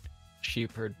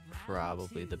 Shepherd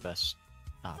probably the best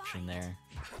option there,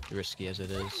 risky as it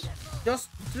is. Just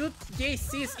two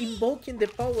JCs invoking the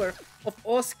power of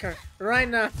Oscar right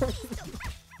now.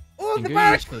 Oh, And the good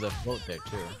back! use for the float there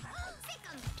too,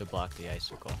 to block the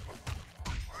icicle.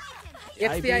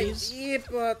 Gets the IVs? IE,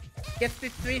 but gets the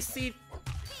 3C.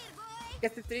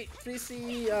 Gets the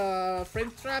 3C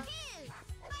frame trap.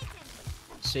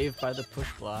 Saved by the push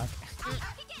block.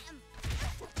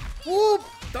 Ooh,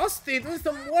 Dusty doing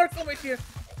some work over here.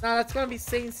 Nah, that's gonna be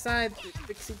same side.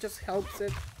 Pixie just helps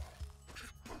it.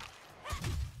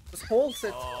 Just holds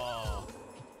it. Oh,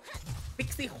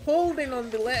 Pixie holding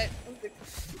on the leg.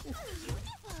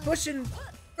 Pushing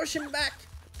back.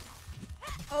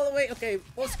 All the way. Okay,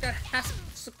 Oscar has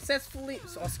successfully.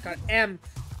 So Oscar M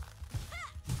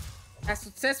has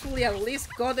successfully at least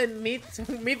gotten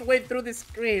midway through the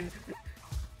screen.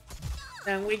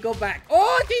 And we go back.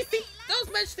 Oh, JC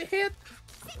does manage to hit.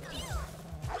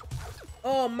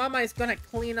 Oh, Mama is gonna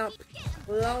clean up.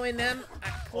 Blowing them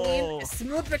a clean,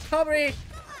 smooth recovery.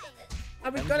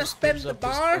 Are we M gonna just spend gives the up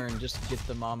his bar? turn just to get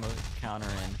the Mama counter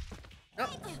in.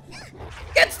 Oh.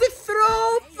 Gets the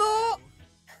throw though!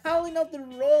 Howling out the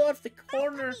roll off the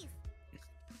corner.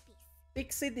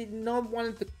 Pixie did not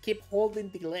want to keep holding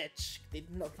the ledge.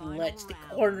 Did not ledge the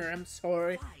corner, I'm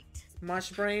sorry. Smash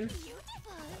brain.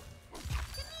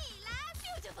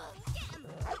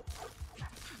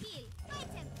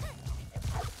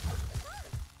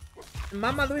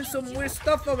 Mama doing some weird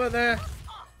stuff over there.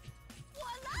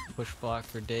 Push block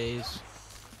for days.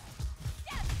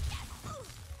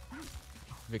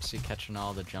 Vixie catching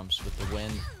all the jumps with the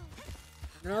wind.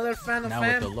 Another fan of Now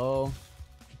with the fan. low.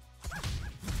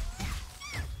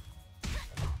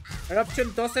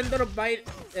 Eruption does end up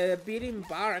beating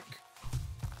Bark.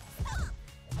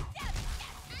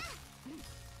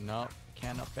 No,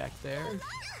 can't up back there.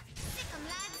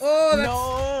 Oh, that's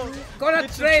No! gonna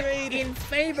It's a trade trade. in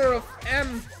favor of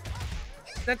M.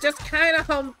 That's just kind of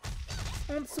how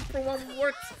Super 1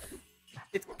 works.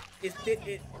 It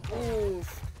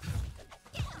oof.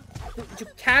 You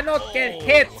cannot get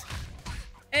hit.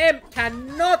 M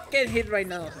cannot get hit right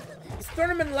now. His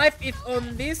tournament life is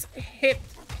on this hit.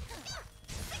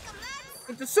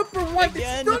 Into Super 1.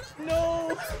 Again?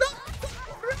 No!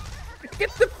 It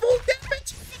gets the full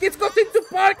damage. It goes into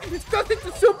Park. It goes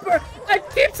into Super. And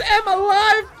keeps M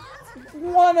alive.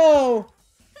 1-0.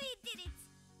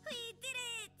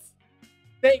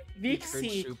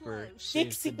 Vixie. Super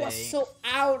saves Vixie the was day. so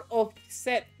out of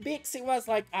set. Vixie was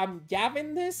like, I'm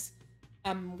jabbing this.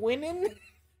 I'm winning.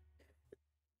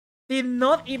 Did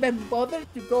not even bother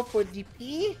to go for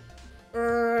DP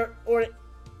or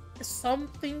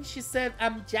something. She said,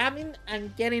 I'm jamming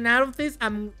and getting out of this.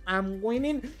 I'm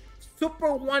winning.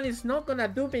 Super 1 is not gonna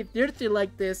do me dirty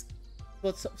like this.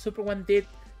 But Super 1 did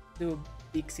do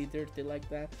Vixie dirty like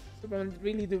that. Super 1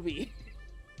 really do be.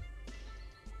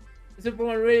 Super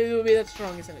 1 really do be that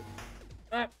strong, isn't it?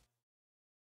 A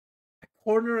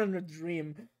corner and a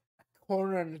dream. A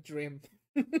corner and a dream.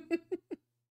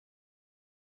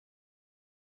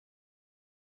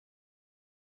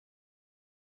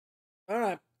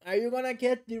 Alright, are you gonna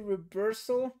get the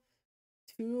reversal?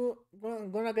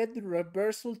 Gonna get the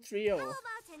reversal trio. How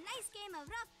about a nice game of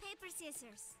rock, paper,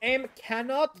 scissors? M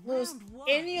cannot lose Round one.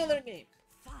 any other game.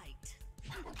 Fight.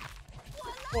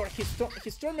 Or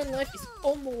his tournament life is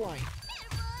on the line.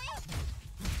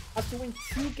 Has to win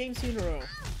 2 games in a row.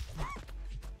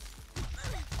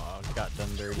 Oh, got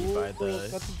done dirty by Got the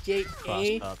the cross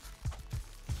JA. up.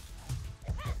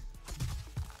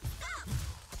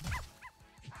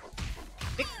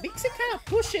 Vixie kind of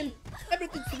pushing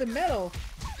everything to the metal.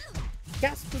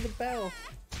 Gas to the bell.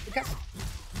 Gas.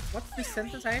 What's the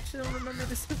sentence? I actually don't remember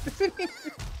the sentence.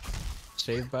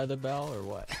 Saved by the bell or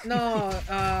what? No,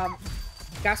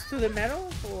 gas to the metal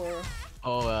or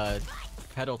Oh,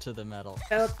 pedal to the metal.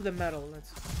 pedal to the metal.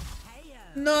 Let's.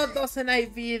 No, doesn't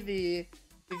IV the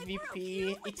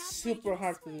VP. It's super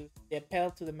hard to do. Yeah,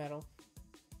 pedal to the metal.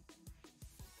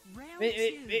 Round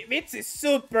two. Vitz is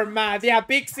super mad. Yeah,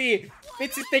 Pixie.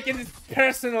 Vitz is taking this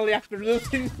personally after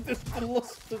losing the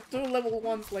 2 level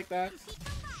 1s like that.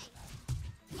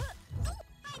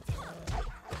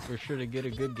 We're sure to get a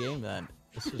good game then.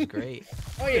 This was great.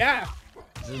 Oh yeah.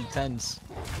 This is intense.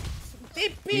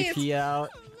 DP. DP out.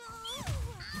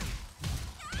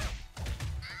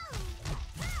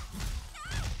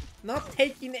 Not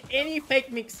taking any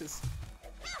fake mixes.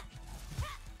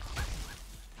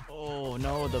 Oh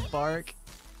no, the bark.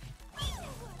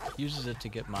 Uses it to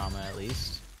get Mama at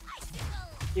least.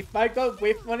 If I got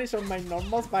wave punish on my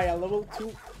normals by a level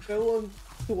 2 villain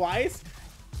twice,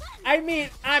 I mean,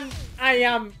 I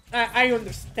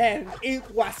understand. It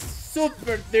was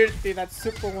super dirty that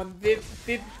Super One did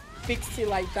Pixie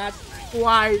like that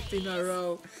twice in a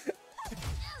row.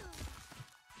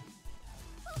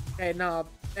 Okay, no,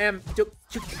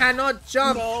 you cannot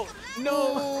jump.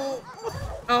 No.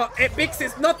 Oh,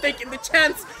 Pixie's not taking the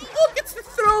chance. Oh, gets the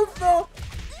throw though.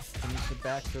 Needs the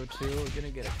back throw too. We're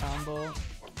gonna get a combo.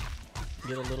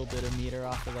 Get a little bit of meter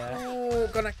off of that. Oh,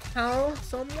 gonna cow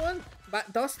someone?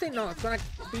 But Dusty, no, it's gonna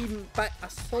be a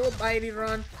solo bitey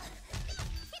run.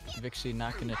 Vixie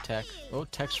not gonna tech. Oh,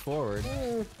 tech's forward.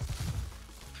 Ooh.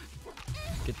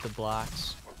 Get the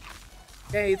blocks.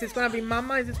 Okay, is this gonna be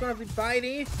Mama? Is this gonna be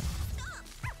bitey?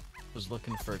 Was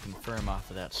looking for a confirm off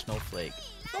of that snowflake.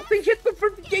 Something hit me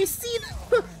from JC.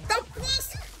 That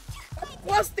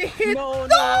was the hit. No.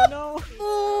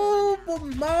 Oh, but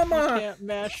Mama. You can't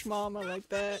mash Mama like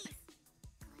that.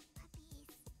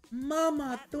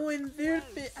 Mama doing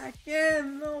dirty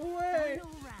again. No way.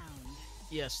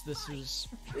 Yes, this is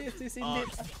indeed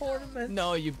a tournament.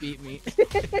 No, you beat me.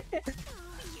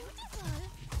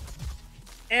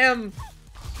 M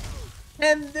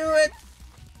can do it.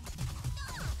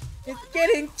 It's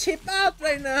getting chip out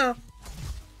right now.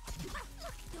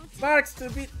 Barks to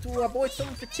avoid some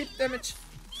of the chip damage.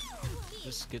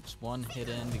 Just gets one hit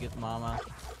in to get Mama.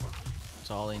 That's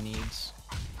all he needs.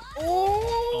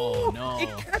 Oh no! It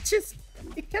catches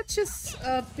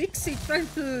Pixie trying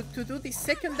to do the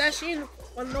second dash in.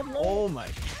 Well, not long. Oh my!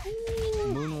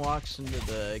 Moonwalks into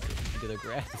the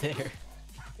grab there.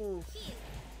 Ooh.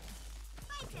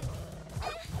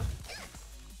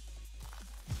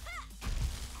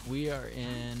 We're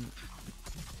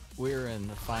in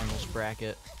the finals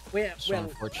bracket. So Well,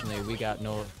 unfortunately, we got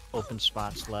no open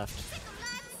spots left.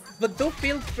 but do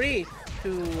feel free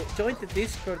to join the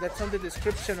Discord that's on the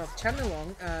description of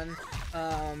Channelong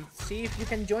and see if you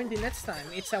can join the next time.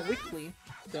 It's a weekly,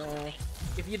 so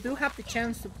if you do have the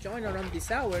chance to join around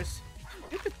these hours,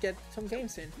 you could get some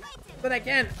games in. But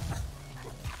again,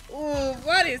 oh,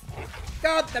 what is this?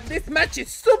 God, this match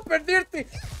is super dirty.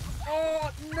 Oh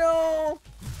no!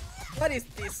 What is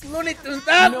this? Looney Tunes?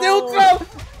 Ah, neutral!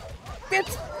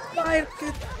 Gets fired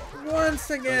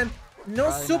once again. No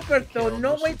Probably super not though. kill,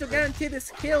 No no way to super. guarantee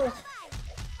this kill.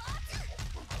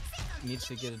 Needs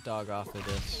to get a dog off of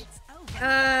this.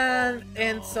 And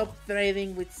ends up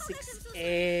trading with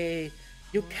 6A.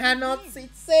 You cannot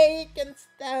say against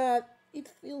that. It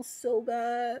feels so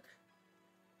bad.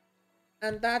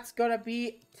 And that's gonna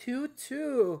be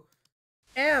 2-2.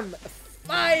 M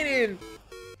fighting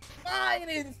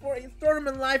for his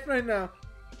tournament life right now.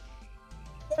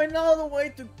 Going all the way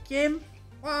to game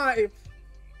 5.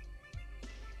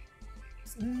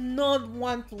 Does not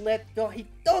want to let go. He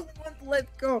doesn't want to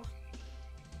let go.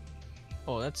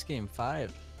 Oh, that's game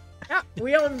 5. Yeah,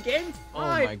 we are on game 5.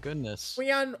 Oh my goodness.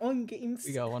 We are on game 6.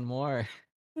 We got one more.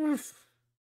 Oof.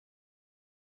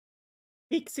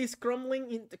 Pixie's crumbling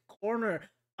in the corner.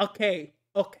 Okay.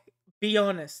 Be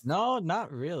honest. No,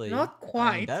 not really. Not I mean,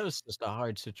 quite. that was just a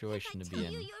hard situation to be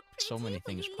in. So many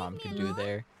things Palm could do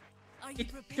there.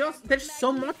 It's just there's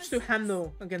so much to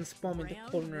handle against Bomb in the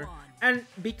corner, and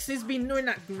Pixie's been doing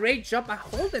a great job at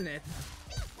holding it.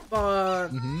 But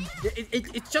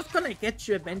it's just gonna get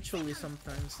you eventually.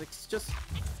 Sometimes it's just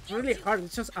really hard.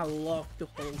 It's just a lot to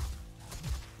hold.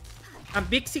 And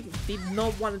Pixie did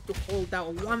not want to hold that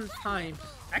one time.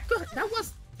 That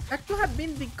could have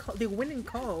been the winning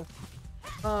call.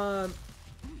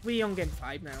 We on game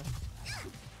 5 now.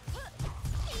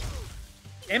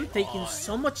 M taking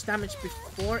so much damage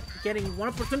before getting one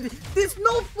opportunity. This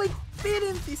snowflake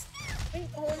beating this thing.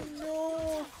 Oh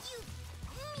no!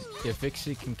 If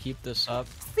Vixie can keep this up,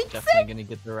 Vixie? definitely gonna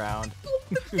get the round.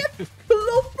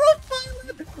 Low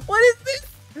profile. What is this?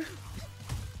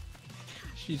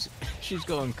 She's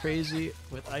going crazy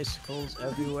with icicles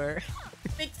everywhere.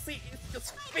 Pixie is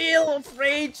just filled of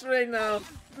rage right now.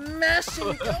 Mashing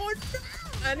it. Oh, no.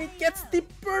 And it gets the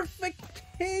perfect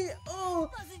KO.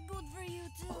 Was it good for you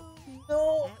too?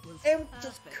 No, M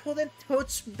just couldn't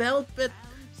touch Velvet.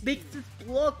 Pixie's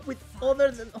block with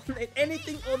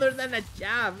anything other than a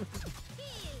jab.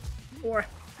 Or,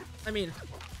 I mean,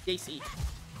 JC.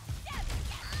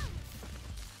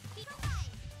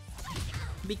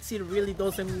 Pixie really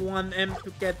doesn't want M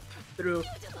to get through.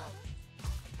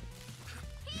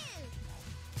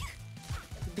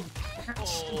 The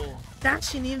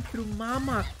dashing in through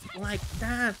Mama like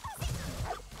that.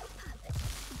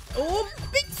 Oh,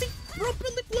 Pixie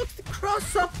properly blocks the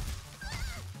cross up.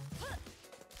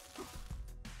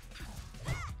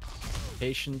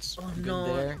 Patience. Oh Good no,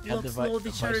 there. Had blocks low, the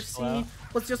vice pull out.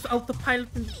 HRC was just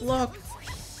autopiloting the block.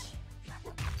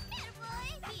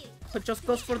 So just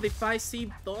goes for the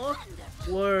 5C though.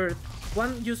 Word.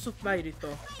 One use of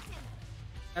Bairito.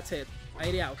 That's it.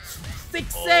 Bairi out.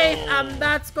 6-8, and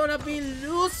that's gonna be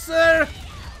loser.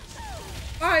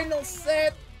 Final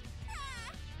set.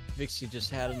 Vixie just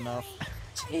had enough.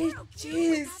 Jeez.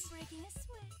 Breaking a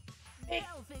sweat. Vixie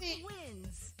Velvet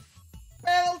wins.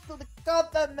 fell to the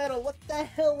goddamn metal. What the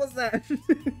hell was that?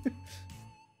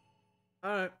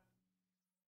 Alright.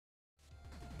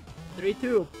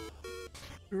 3-2.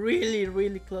 Really,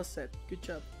 really close set. Good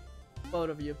job, both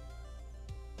of you.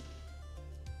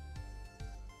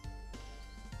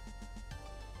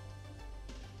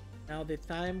 Now the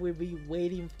time we'll be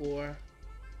waiting for.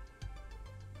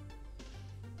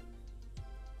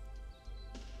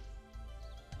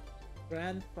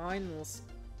 Grand Finals.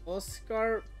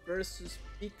 Oscar versus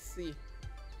Pixie.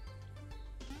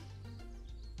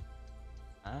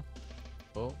 Huh?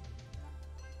 Oh.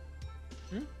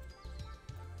 Hmm?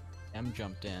 M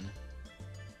jumped in.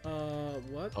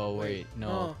 What? Oh wait,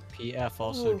 no. PF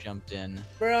also jumped in.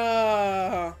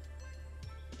 Bruh.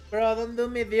 Bro, don't do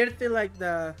me dirty like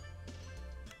that.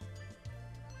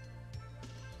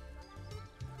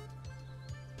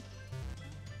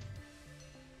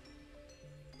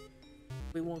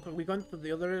 We going to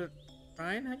the other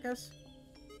shrine, I guess.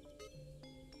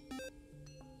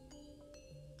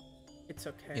 It's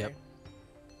okay. Yep.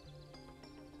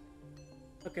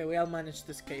 Okay, we all managed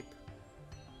to escape.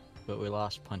 But we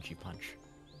lost Punchy Punch.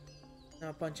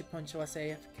 No, Punchy Punch was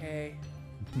AFK.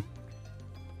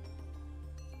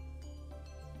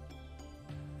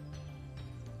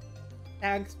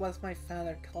 Thanks was my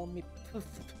father. Call me Poof.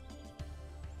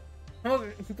 Oh,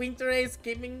 Winter Ace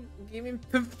giving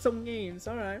Poof some games.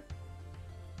 All right.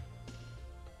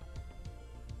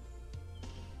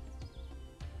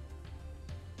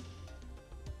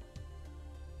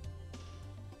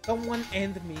 Someone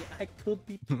end me. I could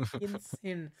be in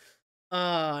sin.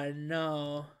 Oh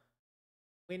no.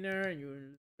 Winner,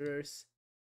 you losers.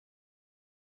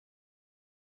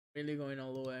 Really going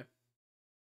all the way.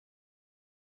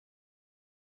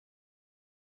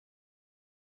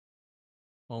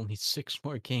 Only 6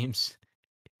 more games.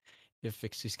 If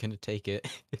Vixie's gonna take it.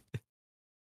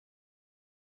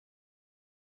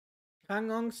 Hang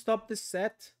on, stop the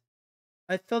set.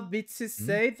 I thought Bitsy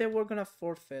said they were gonna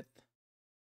forfeit.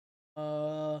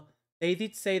 They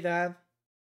did say that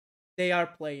they are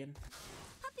playing.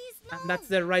 And that's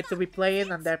their right to be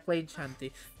playing, and they're playing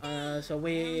Shanty. So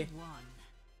we...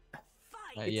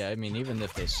 Yeah, I mean, even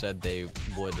if they said they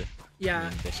would, Yeah. I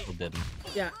mean, they still didn't.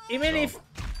 Yeah, even if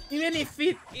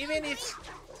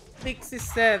Pixie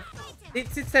said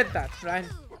that, right?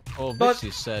 Well, But-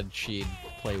 Vixie said she'd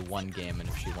play 1 game, and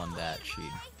if she won that,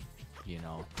 she'd, you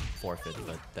know, forfeit,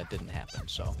 but that didn't happen,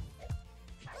 so.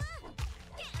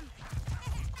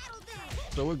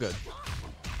 So we're good.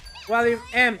 Well, if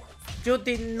you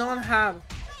did not have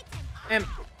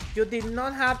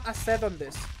a set on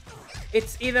this.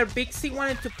 It's either Bixie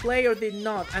wanted to play or did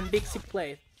not, and Bixie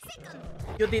played.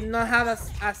 You did not have a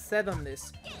set on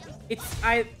this.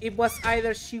 It was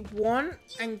either she won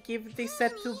and give the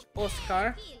set to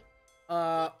Oscar.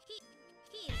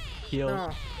 Heal.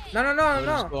 No. What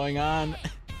is going on?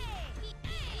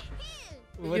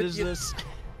 What is You- this?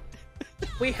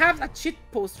 We have a cheat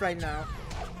post right now.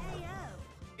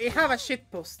 We have a shit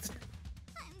post.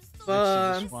 Vixie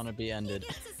But just wanna be ended.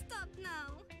 Get to stop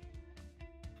now.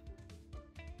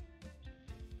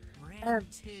 Round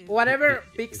 2. whatever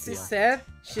Big Bixie deal. said,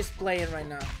 she's playing right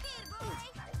now.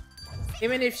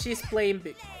 Even if she's playing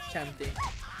Big Chanty.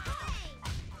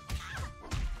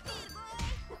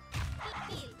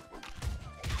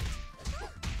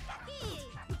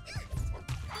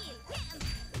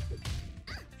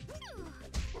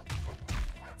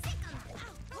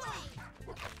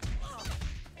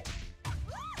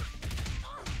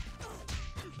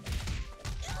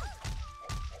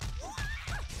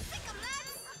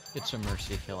 It's a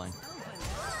mercy killing.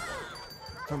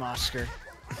 From Oscar.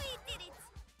 We did it.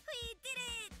 We did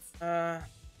it.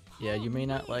 Yeah, you may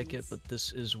not like it, but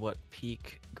this is what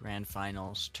peak Grand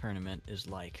Finals tournament is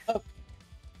like.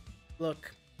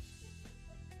 Look.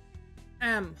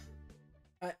 M.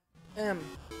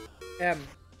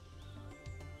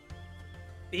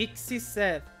 Pixie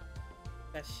said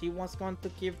that she was going to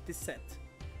give the set.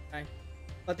 Right?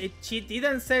 But she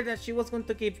didn't say that she was going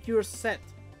to give your set.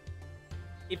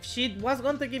 If she was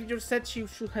going to give your set, she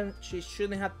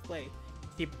shouldn't have played.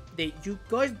 You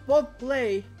guys both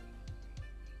play.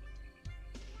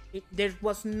 There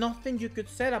was nothing you could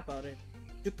say about it.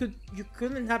 You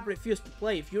couldn't have refused to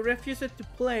play. If you refused to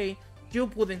play, you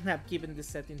wouldn't have given the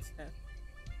set instead.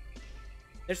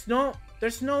 There's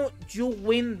no you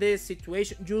win this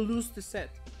situation, you lose the set.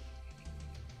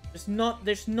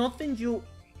 There's nothing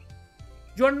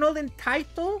you're not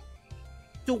entitled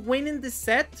to winning the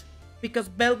set because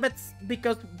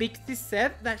Bixie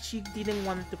said that she didn't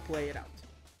want to play it out.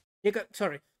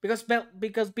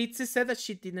 Because Bixie said that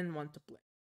she didn't want to play.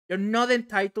 You're not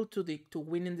entitled to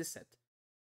winning the set.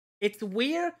 It's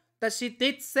weird that she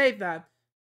did say that,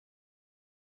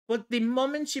 but the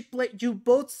moment she played, you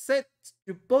both sit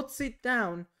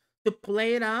down to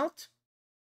play it out.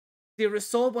 The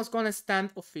result was gonna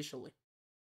stand officially.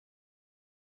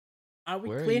 Are we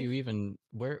Where clear? are you even?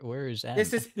 Where is that?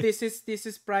 This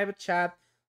is private chat.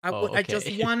 Okay.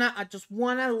 I just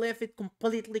wanna leave it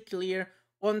completely clear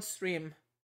on stream,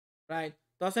 right?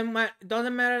 Doesn't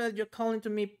matter that you're calling to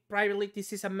me privately.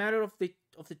 This is a matter of the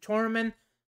tournament.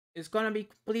 It's gonna be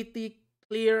completely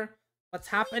clear what's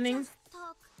happening.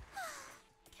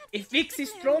 If Vix is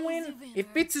throwing, if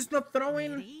Vix is not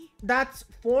throwing, that's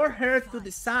for her to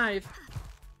decide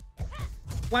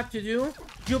what to do.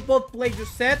 You both played your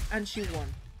set and she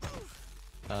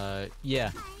won.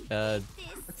 Yeah. That's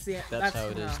how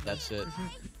it is. That's it.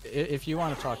 If you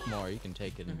want to talk more, you can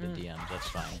take it in the DMs. That's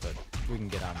fine, but we can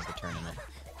get on with the tournament.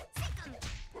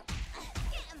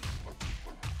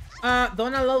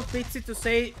 Don't allow Pixie to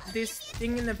say this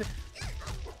thing in the...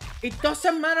 It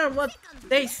doesn't matter what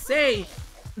they say.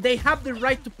 They have the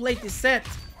right to play the set.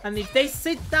 And if they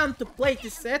sit down to play the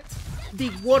set,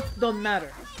 the words don't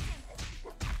matter.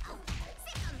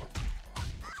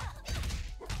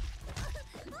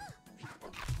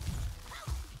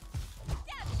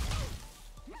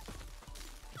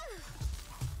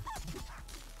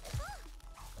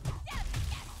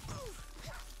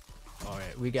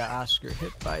 Alright, we got Oscar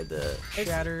hit by the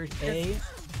Shatter A.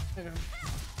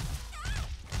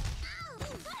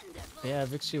 Yeah,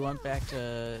 Vixie went back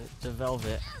to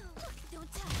Velvet.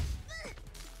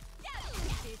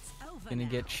 Gonna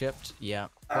get chipped. Yeah,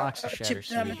 blocks the Shatter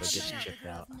C, but gets chipped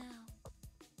out.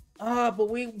 But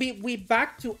we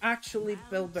back to actually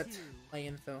Velvet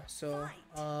playing though. So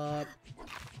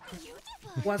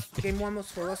game one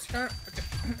was for Oscar.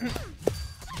 Okay.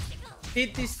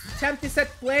 Did this champion set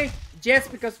play? Yes,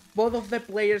 because both of the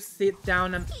players sit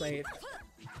down and played.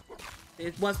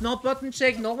 It was no button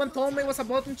check. No one told me it was a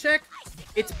button check.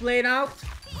 It's played out.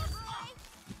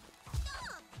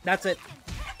 That's it.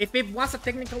 If it was a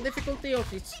technical difficulty, or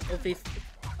if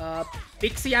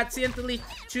Pixie accidentally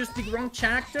chose the wrong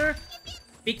character,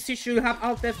 Pixie should have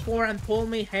Alt F4 and told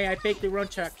me, hey, I picked the wrong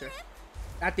character.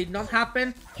 That did not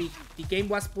happen. The game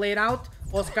was played out.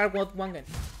 Oscar won game.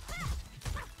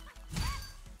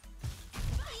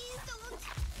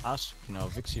 No,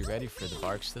 Vixie ready for the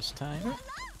barks this time.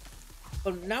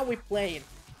 But now we're playing.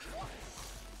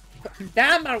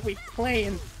 Damn, are we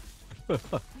playing? Ooh,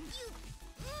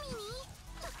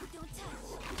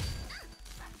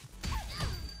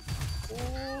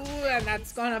 and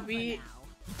that's gonna be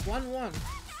 1-1.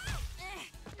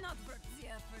 Not worth the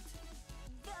effort.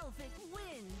 Velvet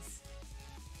wins.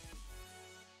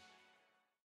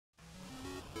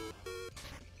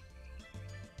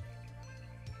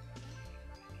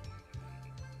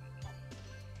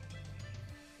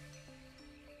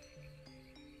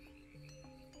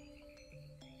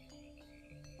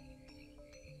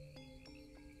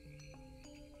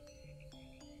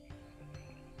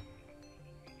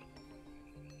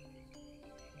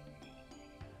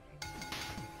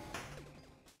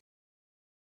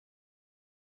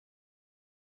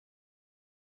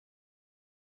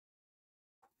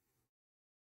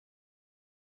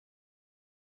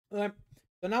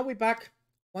 So now we're back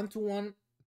 1-1.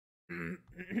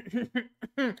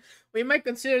 We might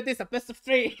consider this a best of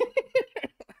 3.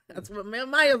 That's what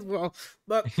might as well.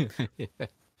 But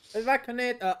we're back on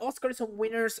it. Oscar is on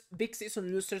winners, Vixie is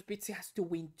on losers. Vixie has to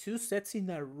win 2 sets in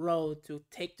a row to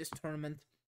take this tournament.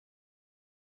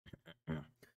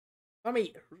 I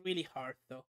mean, really hard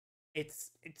though.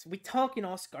 We talking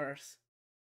Oscars.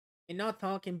 We're not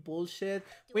talking bullshit.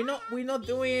 We're not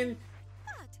doing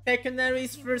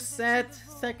secondaries first set,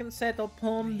 second set of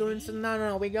home, doing some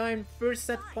no, we're going first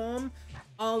set home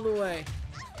all the way.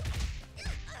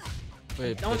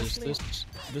 Wait, but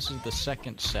this is the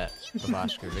second set of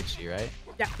Oscar Vixie, right?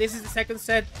 Yeah, this is the second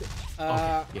set.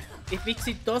 Okay, yeah. If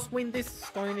Vixie does win this,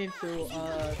 it's going into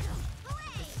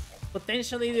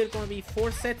Potentially there's gonna be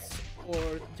 4 sets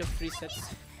or just 3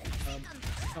 sets.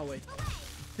 No wait,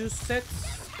 2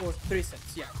 sets or 3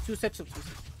 sets. Yeah, 2 sets of 2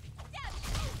 sets.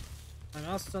 I'm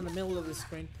also in the middle of the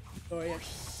screen.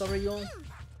 Sorry, y'all.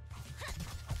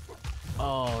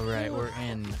 Oh right, we're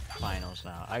in finals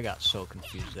now. I got so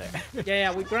confused there.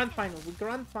 Yeah, we grand finals.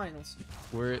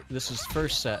 This is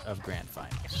first set of grand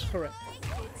finals. Correct.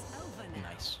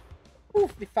 Nice. Ooh,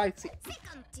 the 5C. Did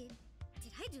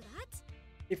I do that?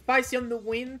 If I see on the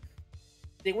win,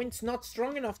 the wind's not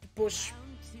strong enough to push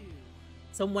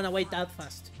someone away that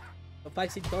fast. So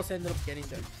 5C does end up getting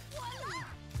there.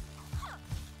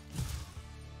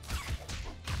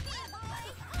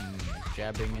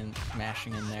 Jabbing and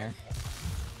mashing in there.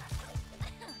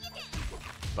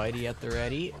 Bitey at the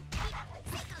ready.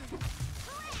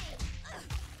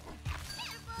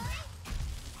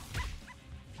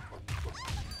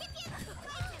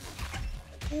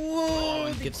 Whoa,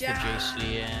 Oh, gets the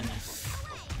JC in.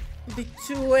 The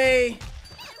 2A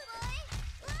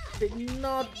did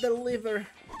not deliver.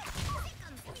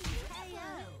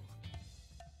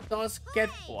 Does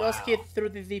hit through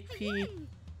the VP.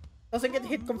 Doesn't get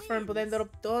hit confirmed, but it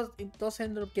does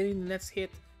end up getting the next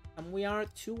hit, and we are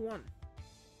 2-1.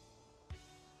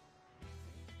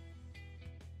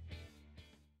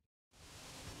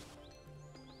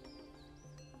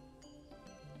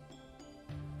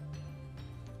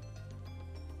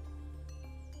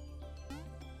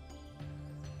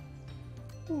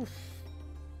 Oof.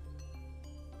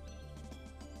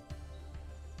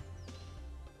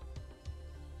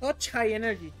 Such high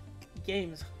energy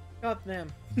games. God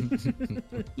damn.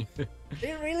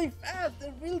 They're really fast.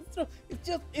 They're really strong.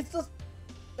 It's just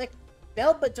like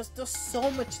Velvet just does so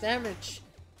much damage.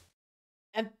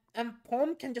 And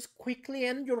Palm can just quickly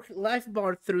end your life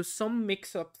bar through some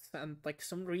mix-ups and like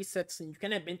some resets, and you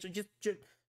can eventually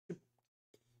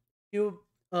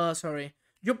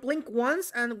you blink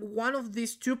once and one of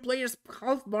these 2 players'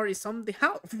 health bar is on the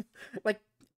health. Like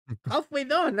halfway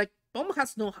done. Like Palm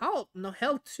has no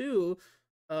health too.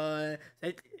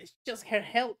 It's just her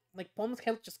health. Like Palm's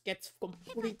health just gets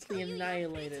completely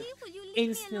annihilated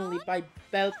instantly by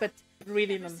Velvet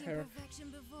breathing on her.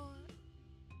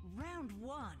 Round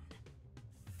 1.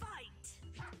 Fight.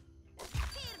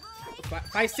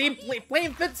 If I see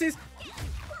playing fences,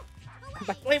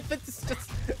 but playing fences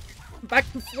just back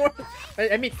and forth.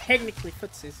 I mean, technically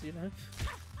fences, you know.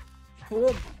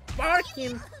 Full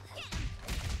barking.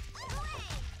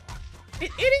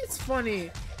 It is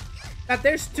funny that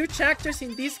there's 2 characters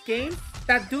in this game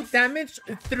that do damage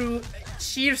through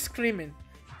sheer screaming.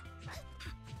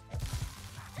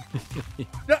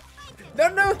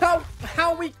 Don't know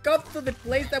how we got to the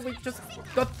place that we just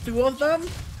got 2 of them.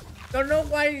 Don't know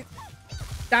why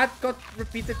that got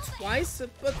repeated twice,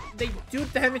 but they do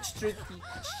damage through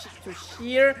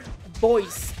sheer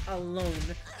voice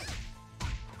alone.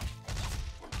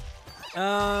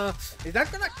 Is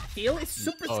that gonna kill? It's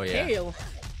super scale.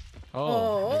 Yeah.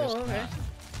 Okay.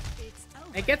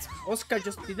 I guess Oscar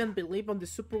just didn't believe on the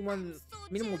Super 1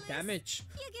 minimal damage.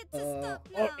 Or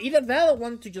either that or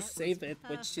wanted to just save it,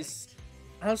 which is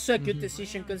also a good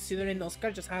decision considering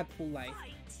Oscar just had full life.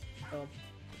 So.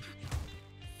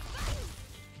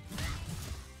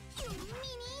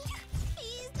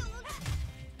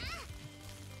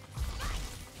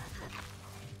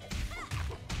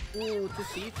 Ooh, to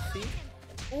see.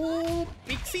 Ooh,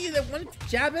 Pixie that wanted to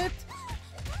jab it,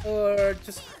 or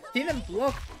just didn't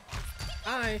block.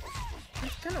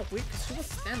 It's kind of weird because she was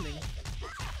standing.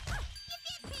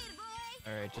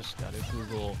 Alright, just gotta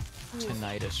Google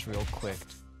tinnitus real quick.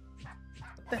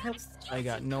 What the hell? I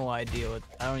got no idea what.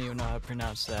 I don't even know how to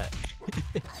pronounce that.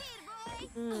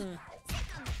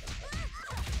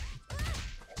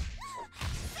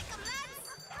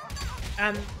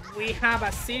 And we have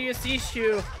a serious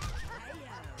issue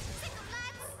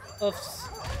of.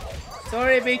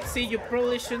 Sorry, Bixie, you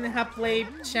probably shouldn't have played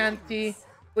Shanty,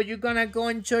 but you're gonna go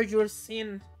enjoy your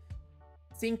Sin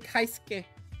Kaisuke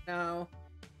now.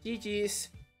 GG's.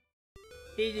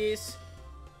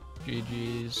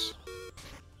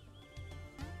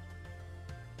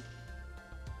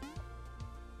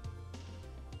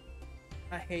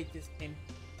 I hate this game.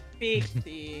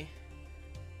 Bixie.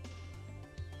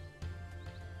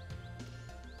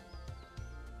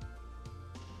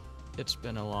 It's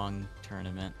been a long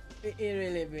tournament. It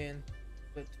really been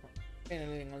a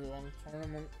really long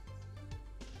tournament.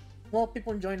 More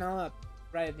people join up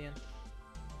right at the end.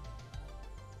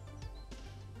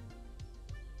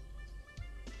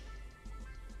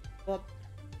 But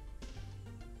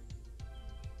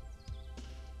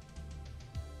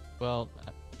well,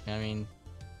 I mean,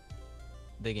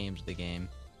 the game's the game.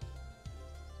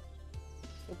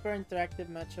 Super interactive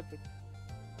matchup.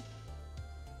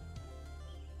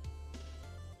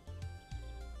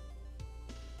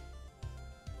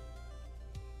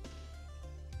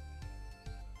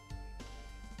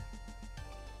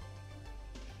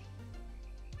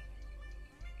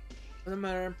 Doesn't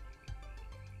matter.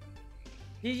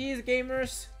 GG's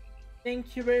gamers.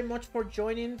 Thank you very much for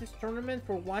joining this tournament,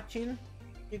 for watching.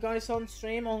 You guys on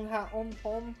stream, on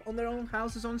home, on their own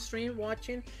houses on stream,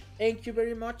 watching. Thank you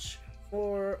very much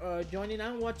for joining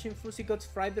and watching Fuzzy Gods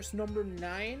Fridays number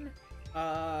 9.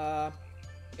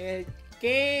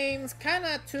 Games kind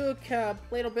of took a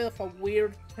little bit of a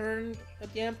weird turn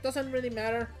at the end. Doesn't really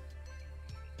matter.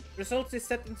 Results is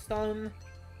set in stone.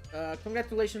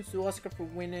 Congratulations to Oscar for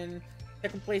winning.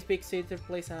 Second place Big C, third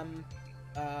place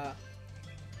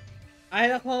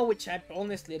Idaho, which I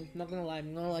honestly, I'm not gonna lie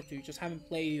to you, just haven't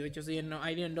played you. I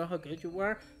didn't know how good you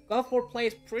were. God 4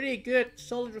 plays pretty good,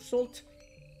 solid result.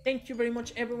 Thank you very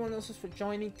much everyone else for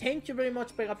joining. Thank you very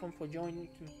much Pegafon for joining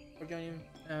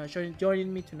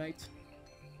me tonight.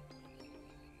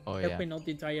 Oh yeah. Helping out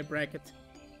the entire bracket.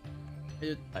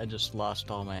 I just lost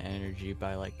all my energy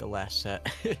by like the last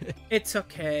set. It's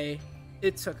okay.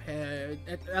 It's okay.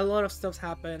 A lot of stuff's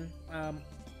happened.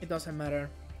 It doesn't matter.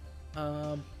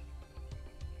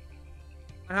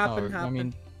 Happened. I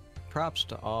mean, props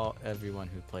to everyone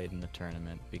who played in the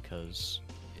tournament, because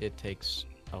it takes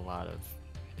a lot of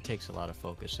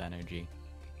focus energy.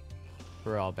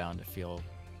 We're all bound to feel,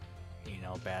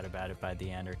 bad about it by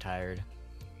the end, or tired.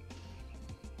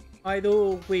 I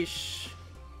do wish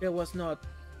there was not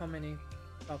so many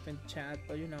stuff in chat,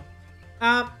 but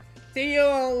see you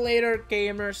all later,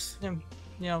 gamers.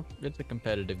 It's a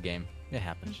competitive game. It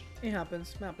happens. It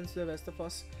happens. It happens to the best of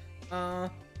us.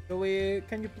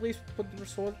 Can you please put the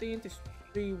result in? It's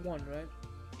 3-1, right?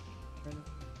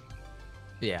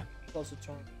 Yeah. Close to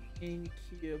turn. Thank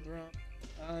you, bro.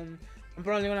 I'm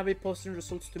probably gonna be posting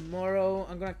results tomorrow.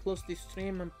 I'm gonna close this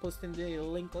stream and posting the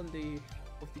link on the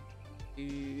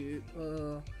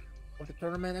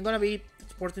tournament. I'm gonna be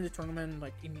supporting the tournament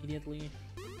like immediately,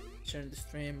 sharing the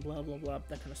stream, blah blah blah,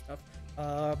 that kind of stuff.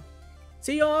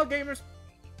 See you all, gamers.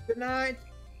 Good night.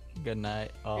 Good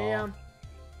night. Yeah.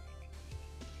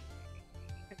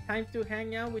 Time to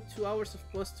hang out with 2 hours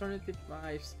of post-tournament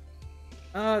vibes.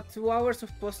 2 hours of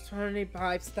post-tournament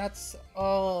vibes. That's,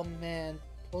 oh man,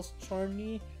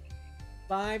 post-tournament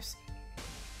vibes.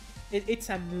 It's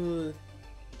a mood.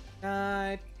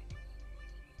 Night.